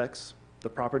this affects the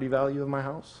property value of my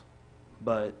house,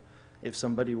 but if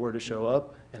somebody were to show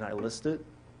up and I list it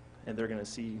and they're going to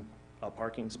see a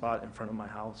parking spot in front of my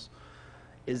house,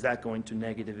 is that going to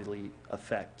negatively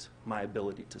affect my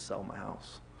ability to sell my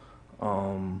house?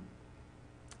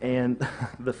 And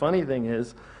the funny thing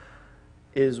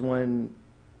is when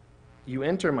you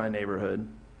enter my neighborhood,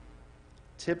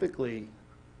 typically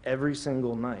every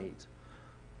single night,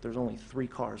 there's only 3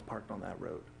 cars parked on that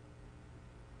road.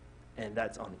 And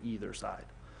that's on either side.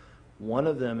 One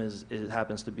of them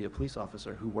happens to be a police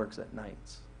officer who works at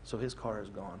nights, so his car is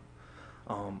gone.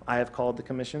 I have called the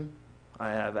commission. I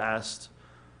have asked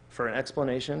for an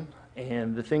explanation,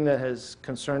 and the thing that has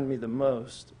concerned me the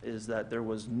most is that there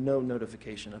was no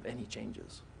notification of any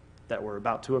changes that were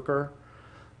about to occur.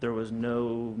 There was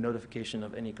no notification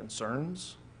of any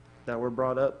concerns that were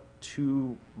brought up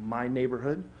to my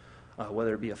neighborhood,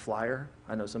 whether it be a flyer.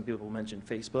 I know some people mentioned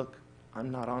Facebook. I'm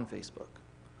not on Facebook.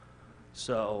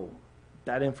 So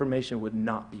that information would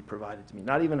not be provided to me,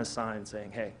 not even a sign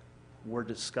saying, hey, we're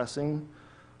discussing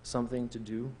something to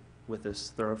do with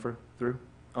this thoroughfare through.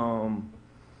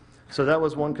 So that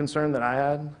was one concern that I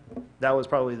had. That was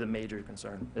probably the major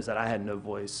concern, is that I had no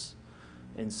voice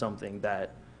in something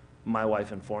that my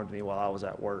wife informed me while I was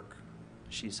at work.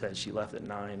 She said she left at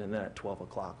 9, and then at 12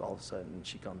 o'clock, all of a sudden,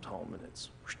 she comes home and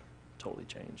it's totally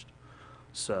changed.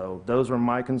 So those were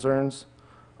my concerns.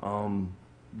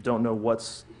 Don't know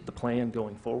what's the plan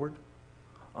going forward,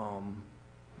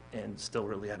 and still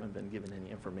really haven't been given any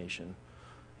information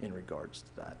in regards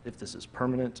to that, if this is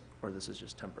permanent or this is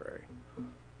just temporary.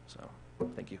 So,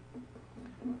 thank you.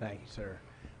 Thank you, sir.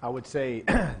 I would say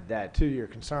that to your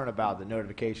concern about the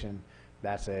notification,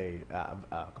 that's a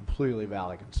completely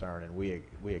valid concern, and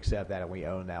we accept that and we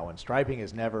own that one. Striping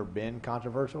has never been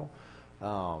controversial,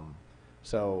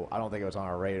 so I don't think it was on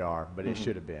our radar, but it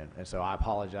should have been. And so I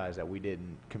apologize that we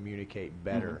didn't communicate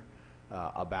better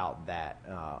about that.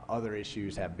 Other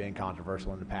issues have been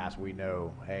controversial in the past. We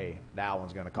know, hey, that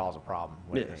one's going to cause a problem.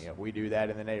 Yes. If we do that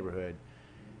in the neighborhood,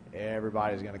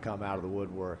 everybody's going to come out of the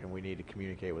woodwork, and we need to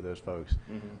communicate with those folks.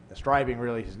 The striping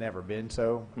really has never been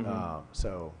so.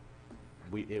 So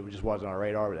it just wasn't on our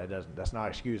radar, but that's not an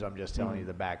excuse. I'm just telling you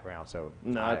the background. So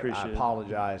No, I appreciate it.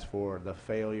 apologize for the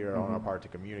failure on our part to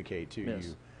communicate to Yes.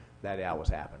 you that was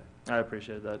happening. I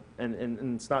appreciate that. And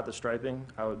it's not the striping.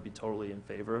 I would be totally in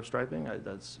favor of striping.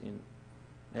 That's,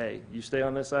 hey, you stay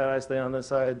on this side, I stay on this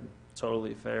side,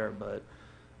 totally fair, but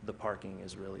the parking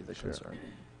is really the concern.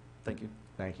 Thank you.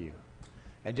 Thank you.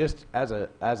 And just as a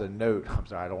note, I'm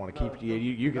sorry, I don't want to keep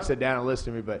you can sit down and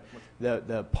listen to me, but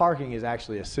the parking is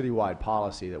actually a citywide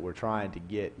policy that we're trying to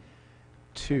get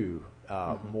to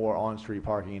more on-street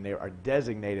parking, and they are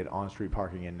designated on-street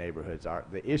parking in neighborhoods.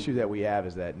 The issue that we have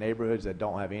is that neighborhoods that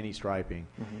don't have any striping,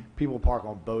 people park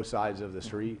on both sides of the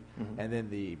street, and then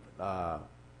the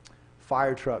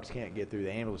fire trucks can't get through,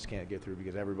 the ambulance can't get through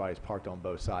because everybody's parked on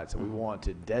both sides. So we want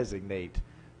to designate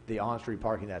the on-street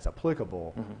parking that's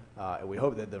applicable, and we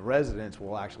hope that the residents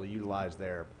will actually utilize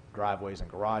their driveways and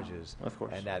garages, Of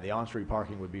course. and that the on-street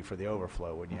parking would be for the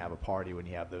overflow when you have a party, when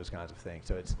you have those kinds of things.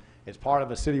 So it's part of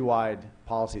a citywide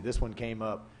policy. This one came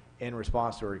up in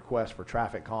response to a request for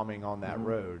traffic calming on that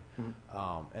road,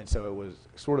 and so it was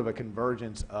sort of a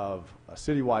convergence of a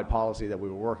citywide policy that we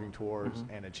were working towards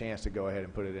and a chance to go ahead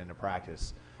and put it into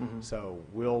practice. So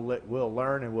we'll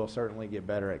learn, and we'll certainly get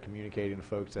better at communicating to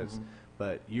folks.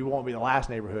 But you won't be the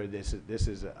last neighborhood. This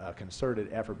is a concerted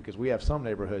effort, because we have some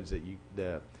neighborhoods that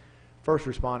the first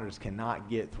responders cannot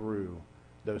get through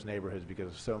those neighborhoods because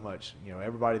of so much.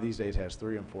 Everybody these days has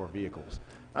 3 and 4 vehicles.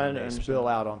 And they spill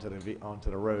out onto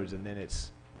the roads, and then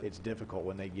it's difficult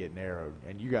when they get narrowed.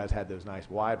 And you guys had those nice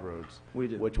wide roads, We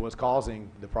did. which was causing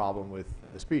the problem with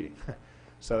the speeding.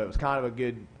 So it was kind of a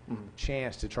good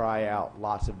chance to try out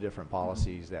lots of different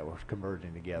policies that were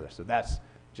converging together. So that's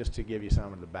just to give you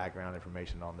some of the background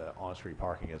information on the on-street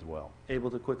parking as well.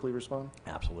 Able to quickly respond?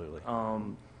 Absolutely.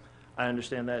 I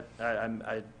understand that.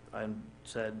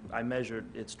 I measured,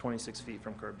 it's 26 feet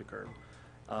from curb to curb.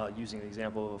 Using the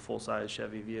example of a full-size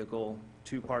Chevy vehicle,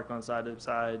 2 parked on side to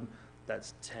side,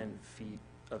 that's 10 feet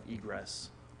of egress.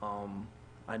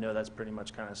 I know that's pretty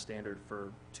much kind of standard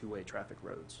for two-way traffic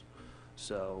roads.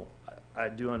 So I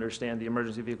do understand the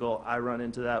emergency vehicle. I run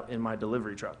into that in my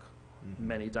delivery truck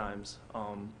many times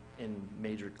in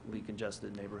majorly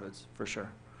congested neighborhoods, for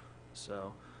sure.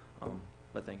 So,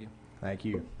 but thank you. Thank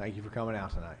you. Thank you for coming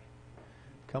out tonight.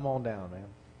 Come on down, man.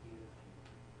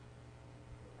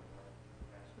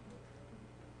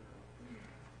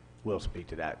 We'll speak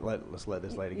to that. Let's let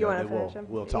this lady You go. wanna Then finish him?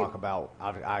 we'll talk about.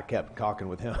 I kept talking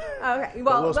with him. Okay. But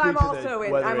Well, we'll speak I'm to also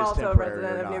whether I'm it's also a temporary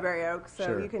resident or of not. Newberry Oaks, so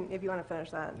Sure. you can, if you want to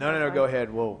finish that. No, that's go fine.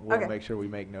 ahead. We'll Okay. make sure we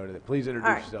make note of it. Please introduce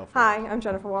All right. yourself. Hi, I'm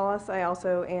Jennifer Wallace. I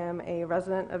also am a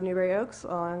resident of Newberry Oaks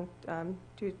on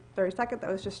 232nd that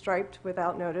was just striped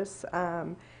without notice.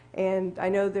 And I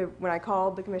know that when I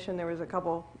called the commission, there was a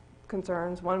couple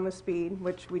concerns. One was speed,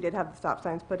 which we did have the stop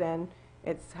signs put in.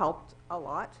 It's helped a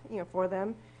lot, for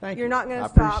them. Thank You're you. not going to I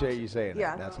stop. appreciate you saying that.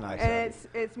 Yeah. That's nice And of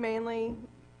it's mainly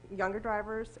younger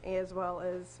drivers, as well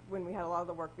as when we had a lot of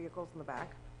the work vehicles in the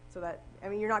back. So that,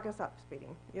 you're not going to stop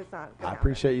speeding. It's not gonna I happen.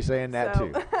 appreciate you saying that So,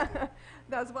 too.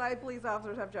 That's why police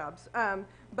officers have jobs.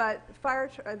 But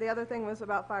the other thing was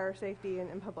about fire safety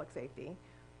and public safety.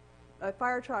 A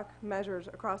fire truck measures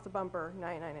across the bumper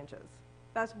 99 inches.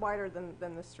 That's wider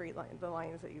than the street line, the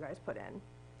lanes that you guys put in.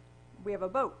 We have a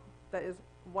boat that is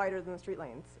wider than the street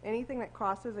lanes. Anything that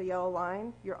crosses a yellow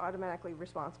line, you're automatically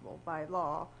responsible by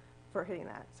law for hitting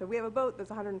that. So we have a boat that's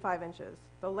 105 inches.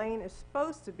 The lane is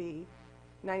supposed to be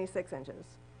 96 inches.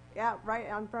 Yeah, right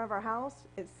in front of our house,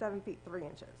 it's 7 feet 3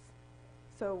 inches.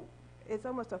 So it's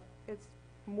it's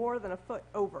more than a foot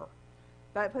over.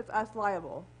 That puts us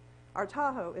liable. Our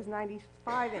Tahoe is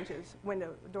 95 inches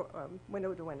window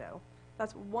to window.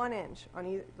 That's 1 inch on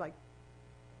either,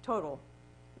 total,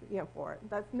 for it.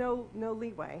 That's no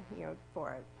leeway,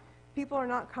 for it. People are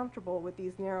not comfortable with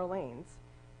these narrow lanes.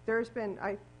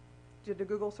 I did a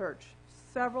Google search,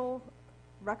 several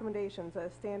recommendations that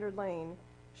a standard lane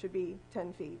should be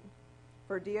 10 feet.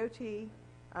 For DOT,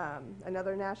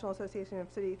 another National Association of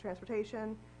City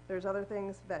Transportation, there's other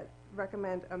things that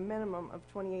recommend a minimum of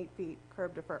 28 feet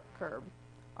curb to curb.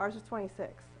 Ours is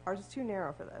 26. Ours is too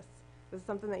narrow for this. This is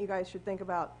something that you guys should think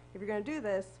about. If you're going to do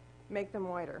this, make them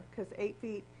wider, because 8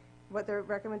 feet, what their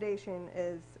recommendation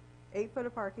is 8 foot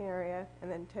of parking area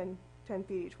and then 10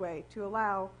 feet each way to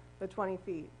allow the 20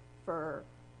 feet for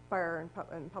fire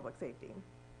and public safety.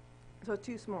 So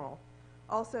too small.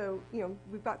 Also,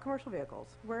 we've got commercial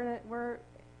vehicles. We're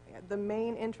the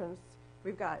main entrance,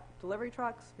 we've got delivery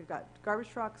trucks, we've got garbage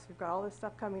trucks, we've got all this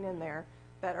stuff coming in there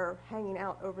that are hanging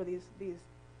out over the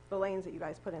lanes that you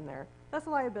guys put in there. That's a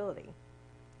liability.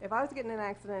 If I was getting in an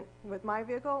accident with my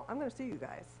vehicle, I'm going to sue you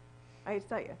guys. I hate to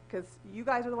tell you, because you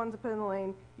guys are the ones that put in the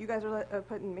lane. You guys are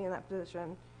putting me in that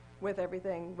position with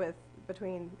everything,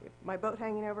 between my boat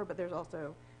hanging over, but there's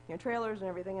also trailers and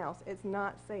everything else. It's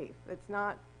not safe.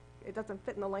 It doesn't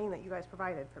fit in the lane that you guys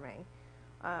provided for me.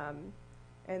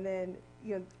 And then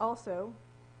also,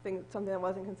 something that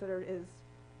wasn't considered is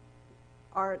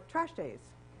our trash days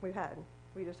we've had.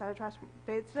 We just had a trash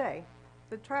day today.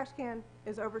 The trash can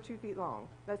is over 2 feet long.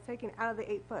 That's taken out of the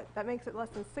 8 foot. That makes it less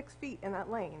than 6 feet in that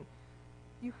lane.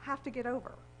 You have to get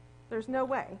over. There's no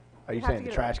way. Are you saying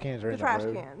the trash cans are in the road?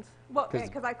 The trash cans. Well,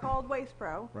 because I called Waste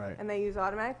Pro, right, and they use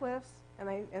automatic lifts, and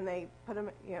they put them,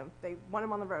 they want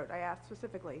them on the road. I asked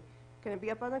specifically, can it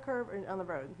be up on the curb or on the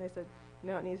road? They said,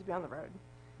 no, it needs to be on the road.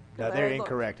 No, they're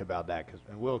incorrect about that,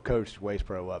 and we'll coach Waste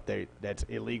Pro up. That's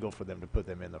illegal for them to put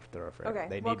them in the thoroughfare. Okay.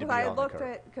 They well, need to be on the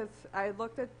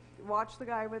curb. Watched the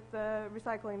guy with the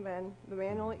recycling bin.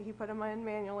 He put them in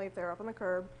manually if they're up on the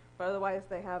curb, but otherwise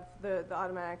they have the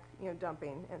automatic,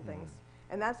 dumping and things.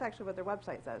 And that's actually what their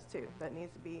website says too. That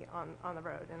needs to be on the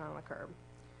road and on the curb.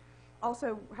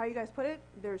 Also, how you guys put it,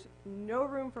 there's no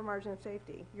room for margin of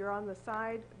safety. You're on the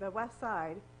side, the west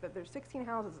side, but there's 16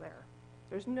 houses there.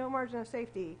 There's no margin of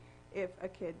safety if a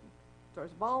kid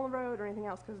throws a ball on the road or anything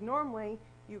else, because normally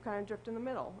you kind of drift in the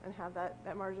middle and have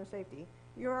that margin of safety.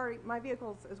 My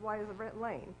vehicle's as wide as a red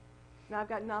lane. Now I've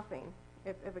got nothing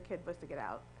if a kid was to get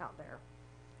out there.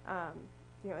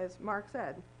 As Mark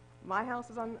said, my house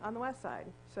is on the west side,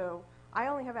 so I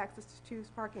only have access to 2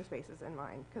 parking spaces in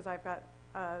mine because I've got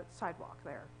a sidewalk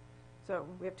there. So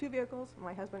we have 2 vehicles.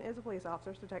 My husband is a police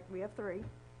officer, so we have 3.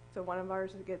 So one of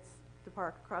ours gets to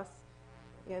park across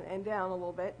and down a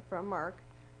little bit from Mark.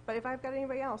 But if I've got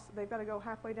anybody else, they've got to go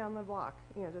halfway down the block,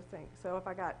 just think. So if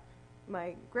I got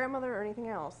my grandmother or anything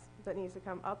else that needs to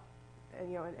come up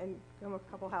and come a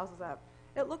couple houses up,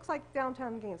 it looks like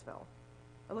downtown Gainesville.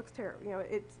 It looks terrible.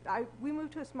 We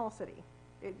moved to a small city.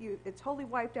 It totally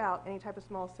wiped out any type of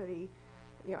small city,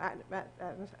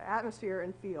 atmosphere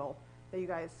and feel that you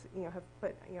guys have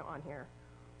put on here.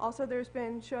 Also, there's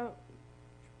been shown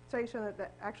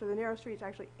that actually the narrow streets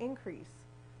actually increase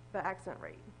the accident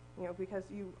rate, because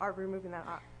you are removing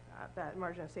that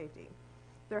margin of safety.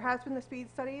 There has been the speed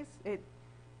studies.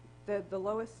 The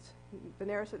lowest, the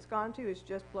nearest it's gone to is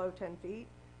just below 10 feet.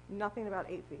 Nothing about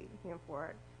 8 feet, for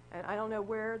it. And I don't know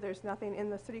where. There's nothing in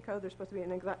the city code. There's supposed to be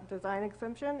a design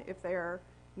exemption if they're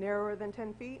narrower than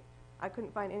 10 feet. I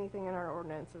couldn't find anything in our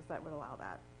ordinances that would allow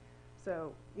that.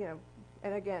 So,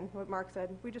 and again, what Mark said,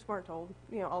 we just weren't told.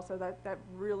 Also that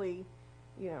really,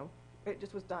 it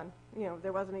just was done.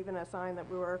 There wasn't even a sign that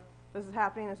this is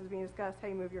happening, this is being discussed,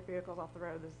 hey, move your vehicles off the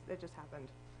road. It just happened.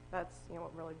 That's,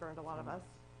 what really burned a lot of us.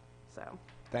 So.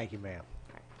 Thank you, ma'am.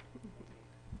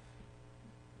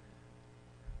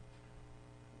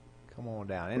 Come on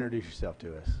down. Introduce yourself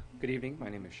to us. Good evening. My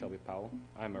name is Shelby Powell.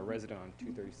 I'm a resident on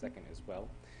 232nd as well.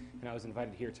 And I was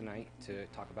invited here tonight to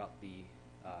talk about the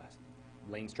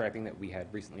lane striping that we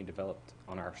had recently developed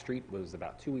on our street. It was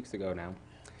about 2 weeks ago now.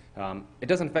 It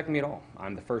doesn't affect me at all.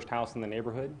 I'm the first house in the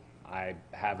neighborhood. I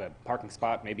have a parking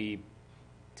spot maybe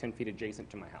 10 feet adjacent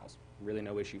to my house. Really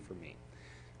no issue for me.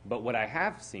 But what I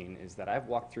have seen is that I've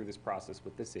walked through this process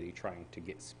with the city trying to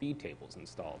get speed tables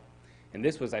installed. And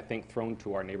this was, I think, thrown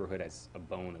to our neighborhood as a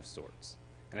bone of sorts.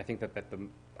 And I think that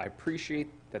I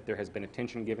appreciate that there has been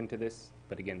attention given to this,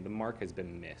 but again, the mark has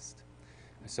been missed.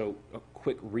 So a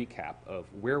quick recap of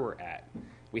where we're at.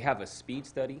 We have a speed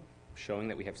study showing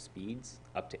that we have speeds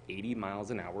up to 80 miles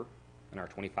an hour in our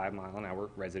 25-mile-an-hour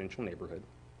residential neighborhood.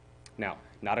 Now,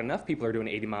 not enough people are doing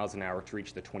 80 miles an hour to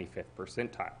reach the 25th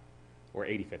percentile, or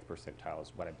 85th percentile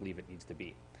is what I believe it needs to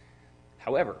be.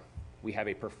 However, we have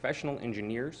a professional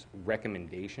engineer's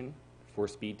recommendation for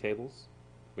speed tables.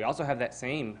 We also have that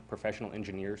same professional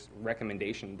engineer's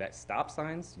recommendation that stop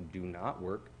signs do not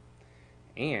work.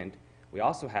 And we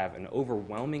also have an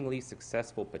overwhelmingly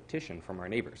successful petition from our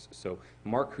neighbors. So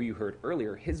Mark, who you heard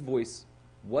earlier, his voice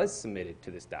was submitted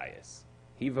to this dais.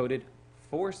 He voted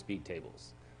for speed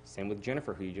tables. Same with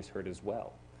Jennifer, who you just heard as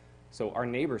well. So our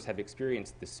neighbors have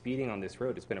experienced the speeding on this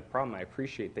road. It's been a problem. I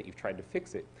appreciate that you've tried to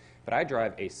fix it. But I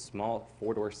drive a small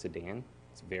 4-door sedan.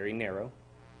 It's very narrow.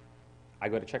 I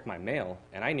go to check my mail,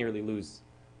 and I nearly lose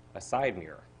a side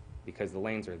mirror because the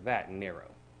lanes are that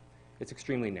narrow. It's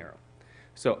extremely narrow.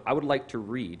 So I would like to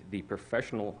read the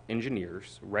professional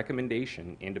engineer's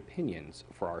recommendation and opinions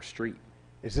for our street.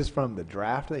 Is this from the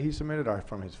draft that he submitted or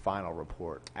from his final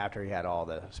report after he had all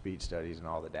the speed studies and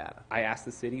all the data? I asked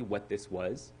the city what this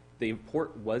was. The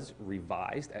report was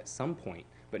revised at some point,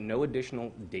 but no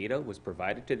additional data was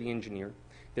provided to the engineer.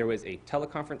 There was a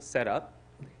teleconference set up,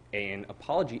 an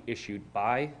apology issued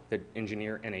by the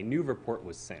engineer, and a new report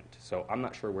was sent. So I'm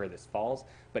not sure where this falls,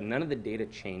 but none of the data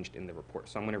changed in the report.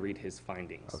 So I'm going to read his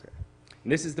findings. Okay.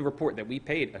 And this is the report that we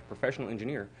paid a professional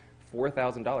engineer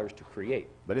 $4,000 to create.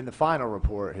 But in the final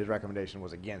report, his recommendation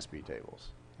was against speed tables.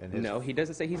 And his No, he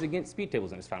doesn't say he's against speed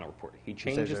tables in his final report. He He says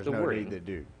changes there's the no wording.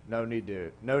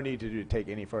 need to take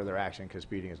any further action because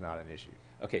speeding is not an issue.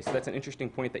 Okay, so that's an interesting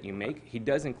point that you make. He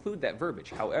does include that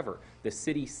verbiage. However, the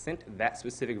city sent that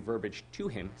specific verbiage to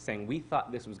him saying, we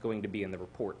thought this was going to be in the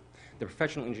report. The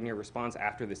professional engineer responds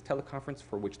after this teleconference,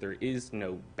 for which there is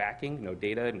no backing, no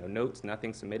data, no notes,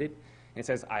 nothing submitted, and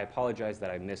says, I apologize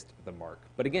that I missed the mark.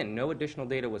 But again, no additional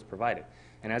data was provided.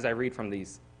 And as I read from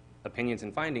these opinions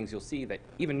and findings, you'll see that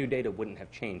even new data wouldn't have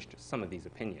changed some of these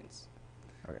opinions.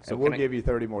 Okay. So So we'll can I- give you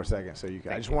 30 more seconds so you can.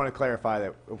 I Thank just you. want to clarify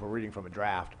that if we're reading from a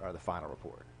draft or the final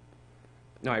report.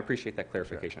 No, I appreciate that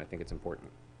clarification. I think it's important.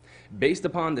 Based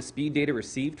upon the speed data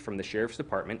received from the Sheriff's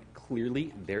Department,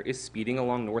 clearly there is speeding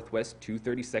along Northwest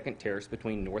 232nd Terrace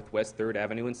between Northwest 3rd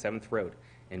Avenue and 7th Road,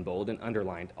 in bold and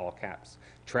underlined all caps.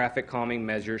 Traffic calming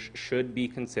measures should be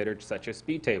considered, such as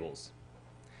speed tables.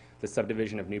 The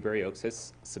subdivision of Newberry Oaks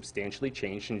has substantially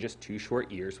changed in just 2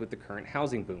 short years with the current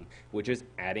housing boom, which is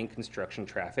adding construction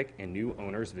traffic and new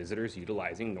owners, visitors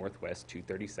utilizing Northwest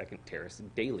 232nd Terrace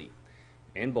daily.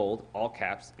 In bold, all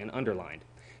caps, and underlined.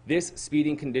 This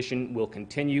speeding condition will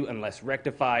continue unless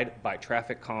rectified by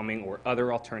traffic calming or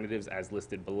other alternatives as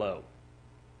listed below.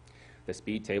 The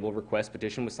speed table request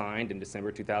petition was signed in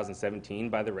December 2017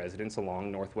 by the residents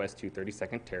along Northwest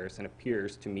 232nd Terrace and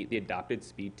appears to meet the adopted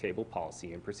speed table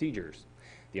policy and procedures.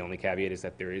 The only caveat is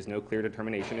that there is no clear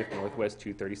determination if Northwest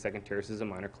 232nd Terrace is a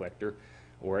minor collector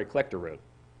or a collector road.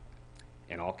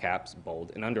 In all caps,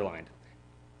 bold, and underlined.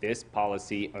 This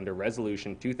policy under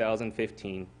Resolution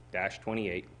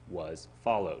 2015-28 was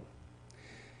followed.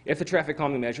 If the traffic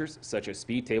calming measures, such as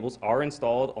speed tables, are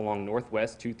installed along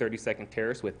Northwest 232nd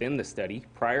Terrace within the study,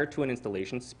 prior to an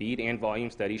installation, speed and volume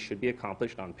studies should be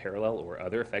accomplished on parallel or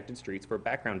other affected streets for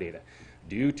background data,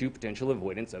 due to potential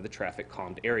avoidance of the traffic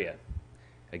calmed area.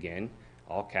 Again,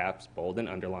 all caps, bold and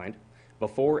underlined.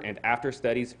 Before and after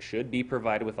studies should be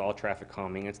provided with all traffic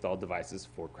calming installed devices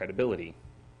for credibility.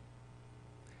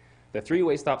 The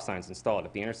 3-way stop signs installed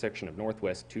at the intersection of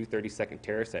Northwest 232nd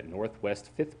Terrace at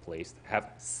Northwest 5th Place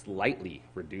have slightly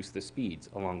reduced the speeds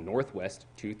along Northwest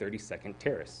 232nd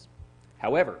Terrace.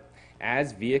 However,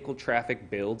 as vehicle traffic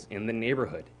builds in the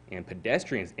neighborhood and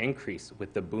pedestrians increase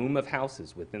with the boom of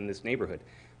houses within this neighborhood,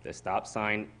 the stop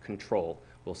sign control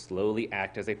will slowly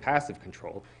act as a passive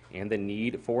control, and the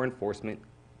need for enforcement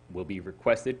will be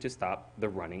requested to stop the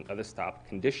running of the stop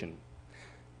condition.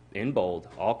 In bold,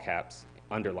 all caps,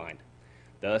 underlined.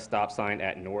 The stop sign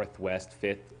at Northwest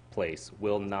 5th Place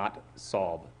will not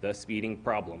solve the speeding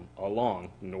problem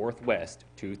along Northwest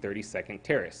 232nd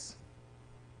Terrace.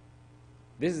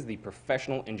 This is the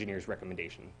professional engineer's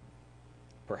recommendation.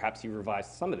 Perhaps he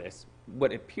revised some of this,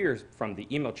 what appears from the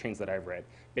email chains that I've read,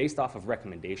 based off of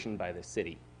recommendation by the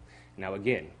city. Now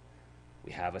again,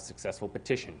 we have a successful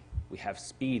petition. We have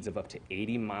speeds of up to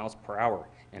 80 miles per hour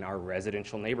in our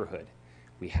residential neighborhood.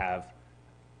 We have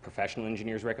professional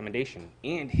engineer's recommendation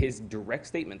and his direct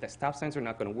statement that stop signs are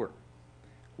not going to work.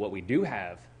 What we do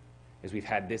have is we've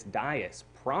had this dais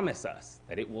promise us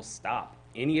that it will stop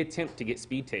any attempt to get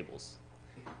speed tables,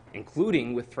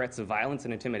 including with threats of violence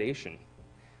and intimidation.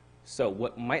 So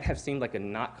what might have seemed like a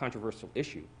not controversial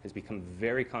issue has become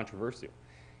very controversial.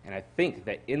 And I think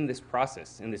that in this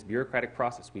process, in this bureaucratic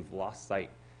process, we've lost sight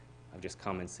of just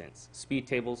common sense. Speed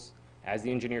tables, as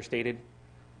the engineer stated,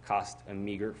 cost a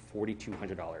meager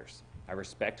 $4,200. I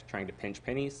respect trying to pinch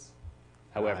pennies.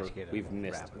 However, we've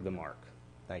missed the mark.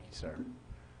 Thank you, sir.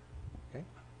 Okay.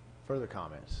 Further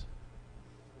comments?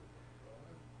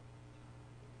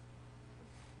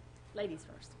 Ladies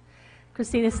first.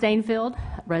 Christina Stainfield,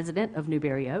 resident of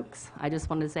Newberry Oaks. I just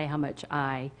wanted to say how much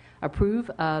I approve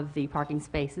of the parking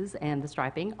spaces and the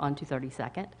striping on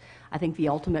 232nd. I think the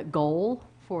ultimate goal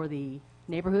for the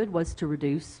neighborhood was to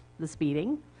reduce the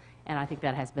speeding, and I think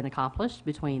that has been accomplished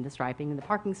between the striping and the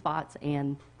parking spots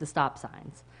and the stop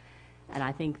signs. And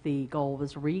I think the goal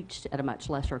was reached at a much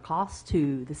lesser cost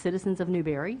to the citizens of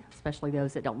Newberry, especially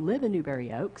those that don't live in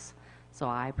Newberry Oaks. So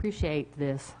I appreciate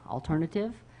this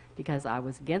alternative, because I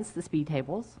was against the speed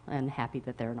tables and happy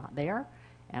that they're not there.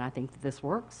 And I think that this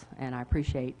works, and I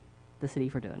appreciate the city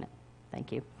for doing it.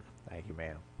 Thank you. Thank you,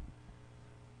 ma'am.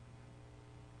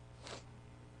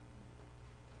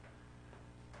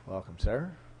 Welcome, sir.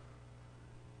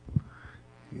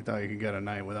 You thought you could get a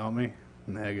night without me?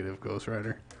 Negative, Ghost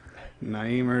Rider.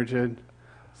 Naeem Urjid,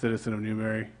 citizen of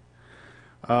Newberry.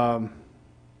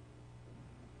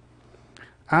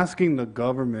 Asking the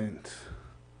government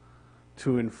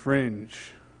to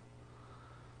infringe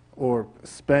or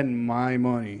spend my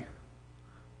money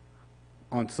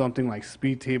on something like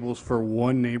speed tables for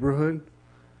one neighborhood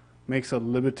makes a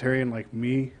libertarian like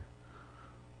me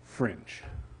fringe.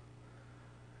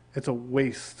 It's a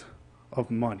waste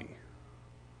of money.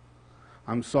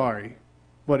 I'm sorry,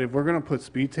 but if we're going to put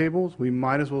speed tables, we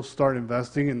might as well start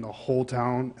investing in the whole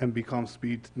town and become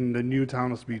in the new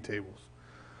town of speed tables.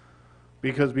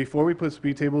 Because before we put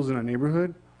speed tables in a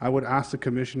neighborhood, I would ask the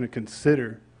commission to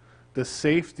consider the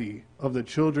safety of the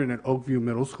children at Oakview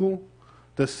Middle School,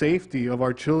 the safety of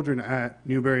our children at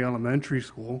Newberry Elementary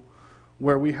School,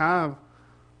 where we have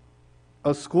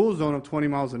a school zone of 20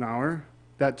 miles an hour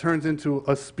that turns into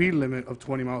a speed limit of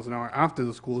 20 miles an hour after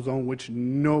the school zone, which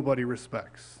nobody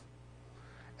respects.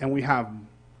 And we have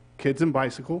kids and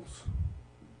bicycles,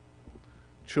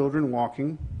 children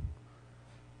walking,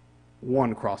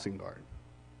 one crossing guard.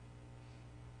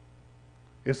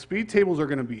 If speed tables are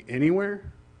going to be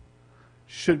anywhere,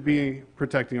 should be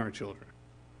protecting our children.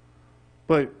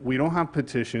 But we don't have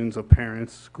petitions of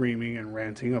parents screaming and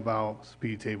ranting about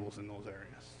speed tables in those areas.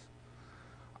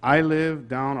 I live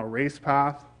down a race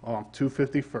path on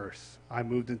 251st. I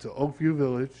moved into Oakview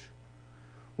Village,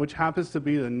 which happens to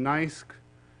be the nice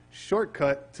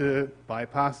shortcut to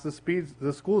bypass the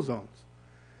school zones.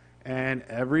 And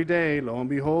every day, lo and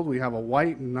behold, we have a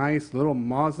white, nice little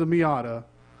Mazda Miata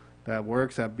that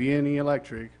works at B&E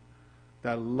Electric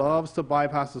that loves to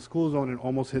bypass the school zone and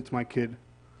almost hits my kid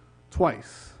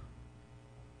twice.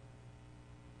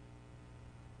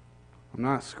 I'm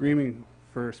not screaming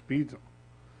for a speed zone.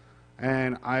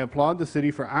 And I applaud the city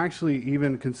for actually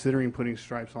even considering putting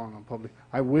stripes on public.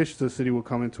 I wish the city would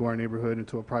come into our neighborhood,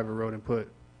 into a private road, and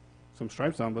put some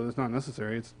stripes on, but it's not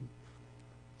necessary. It's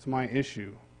my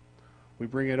issue. We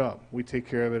bring it up. We take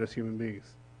care of it as human beings.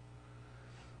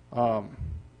 I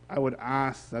would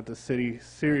ask that the city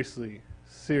seriously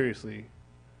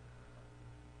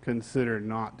consider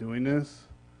not doing this,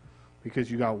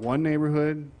 because you got one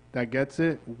neighborhood that gets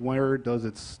it. Where does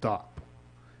it stop?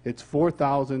 It's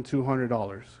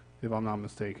 $4,200, if I'm not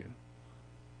mistaken.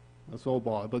 That's old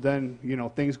ball. But then, you know,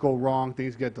 things go wrong,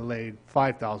 things get delayed,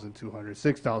 $5,200,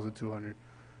 $6,200.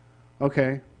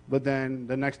 Okay, but then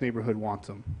the next neighborhood wants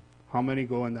them. How many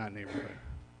go in that neighborhood?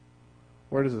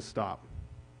 Where does it stop?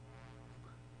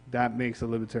 That makes a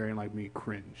libertarian like me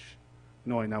cringe,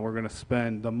 knowing that we're going to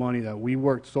spend the money that we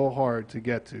worked so hard to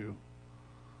get to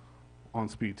on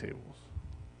speed tables.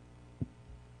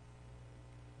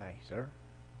 Thank you, sir.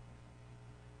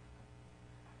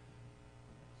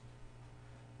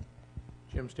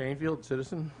 Jim Stainfield,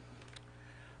 citizen.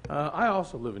 I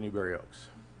also live in Newberry Oaks,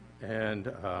 and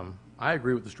I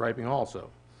agree with the striping also.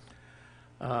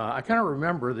 I kind of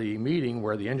remember the meeting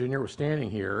where the engineer was standing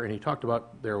here, and he talked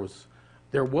about there was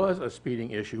a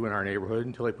speeding issue in our neighborhood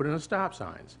until they put in the stop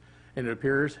signs. And it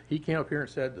appears he came up here and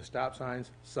said the stop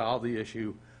signs solved the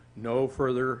issue, no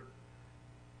further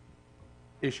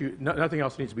issue, nothing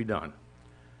else needs to be done.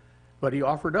 But he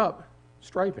offered up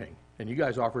striping. And you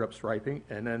guys offered up striping,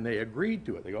 and then they agreed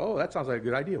to it. They go, oh, that sounds like a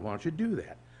good idea. Why don't you do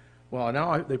that? Well,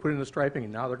 now they put in the striping,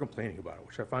 and now they're complaining about it,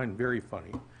 which I find very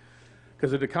funny,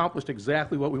 because it accomplished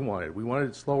exactly what we wanted. We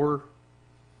wanted slower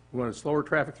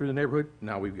traffic through the neighborhood.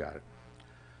 Now we've got it.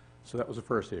 So that was the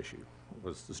first issue,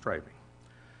 was the striping.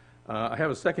 I have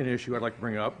a second issue I'd like to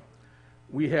bring up.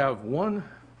 We have one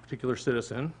particular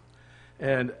citizen,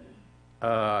 and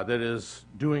that is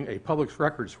doing a public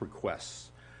records request.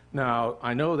 Now,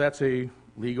 I know that's a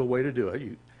legal way to do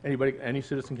it. Any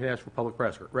citizen can ask for public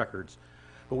records.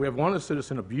 But we have one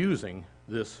citizen abusing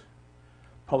this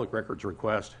public records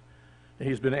request, and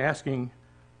he's been asking,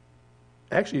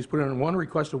 actually he's put in one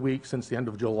request a week since the end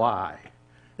of July,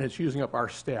 and it's using up our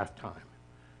staff time.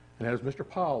 And that is Mr.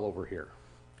 Powell over here.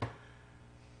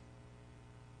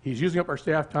 He's using up our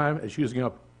staff time, it's using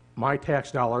up my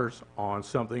tax dollars on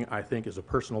something I think is a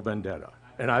personal vendetta.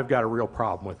 And I've got a real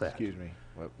problem with that. Excuse me.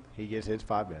 Well, he gets his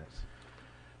 5 minutes.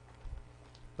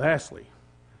 Lastly,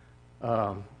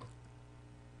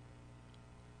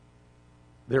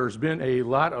 there's been a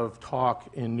lot of talk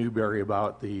in Newberry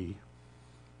about the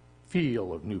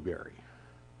feel of Newberry,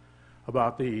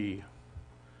 about the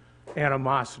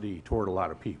animosity toward a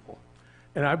lot of people.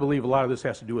 And I believe a lot of this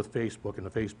has to do with Facebook and the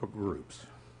Facebook groups.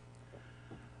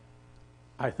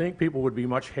 I think people would be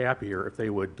much happier if they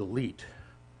would delete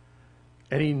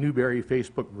any Newberry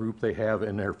Facebook group they have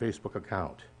in their Facebook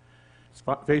account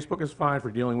Facebook is fine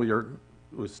for dealing with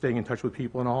with staying in touch with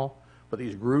people and all, but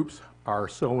these groups are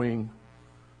sowing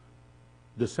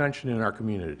dissension in our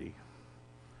community.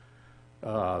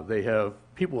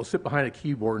 People will sit behind a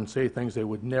keyboard and say things they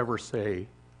would never say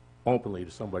openly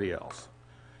to somebody else.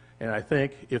 And I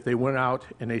think if they went out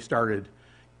and they started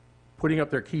putting up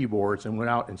their keyboards and went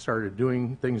out and started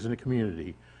doing things in the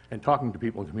community and talking to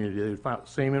people in the community, they would find the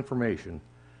same information.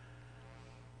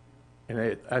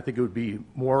 And I think it would be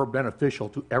more beneficial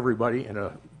to everybody and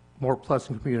a more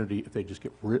pleasant community if they just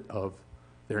get rid of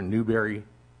their Newberry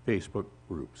Facebook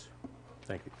groups.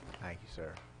 Thank you. Thank you,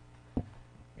 sir.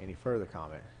 Any further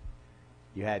comment?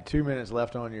 You had 2 minutes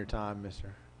left on your time, Mr.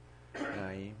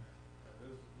 Naeem.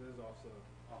 This is also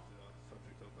off the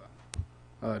subject of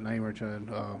that. Naeem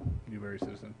Richard, Newberry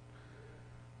citizen.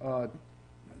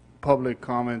 Public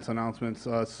comments, announcements.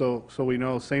 So we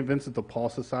know St. Vincent de Paul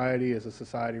Society is a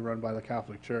society run by the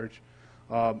Catholic Church.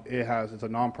 It's a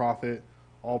nonprofit.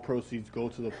 All proceeds go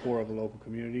to the poor of the local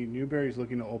community. Newberry is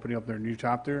looking to opening up their new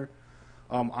chapter.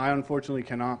 I unfortunately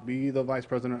cannot be the vice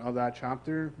president of that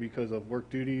chapter because of work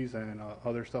duties and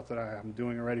other stuff that I am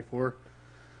doing already for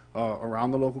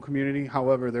around the local community.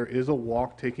 However, there is a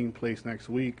walk taking place next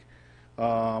week,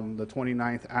 the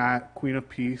 29th at Queen of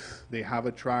Peace. They have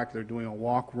a track. They're doing a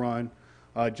walk run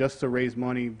just to raise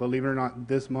money. Believe it or not,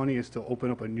 this money is to open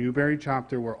up a Newberry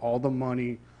chapter where all the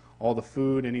money, all the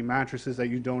food, any mattresses that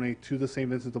you donate to the St.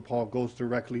 Vincent de Paul goes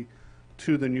directly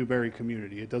to the Newberry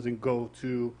community. It doesn't go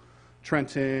to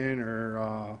Trenton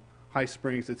or High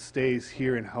Springs. It stays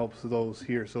here and helps those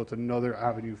here. So it's another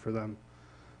avenue for them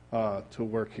to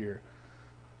work here.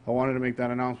 I wanted to make that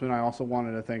announcement. I also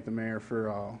wanted to thank the mayor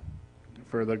for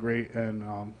the great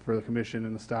and for the commission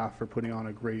and the staff for putting on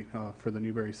a great for the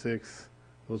Newberry Six.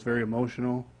 It was very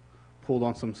emotional, pulled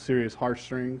on some serious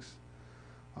heartstrings,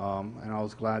 and I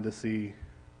was glad to see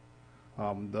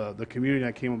the community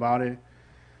that came about it.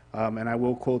 And I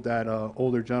will quote that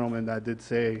older gentleman that did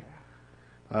say,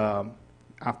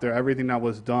 after everything that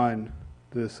was done,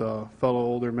 this fellow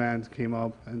older man came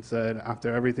up and said,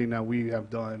 after everything that we have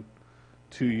done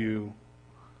to you,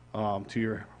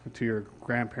 to your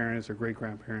grandparents or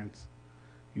great-grandparents,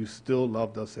 you still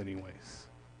loved us anyways.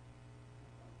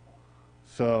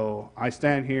 So I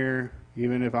stand here,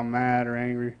 even if I'm mad or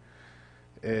angry,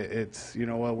 it's, you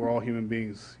know what, we're all human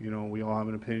beings. You know, we all have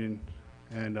an opinion.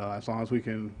 And as long as we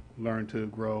can learn to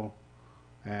grow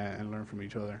and learn from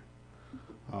each other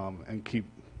and keep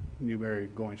Newberry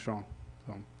going strong.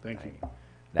 So thank you.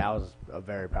 That was a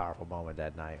very powerful moment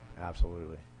that night.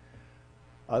 Absolutely.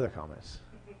 Other comments?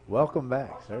 Welcome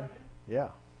back, sir. Yeah.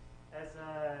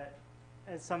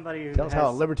 As somebody who Tell us how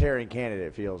a libertarian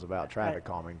candidate feels about traffic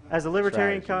calming. As a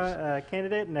libertarian strategies.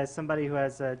 candidate and as somebody who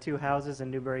has 2 houses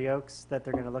in Newberry Oaks that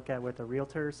they're going to look at with a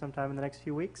realtor sometime in the next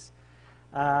few weeks,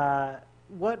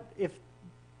 what if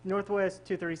Northwest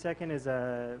 232nd is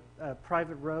a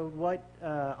private road, what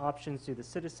options do the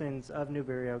citizens of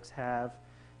Newberry Oaks have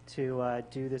to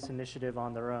do this initiative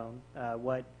on their own?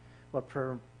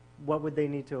 What would they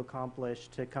need to accomplish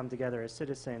to come together as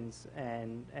citizens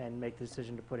and make the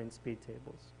decision to put in speed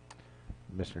tables?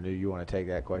 Mr. New, you want to take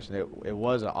that question? It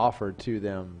was offered to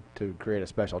them to create a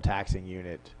special taxing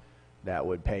unit that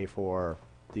would pay for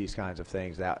these kinds of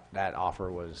things. That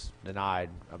offer was denied.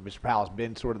 Mr. Powell's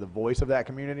been sort of the voice of that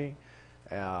community,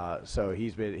 so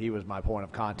he was my point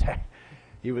of contact.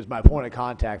 He was my point of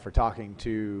contact for talking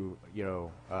to,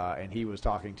 and he was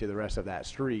talking to the rest of that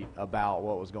street about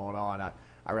what was going on.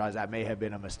 I realize that may have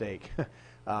been a mistake,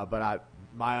 but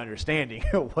my understanding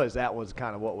was that was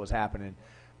kind of what was happening.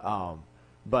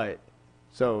 But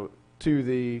so to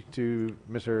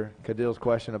Mr. Cadill's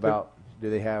question about do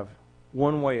they have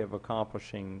one way of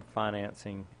accomplishing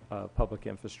financing public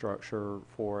infrastructure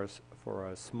for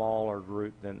a smaller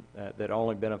group that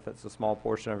only benefits a small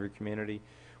portion of your community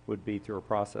would be through a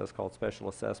process called special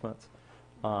assessments,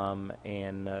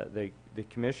 and the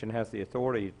commission has the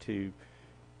authority to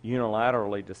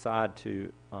unilaterally decide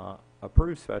to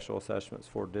approve special assessments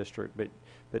for a district,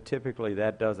 but typically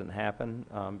that doesn't happen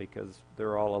because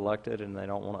they're all elected and they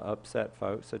don't want to upset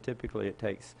folks. So typically it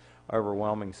takes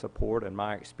overwhelming support. In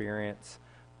my experience,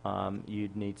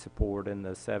 you'd need support in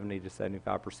the 70 to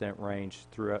 75% range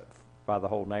throughout by the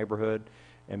whole neighborhood,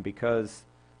 and because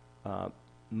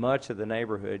much of the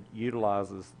neighborhood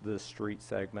utilizes this street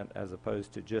segment as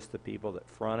opposed to just the people that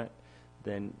front it,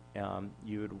 then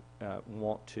you would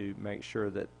want to make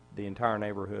sure that the entire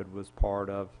neighborhood was part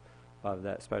of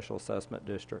that special assessment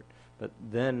district. But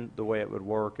then the way it would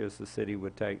work is the city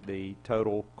would take the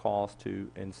total cost to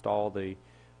install the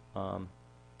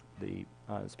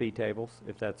speed tables,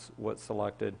 if that's what's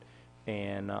selected,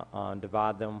 and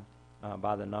divide them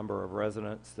by the number of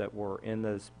residents that were in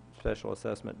the special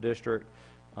assessment district.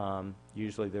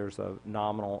 Usually there's a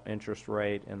nominal interest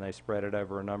rate, and they spread it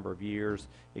over a number of years.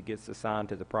 It gets assigned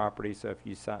to the property, so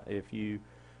if you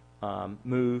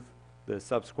move, the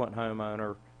subsequent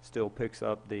homeowner still picks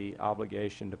up the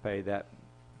obligation to pay that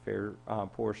fair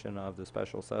portion of the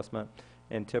special assessment.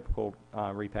 And typical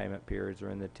repayment periods are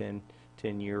in the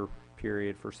 10-year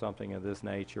period for something of this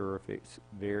nature. If it's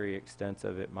very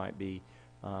extensive, it might be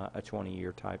a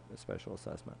 20-year type of special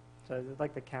assessment. So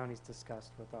like the county's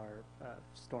discussed with our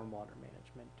stormwater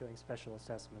management, doing special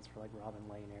assessments for like Robin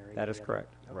Lane area. That is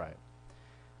correct. Okay. Right.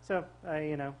 So,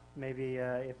 you know, maybe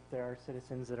if there are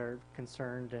citizens that are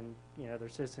concerned and, you know,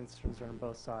 there's citizens concerned on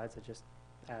both sides, I just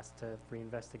ask to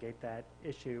reinvestigate that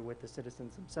issue with the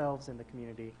citizens themselves and the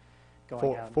community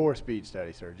going out. For speed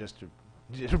study, sir, just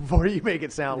before you make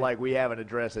it sound like we haven't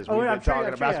addressed this. We've been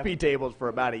talking about speed tables for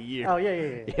about a year. Oh,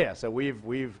 yeah. Yeah, so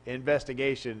we've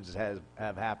investigations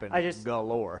have happened I just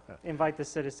galore. invite the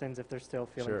citizens, if they're still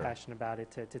feeling Sure. passionate about it,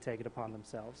 to take it upon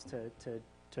themselves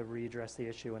to readdress the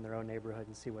issue in their own neighborhood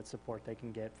and see what support they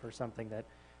can get for something that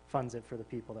funds it for the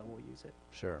people that will use it.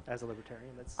 Sure. As a libertarian,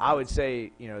 I would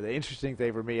say, you know, the interesting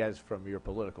thing for me, as from your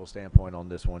political standpoint on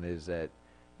this one, is that,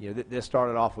 you know, this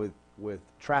started off with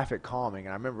traffic calming,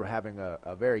 and I remember having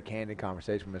a very candid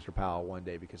conversation with Mr. Powell one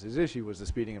day, because his issue was the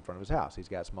speeding in front of his house. He's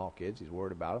got small kids. He's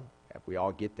worried about them. We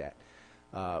all get that.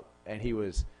 And he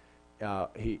was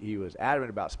adamant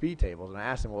about speed tables, and I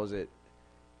asked him, well, is it,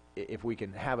 if we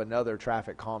can have another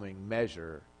traffic calming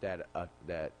measure that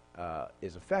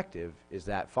is effective, is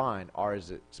that fine, or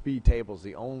is it speed tables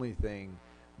the only thing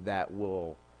that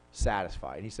will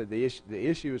satisfy? And he said the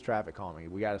issue is traffic calming.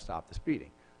 We got to stop the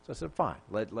speeding. So I said, fine,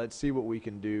 let's see what we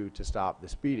can do to stop the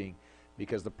speeding,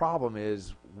 because the problem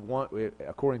is,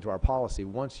 according to our policy,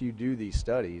 once you do these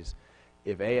studies,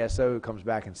 if ASO comes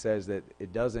back and says that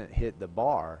it doesn't hit the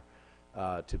bar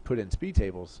to put in speed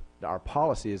tables, our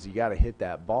policy is you got to hit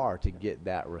that bar to get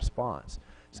that response.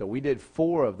 So we did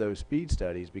 4 of those speed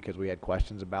studies because we had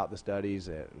questions about the studies,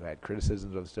 we had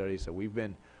criticisms of the studies. So we've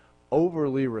been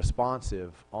overly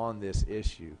responsive on this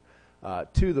issue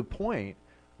to the point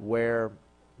where,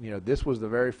 you know, this was the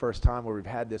very first time where we've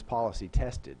had this policy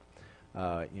tested.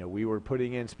 You know, we were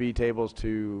putting in speed tables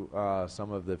to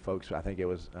some of the folks, I think it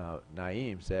was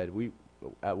Naeem said,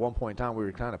 at one point in time, we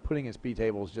were kind of putting in speed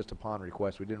tables just upon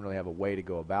request. We didn't really have a way to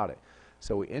go about it.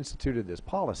 So we instituted this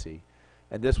policy,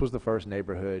 and this was the first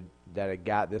neighborhood that had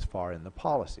got this far in the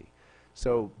policy.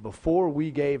 So before we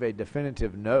gave a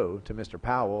definitive no to Mr.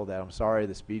 Powell that, I'm sorry,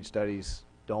 the speed studies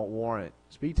don't warrant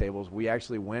speed tables, we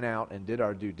actually went out and did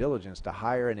our due diligence to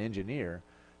hire an engineer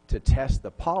to test the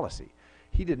policy.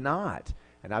 He did not,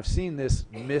 and I've seen this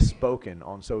misspoken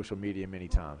on social media many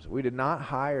times. We did not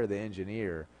hire the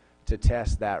engineer to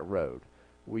test that road.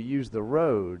 We used the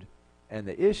road and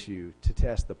the issue to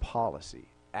test the policy,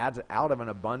 out of an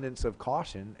abundance of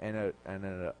caution and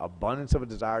an abundance of a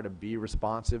desire to be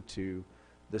responsive to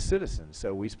the citizens.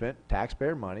 So we spent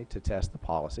taxpayer money to test the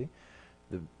policy.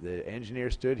 The engineer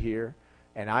stood here,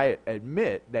 and I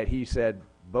admit that he said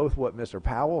both what Mr.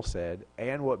 Powell said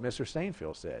and what Mr.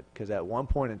 Stainfield said, because at one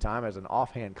point in time, as an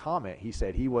offhand comment, he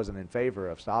said he wasn't in favor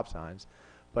of stop signs,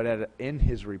 but in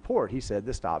his report, he said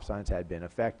the stop signs had been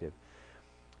effective.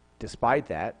 Despite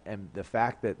that, and the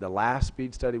fact that the last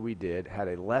speed study we did had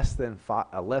a less than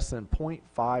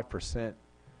 0.5%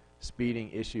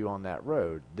 speeding issue on that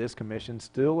road, this commission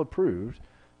still approved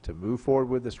to move forward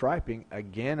with the striping,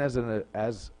 again as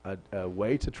a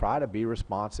way to try to be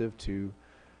responsive to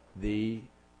the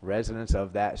residents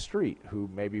of that street, who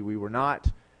maybe we were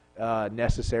not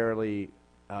necessarily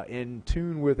in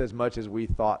tune with as much as we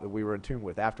thought that we were in tune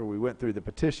with. After we went through the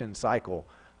petition cycle,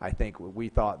 I think we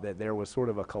thought that there was sort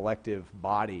of a collective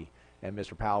body, and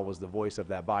Mr. Powell was the voice of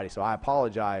that body. So I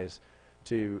apologize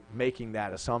to making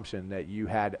that assumption that you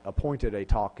had appointed a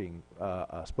talking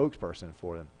spokesperson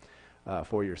for them,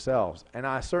 for yourselves. And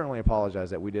I certainly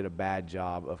apologize that we did a bad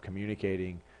job of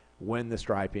communicating when the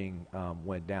striping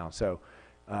went down. So,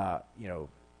 you know,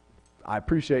 I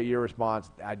appreciate your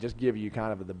response. I just give you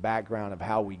kind of the background of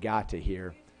how we got to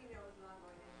here.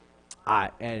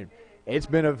 And it's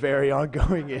been a very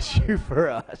ongoing issue for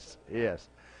us. Yes.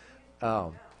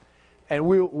 And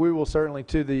we will certainly,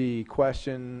 to the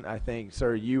question, I think,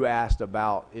 sir, you asked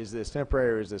about, is this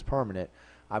temporary or is this permanent?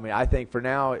 I mean, I think for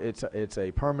now it's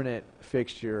a permanent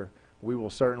fixture. We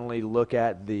will certainly look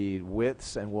at the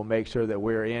widths, and we'll make sure that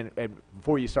we're in. And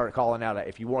before you start calling out,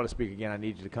 if you want to speak again, I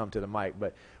need you to come to the mic.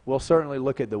 But we'll certainly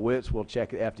look at the widths. We'll check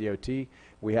the FDOT.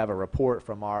 We have a report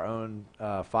from our own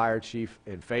fire chief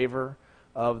in favor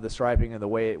of the striping and the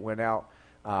way it went out.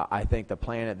 I think the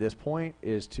plan at this point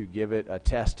is to give it a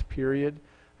test period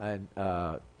and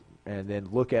then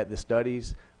look at the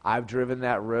studies. I've driven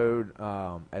that road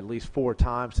at least 4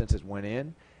 times since it went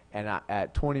in, and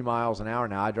at 20 miles an hour,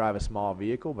 now I drive a small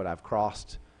vehicle, but I've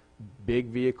crossed big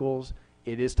vehicles.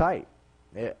 It is tight.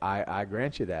 I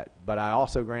grant you that, but I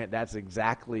also grant that's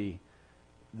exactly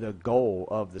the goal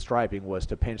of the striping, was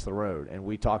to pinch the road, and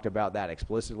we talked about that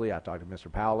explicitly. I talked to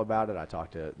Mr. Powell about it. I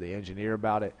talked to the engineer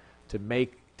about it, to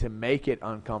make it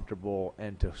uncomfortable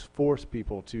and to force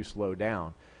people to slow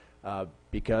down,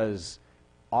 because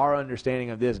our understanding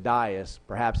of this dais,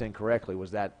 perhaps incorrectly,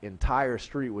 was that entire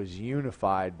street was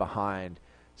unified behind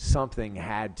something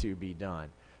had to be done.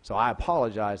 So I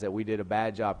apologize that we did a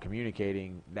bad job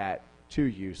communicating that to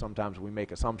you. Sometimes we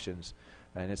make assumptions,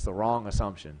 and it's the wrong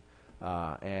assumption.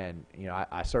 And you know,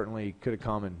 I certainly could have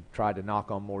come and tried to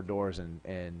knock on more doors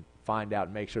and find out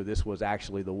and make sure this was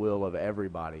actually the will of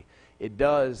everybody. It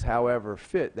does, however,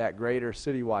 fit that greater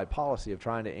citywide policy of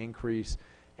trying to increase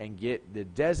and get the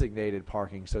designated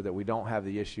parking so that we don't have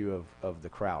the issue of the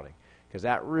crowding, because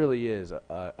that really is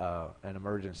an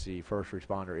emergency first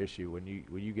responder issue when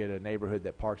you get a neighborhood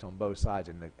that parks on both sides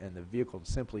and the vehicle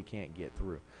simply can't get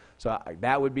through. So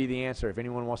that would be the answer. If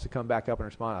anyone wants to come back up and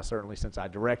respond, I certainly, since I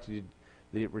directed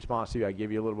the response to you, I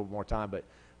give you a little bit more time, but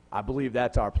I believe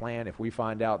that's our plan. If we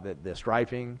find out that the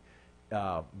striping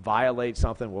violates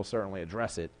something, we'll certainly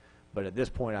address it. But at this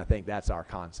point, I think that's our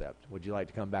concept. Would you like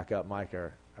to come back up, Mike,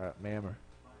 or ma'am? Or?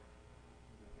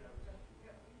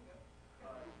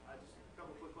 A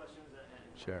couple quick questions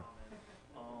and Sure.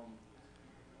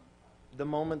 The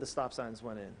moment the stop signs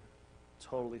went in,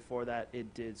 totally for that.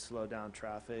 It did slow down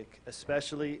traffic,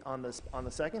 especially on the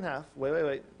second half.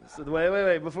 Wait. So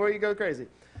wait. Before you go crazy,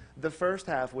 the first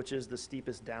half, which is the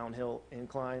steepest downhill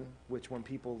incline, which when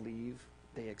people leave,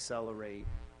 they accelerate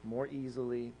more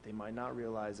easily. They might not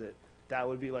realize it. That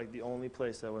would be like the only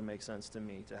place that would make sense to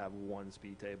me to have one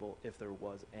speed table if there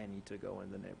was any to go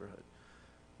in the neighborhood.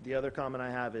 The other comment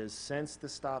I have is, since the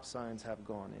stop signs have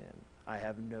gone in, I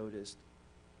have noticed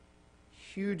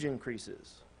huge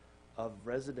increases of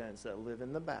residents that live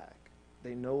in the back.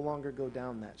 They no longer go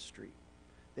down that street.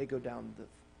 They go down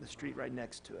the street right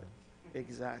next to it.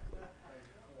 Exactly.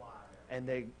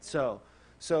 And so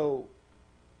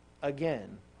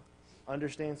again,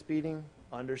 understand speeding,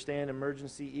 understand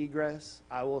emergency egress.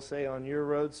 I will say on your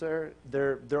road, sir,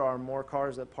 there are more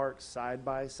cars that park side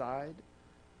by side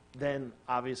than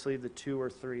obviously the 2 or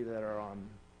 3 that are on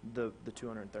the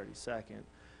 232nd.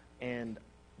 And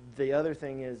the other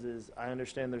thing is I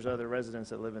understand there's other residents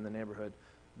that live in the neighborhood.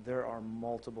 There are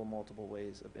multiple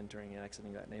ways of entering and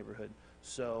exiting that neighborhood.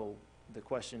 So the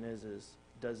question is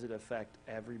does it affect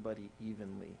everybody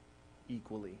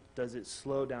equally? Does it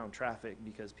slow down traffic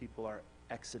because people are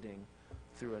exiting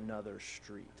through another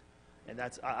street? And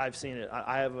I've seen it.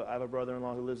 I have a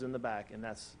brother-in-law who lives in the back, and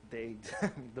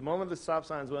the moment the stop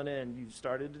signs went in, you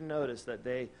started to notice that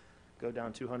they go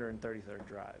down 233rd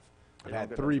Drive. I've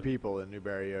had 3 people in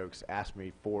Newberry Oaks ask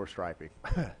me for striping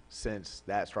since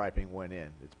that striping went in.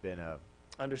 It's been a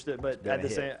understood, but at the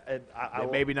same,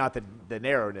 maybe not the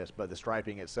narrowness, but the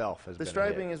striping itself has been. The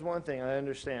striping is one thing, I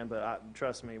understand, but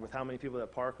trust me, with how many people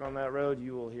that park on that road,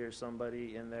 you will hear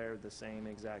somebody in there the same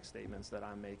exact statements that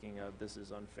I'm making of, this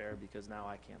is unfair because now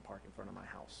I can't park in front of my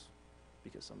house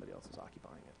because somebody else is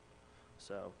occupying it.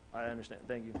 So I understand.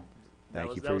 Thank you.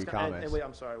 Thank you for your comments. And wait,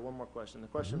 I'm sorry. One more question. The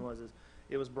question was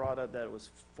it was brought up that it was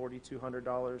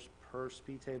 $4,200 per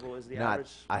speed table is the average.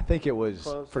 I think it was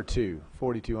close? for 2,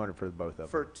 $4,200 for both of them.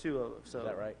 For 2 of them. So is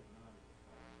that right?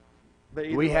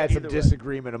 But we had some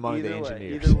disagreement among the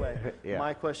engineers. Either way, yeah.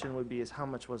 My question would be: how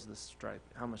much was the stripe?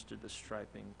 How much did the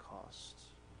striping cost?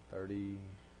 30.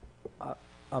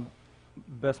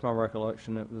 Best of my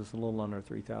recollection, it was a little under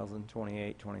 3,000,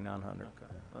 2,900.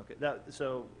 Okay.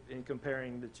 So in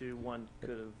comparing the two, one could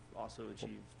have also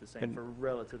achieved the same for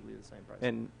relatively the same price.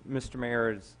 And Mr.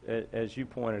 Mayor, as you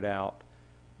pointed out,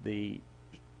 the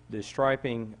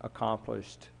striping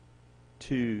accomplished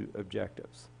 2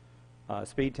 objectives.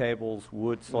 Speed tables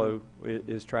would slow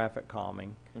is traffic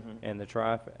calming, and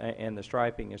the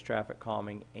striping is traffic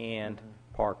calming and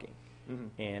parking.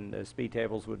 And the speed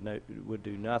tables would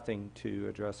do nothing to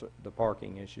address the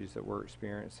parking issues that we're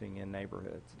experiencing in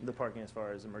neighborhoods. The parking as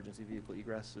far as emergency vehicle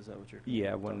egress, is that what you're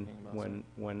talking about?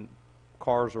 When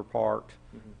cars are parked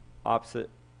opposite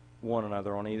one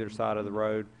another on either side of the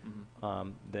road,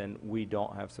 then we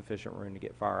don't have sufficient room to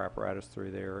get fire apparatus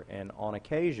through there. And on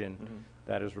occasion,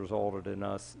 that has resulted in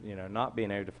us, not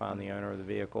being able to find the owner of the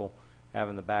vehicle,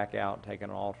 having to back out, taking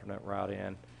an alternate route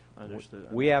in. Understood.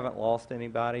 We haven't lost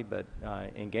anybody, but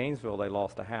in Gainesville, they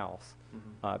lost a house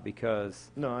Mhm.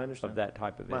 because No, I understand. of that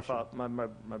type of my issue.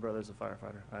 my brother's a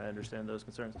firefighter. I understand those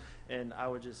concerns. And I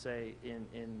would just say,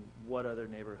 in what other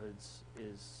neighborhoods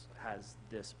has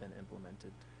this been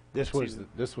implemented? This was to-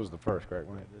 this was the first, correct?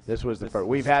 Right? this- This was the this first. is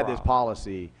We've had this trial.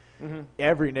 policy. Mhm.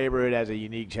 Every neighborhood has a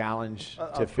unique challenge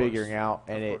Of to course. figuring out,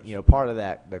 and Of it course. you know part of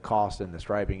that the cost and the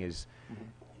striping is,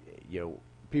 you know,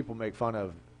 people make fun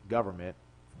of government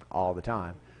all the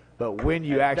time, but when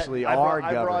you actually I are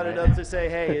brought government, it up to say,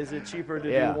 hey, is it cheaper to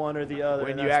Yeah. do one or the other?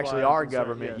 when and you that's actually why I'm are concerned.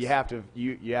 government, you Yes. have to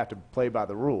you have to play by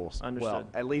the rules. Understood. Well,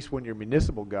 at least when you're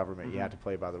municipal government, you Mhm. have to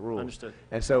play by the rules. Understood.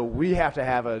 And so we have to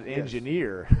have an Yes.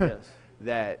 engineer Yes.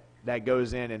 that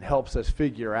goes in and helps us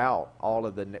figure out all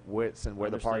of the widths and where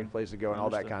the parking Understood. places go and all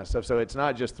that Understood. kind of stuff. So it's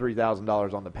not just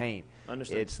 $3,000 on the paint.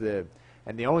 Understood. It's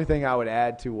and the only thing I would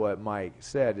add to what Mike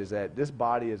said is that this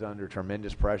body is under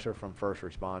tremendous pressure from first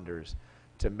responders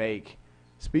to make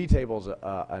speed tables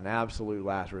an absolute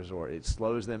last resort. It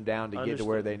slows them down to get to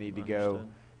where they need to go. Understood.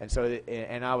 And so,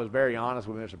 and I was very honest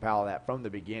with Mr. Powell that from the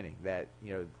beginning that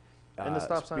And the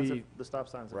stop signs speed-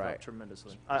 have right. helped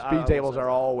tremendously. Speed tables are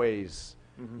always,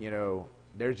 Mhm.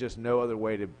 there's just no other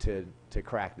way to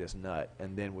crack this nut,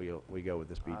 and then we go with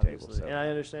the speed table. Obviously. So. And I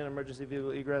understand emergency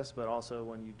vehicle egress, but also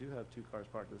when you do have two cars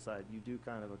parked to the side, you do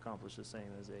kind of accomplish the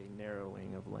same as a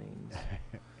narrowing of lanes.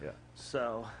 Yeah.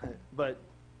 So, but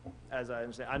as I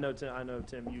understand, I know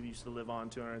Tim, you used to live on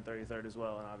 233rd as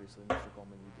well, and obviously Mr.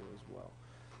 Coleman, you do as well.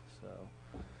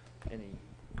 So, any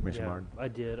Commissioner Yeah, Martin. I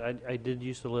did. I did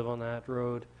used to live on that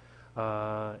road.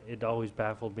 It always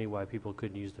baffled me why people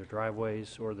couldn't use their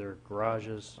driveways or their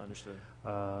garages. Understood.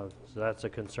 So that's a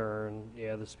concern.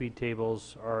 Yeah, the speed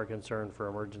tables are a concern for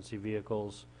emergency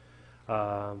vehicles.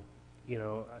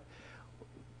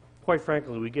 Quite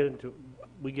frankly, we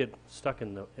get stuck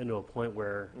into a point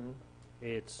where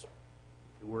Mhm.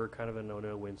 we're kind of in a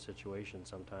no-win situation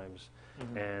sometimes.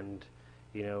 Mhm. And,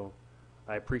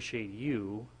 I appreciate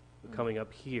you coming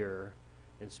up here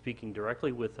and speaking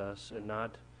directly with us and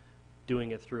not doing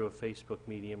it through a Facebook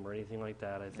medium or anything like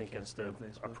that. I think can't it's the stand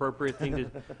Facebook.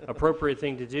 appropriate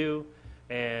thing to do.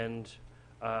 And,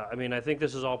 I think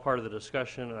this is all part of the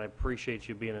discussion, and I appreciate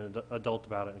you being an adult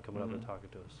about it and coming up and Mhm. talking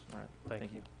to us. All right.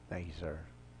 Thank you. Thank you, sir.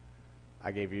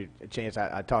 I gave you a chance.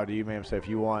 I talked to you, ma'am, so if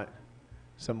you want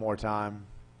some more time,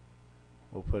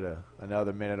 we'll put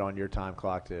another minute on your time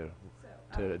clock to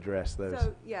address those.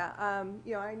 So, yeah,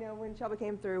 I know when Shelby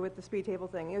came through with the speed table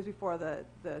thing, it was before the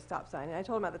stop sign, and I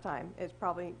told him at the time, it's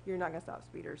probably, you're not gonna stop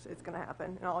speeders, it's gonna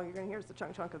happen, and all you're gonna hear is the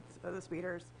chunk of the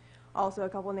speeders. Also, a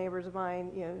couple of neighbors of mine,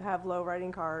 have low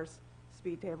riding cars,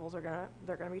 speed tables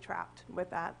they're gonna be trapped with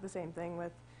that. The same thing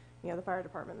with, the fire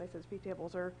department, they said speed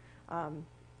tables are,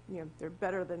 they're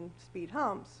better than speed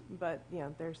humps, but,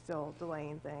 they're still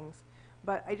delaying things.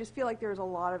 But I just feel like there's a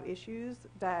lot of issues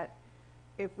that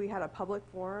if we had a public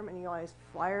forum and you guys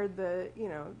flyered the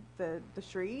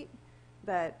street,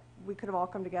 that we could have all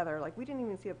come together. Like, we didn't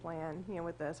even see a plan,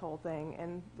 with this whole thing.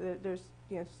 And there's,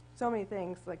 so many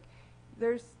things. Like,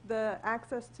 there's the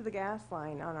access to the gas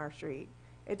line on our street.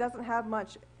 It doesn't have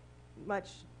much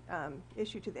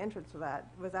issue to the entrance of that.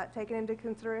 Was that taken into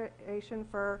consideration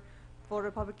for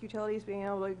Florida Public Utilities being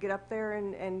able to get up there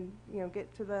and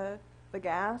get to the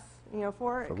gas,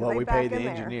 for it? For 'Cause what they we back pay the in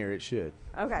there. engineer, it should.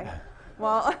 Okay.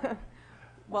 Well,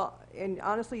 and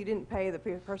honestly, you didn't pay the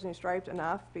person who striped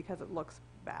enough because it looks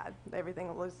bad. Everything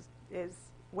is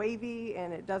wavy,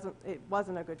 and it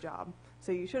wasn't a good job.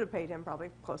 So you should have paid him probably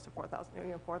close to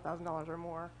 $4,000 or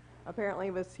more. Apparently,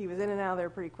 he was in and out of there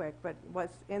pretty quick, but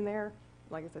what's in there,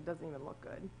 like I said, doesn't even look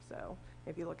good. So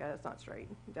if you look at it, it's not straight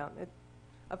down. It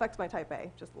affects my type A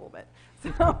just a little bit.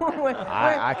 So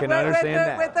I can understand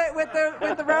that.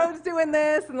 With the roads doing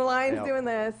this and the lines Yep. doing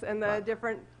this and the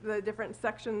different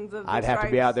sections of the I'd have to be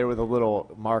stripes. out there with a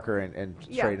little marker and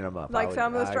Yeah, straighten them up. like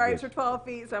some of the I stripes get are 12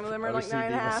 feet, some of them are like OCD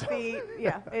 9.5 myself. feet.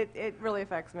 Yeah, it really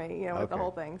affects me, with the Okay.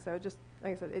 whole thing. So just,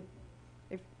 like I said,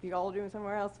 if you all are doing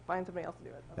somewhere else, find somebody else to do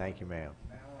it. Thank you, ma'am.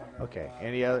 Okay.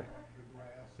 Any other?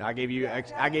 No, I gave you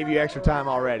extra time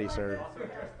already, sir.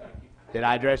 Did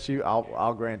I address you?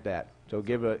 I'll grant that. So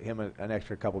give him an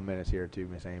extra couple minutes here too,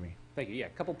 Miss Amy. Thank you. Yeah, a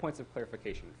couple points of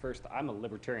clarification. First, I'm a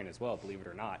libertarian as well, believe it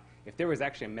or not. If there was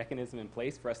actually a mechanism in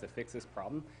place for us to fix this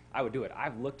problem, I would do it.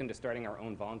 I've looked into starting our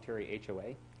own voluntary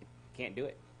HOA. Can't do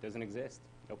it. Doesn't exist.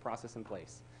 No process in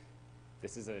place.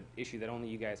 This is an issue that only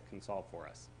you guys can solve for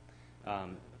us.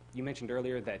 You mentioned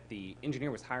earlier that the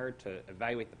engineer was hired to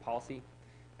evaluate the policy.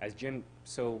 As Jim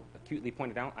so acutely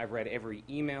pointed out, I've read every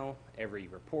email, every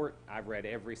report, I've read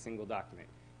every single document.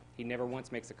 He never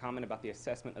once makes a comment about the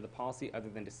assessment of the policy other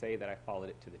than to say that I followed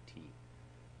it to the T.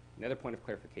 Another point of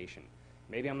clarification.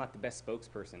 Maybe I'm not the best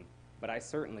spokesperson, but I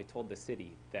certainly told the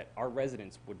city that our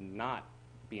residents would not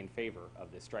be in favor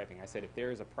of this striping. I said, if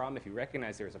there is a problem, if you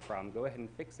recognize there is a problem, go ahead and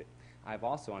fix it. I've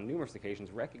also, on numerous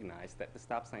occasions, recognized that the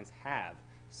stop signs have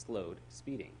slowed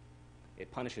speeding.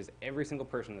 It punishes every single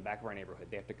person in the back of our neighborhood.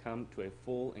 They have to come to a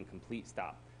full and complete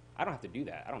stop. I don't have to do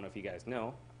that. I don't know if you guys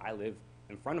know. I live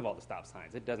in front of all the stop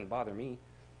signs. It doesn't bother me,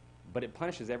 but it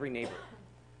punishes every neighbor.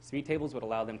 Speed tables would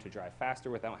allow them to drive faster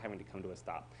without having to come to a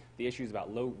stop. The issues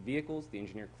about low vehicles, the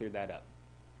engineer cleared that up.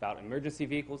 About emergency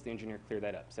vehicles, the engineer cleared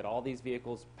that up. Said all these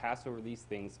vehicles pass over these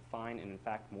things fine and, in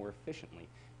fact, more efficiently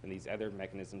than these other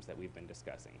mechanisms that we've been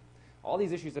discussing. All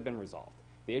these issues have been resolved.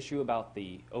 The issue about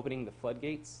the opening the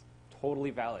floodgates,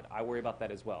 totally valid. I worry about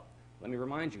that as well. Let me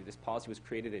remind you, this policy was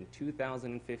created in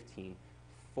 2015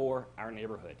 for our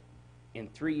neighborhood. In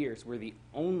 3 years, we're the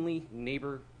only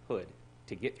neighborhood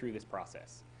to get through this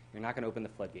process. You're not going to open the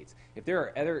floodgates. If there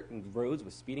are other roads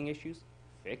with speeding issues,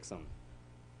 fix them.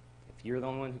 If you're the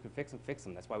only one who can fix them, fix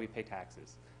them. That's why we pay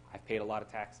taxes. I've paid a lot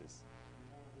of taxes.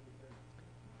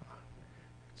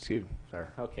 Excuse me, sir.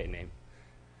 Okay, name.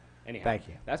 Anyhow, Thank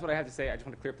you. that's what I have to say. I just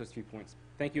want to clear up those few points.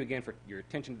 Thank you again for your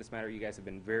attention to this matter. You guys have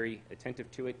been very attentive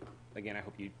to it. Again, I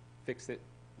hope you fix it.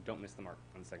 Don't miss the mark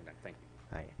on the second time. Thank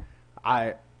you. Thank you.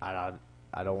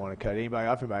 I don't want to cut anybody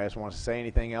off. Anybody else wants to say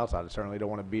anything else? I certainly don't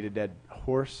want to beat a dead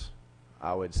horse.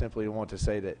 I would simply want to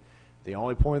say that the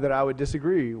only point that I would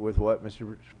disagree with what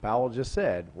Mr. Powell just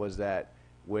said was that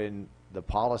when the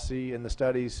policy and the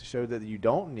studies showed that you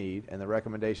don't need, and the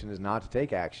recommendation is not to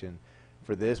take action,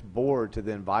 for this board to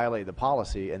then violate the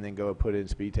policy and then go put in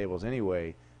speed tables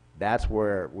anyway, that's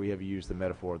where we have used the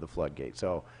metaphor of the floodgate.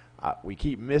 So we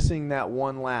keep missing that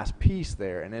one last piece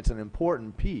there, and it's an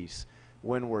important piece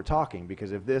when we're talking,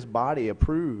 because if this body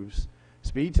approves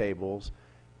speed tables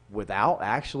without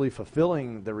actually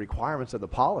fulfilling the requirements of the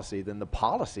policy, then the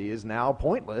policy is now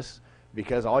pointless,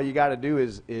 because all you got to do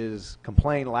is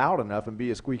complain loud enough and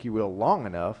be a squeaky wheel long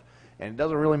enough, and it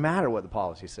doesn't really matter what the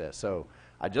policy says. So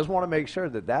I just want to make sure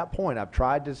that that point, I've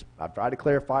tried to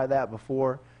clarify that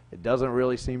before. It doesn't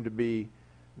really seem to be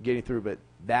getting through, but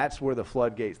that's where the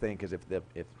floodgates thing, because if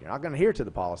you're not going to adhere to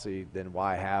the policy, then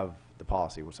why have the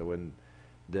policy? So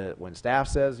when staff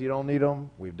says you don't need them,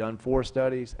 we've done 4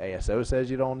 studies, ASO says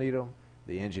you don't need them,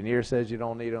 the engineer says you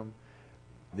don't need them,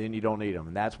 then you don't need them.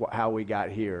 And that's how we got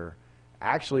here,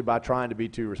 actually by trying to be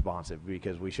too responsive,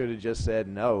 because we should have just said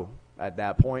no at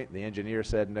that point. The engineer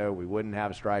said no, we wouldn't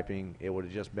have striping, it would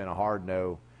have just been a hard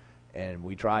no, and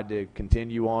we tried to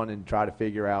continue on and try to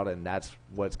figure out, and that's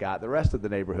what's got the rest of the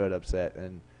neighborhood upset.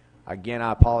 And again,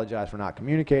 I apologize for not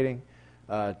communicating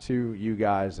to you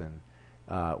guys, and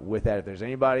with that, if there's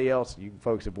anybody else, you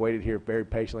folks have waited here very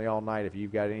patiently all night. If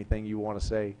you've got anything you want to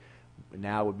say,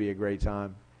 now would be a great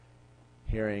time.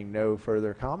 Hearing no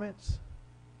further comments.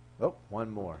 Oh, one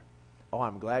more. Oh,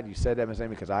 I'm glad you said that, Ms.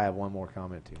 Amy, because I have one more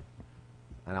comment too.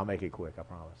 And I'll make it quick, I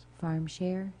promise. Farm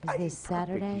Share is this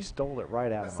Saturday. You stole it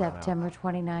right out of my mouth. September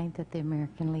 29th at the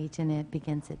American Legion. It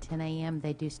begins at 10 a.m.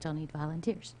 They do still need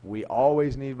volunteers. We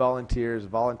always need volunteers.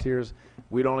 Volunteers,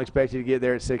 we don't expect you to get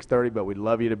there at 6:30, but we'd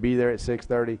love you to be there at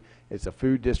 6:30. It's a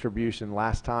food distribution.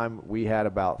 Last time we had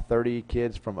about 30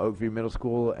 kids from Oakview Middle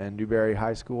School and Newberry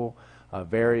High School,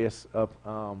 various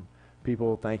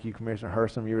people. Thank you, Commissioner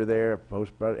Hersom, you were there.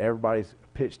 Everybody's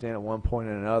pitched in at one point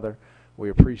or another. We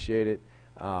appreciate it.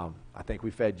 I think we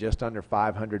fed just under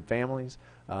 500 families,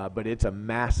 but it's a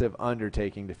massive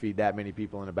undertaking to feed that many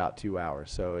people in about 2 hours.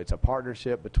 So it's a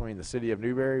partnership between the city of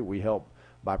Newberry. We help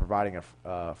by providing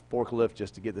a forklift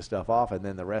just to get the stuff off, and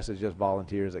then the rest is just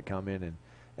volunteers that come in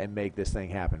and make this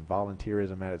thing happen.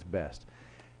 Volunteerism at its best.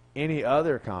 Any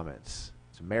other comments?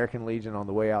 It's American Legion on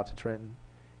the way out to Trenton.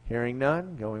 Hearing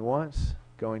none, going once,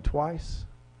 going twice.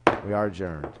 We are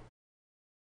adjourned.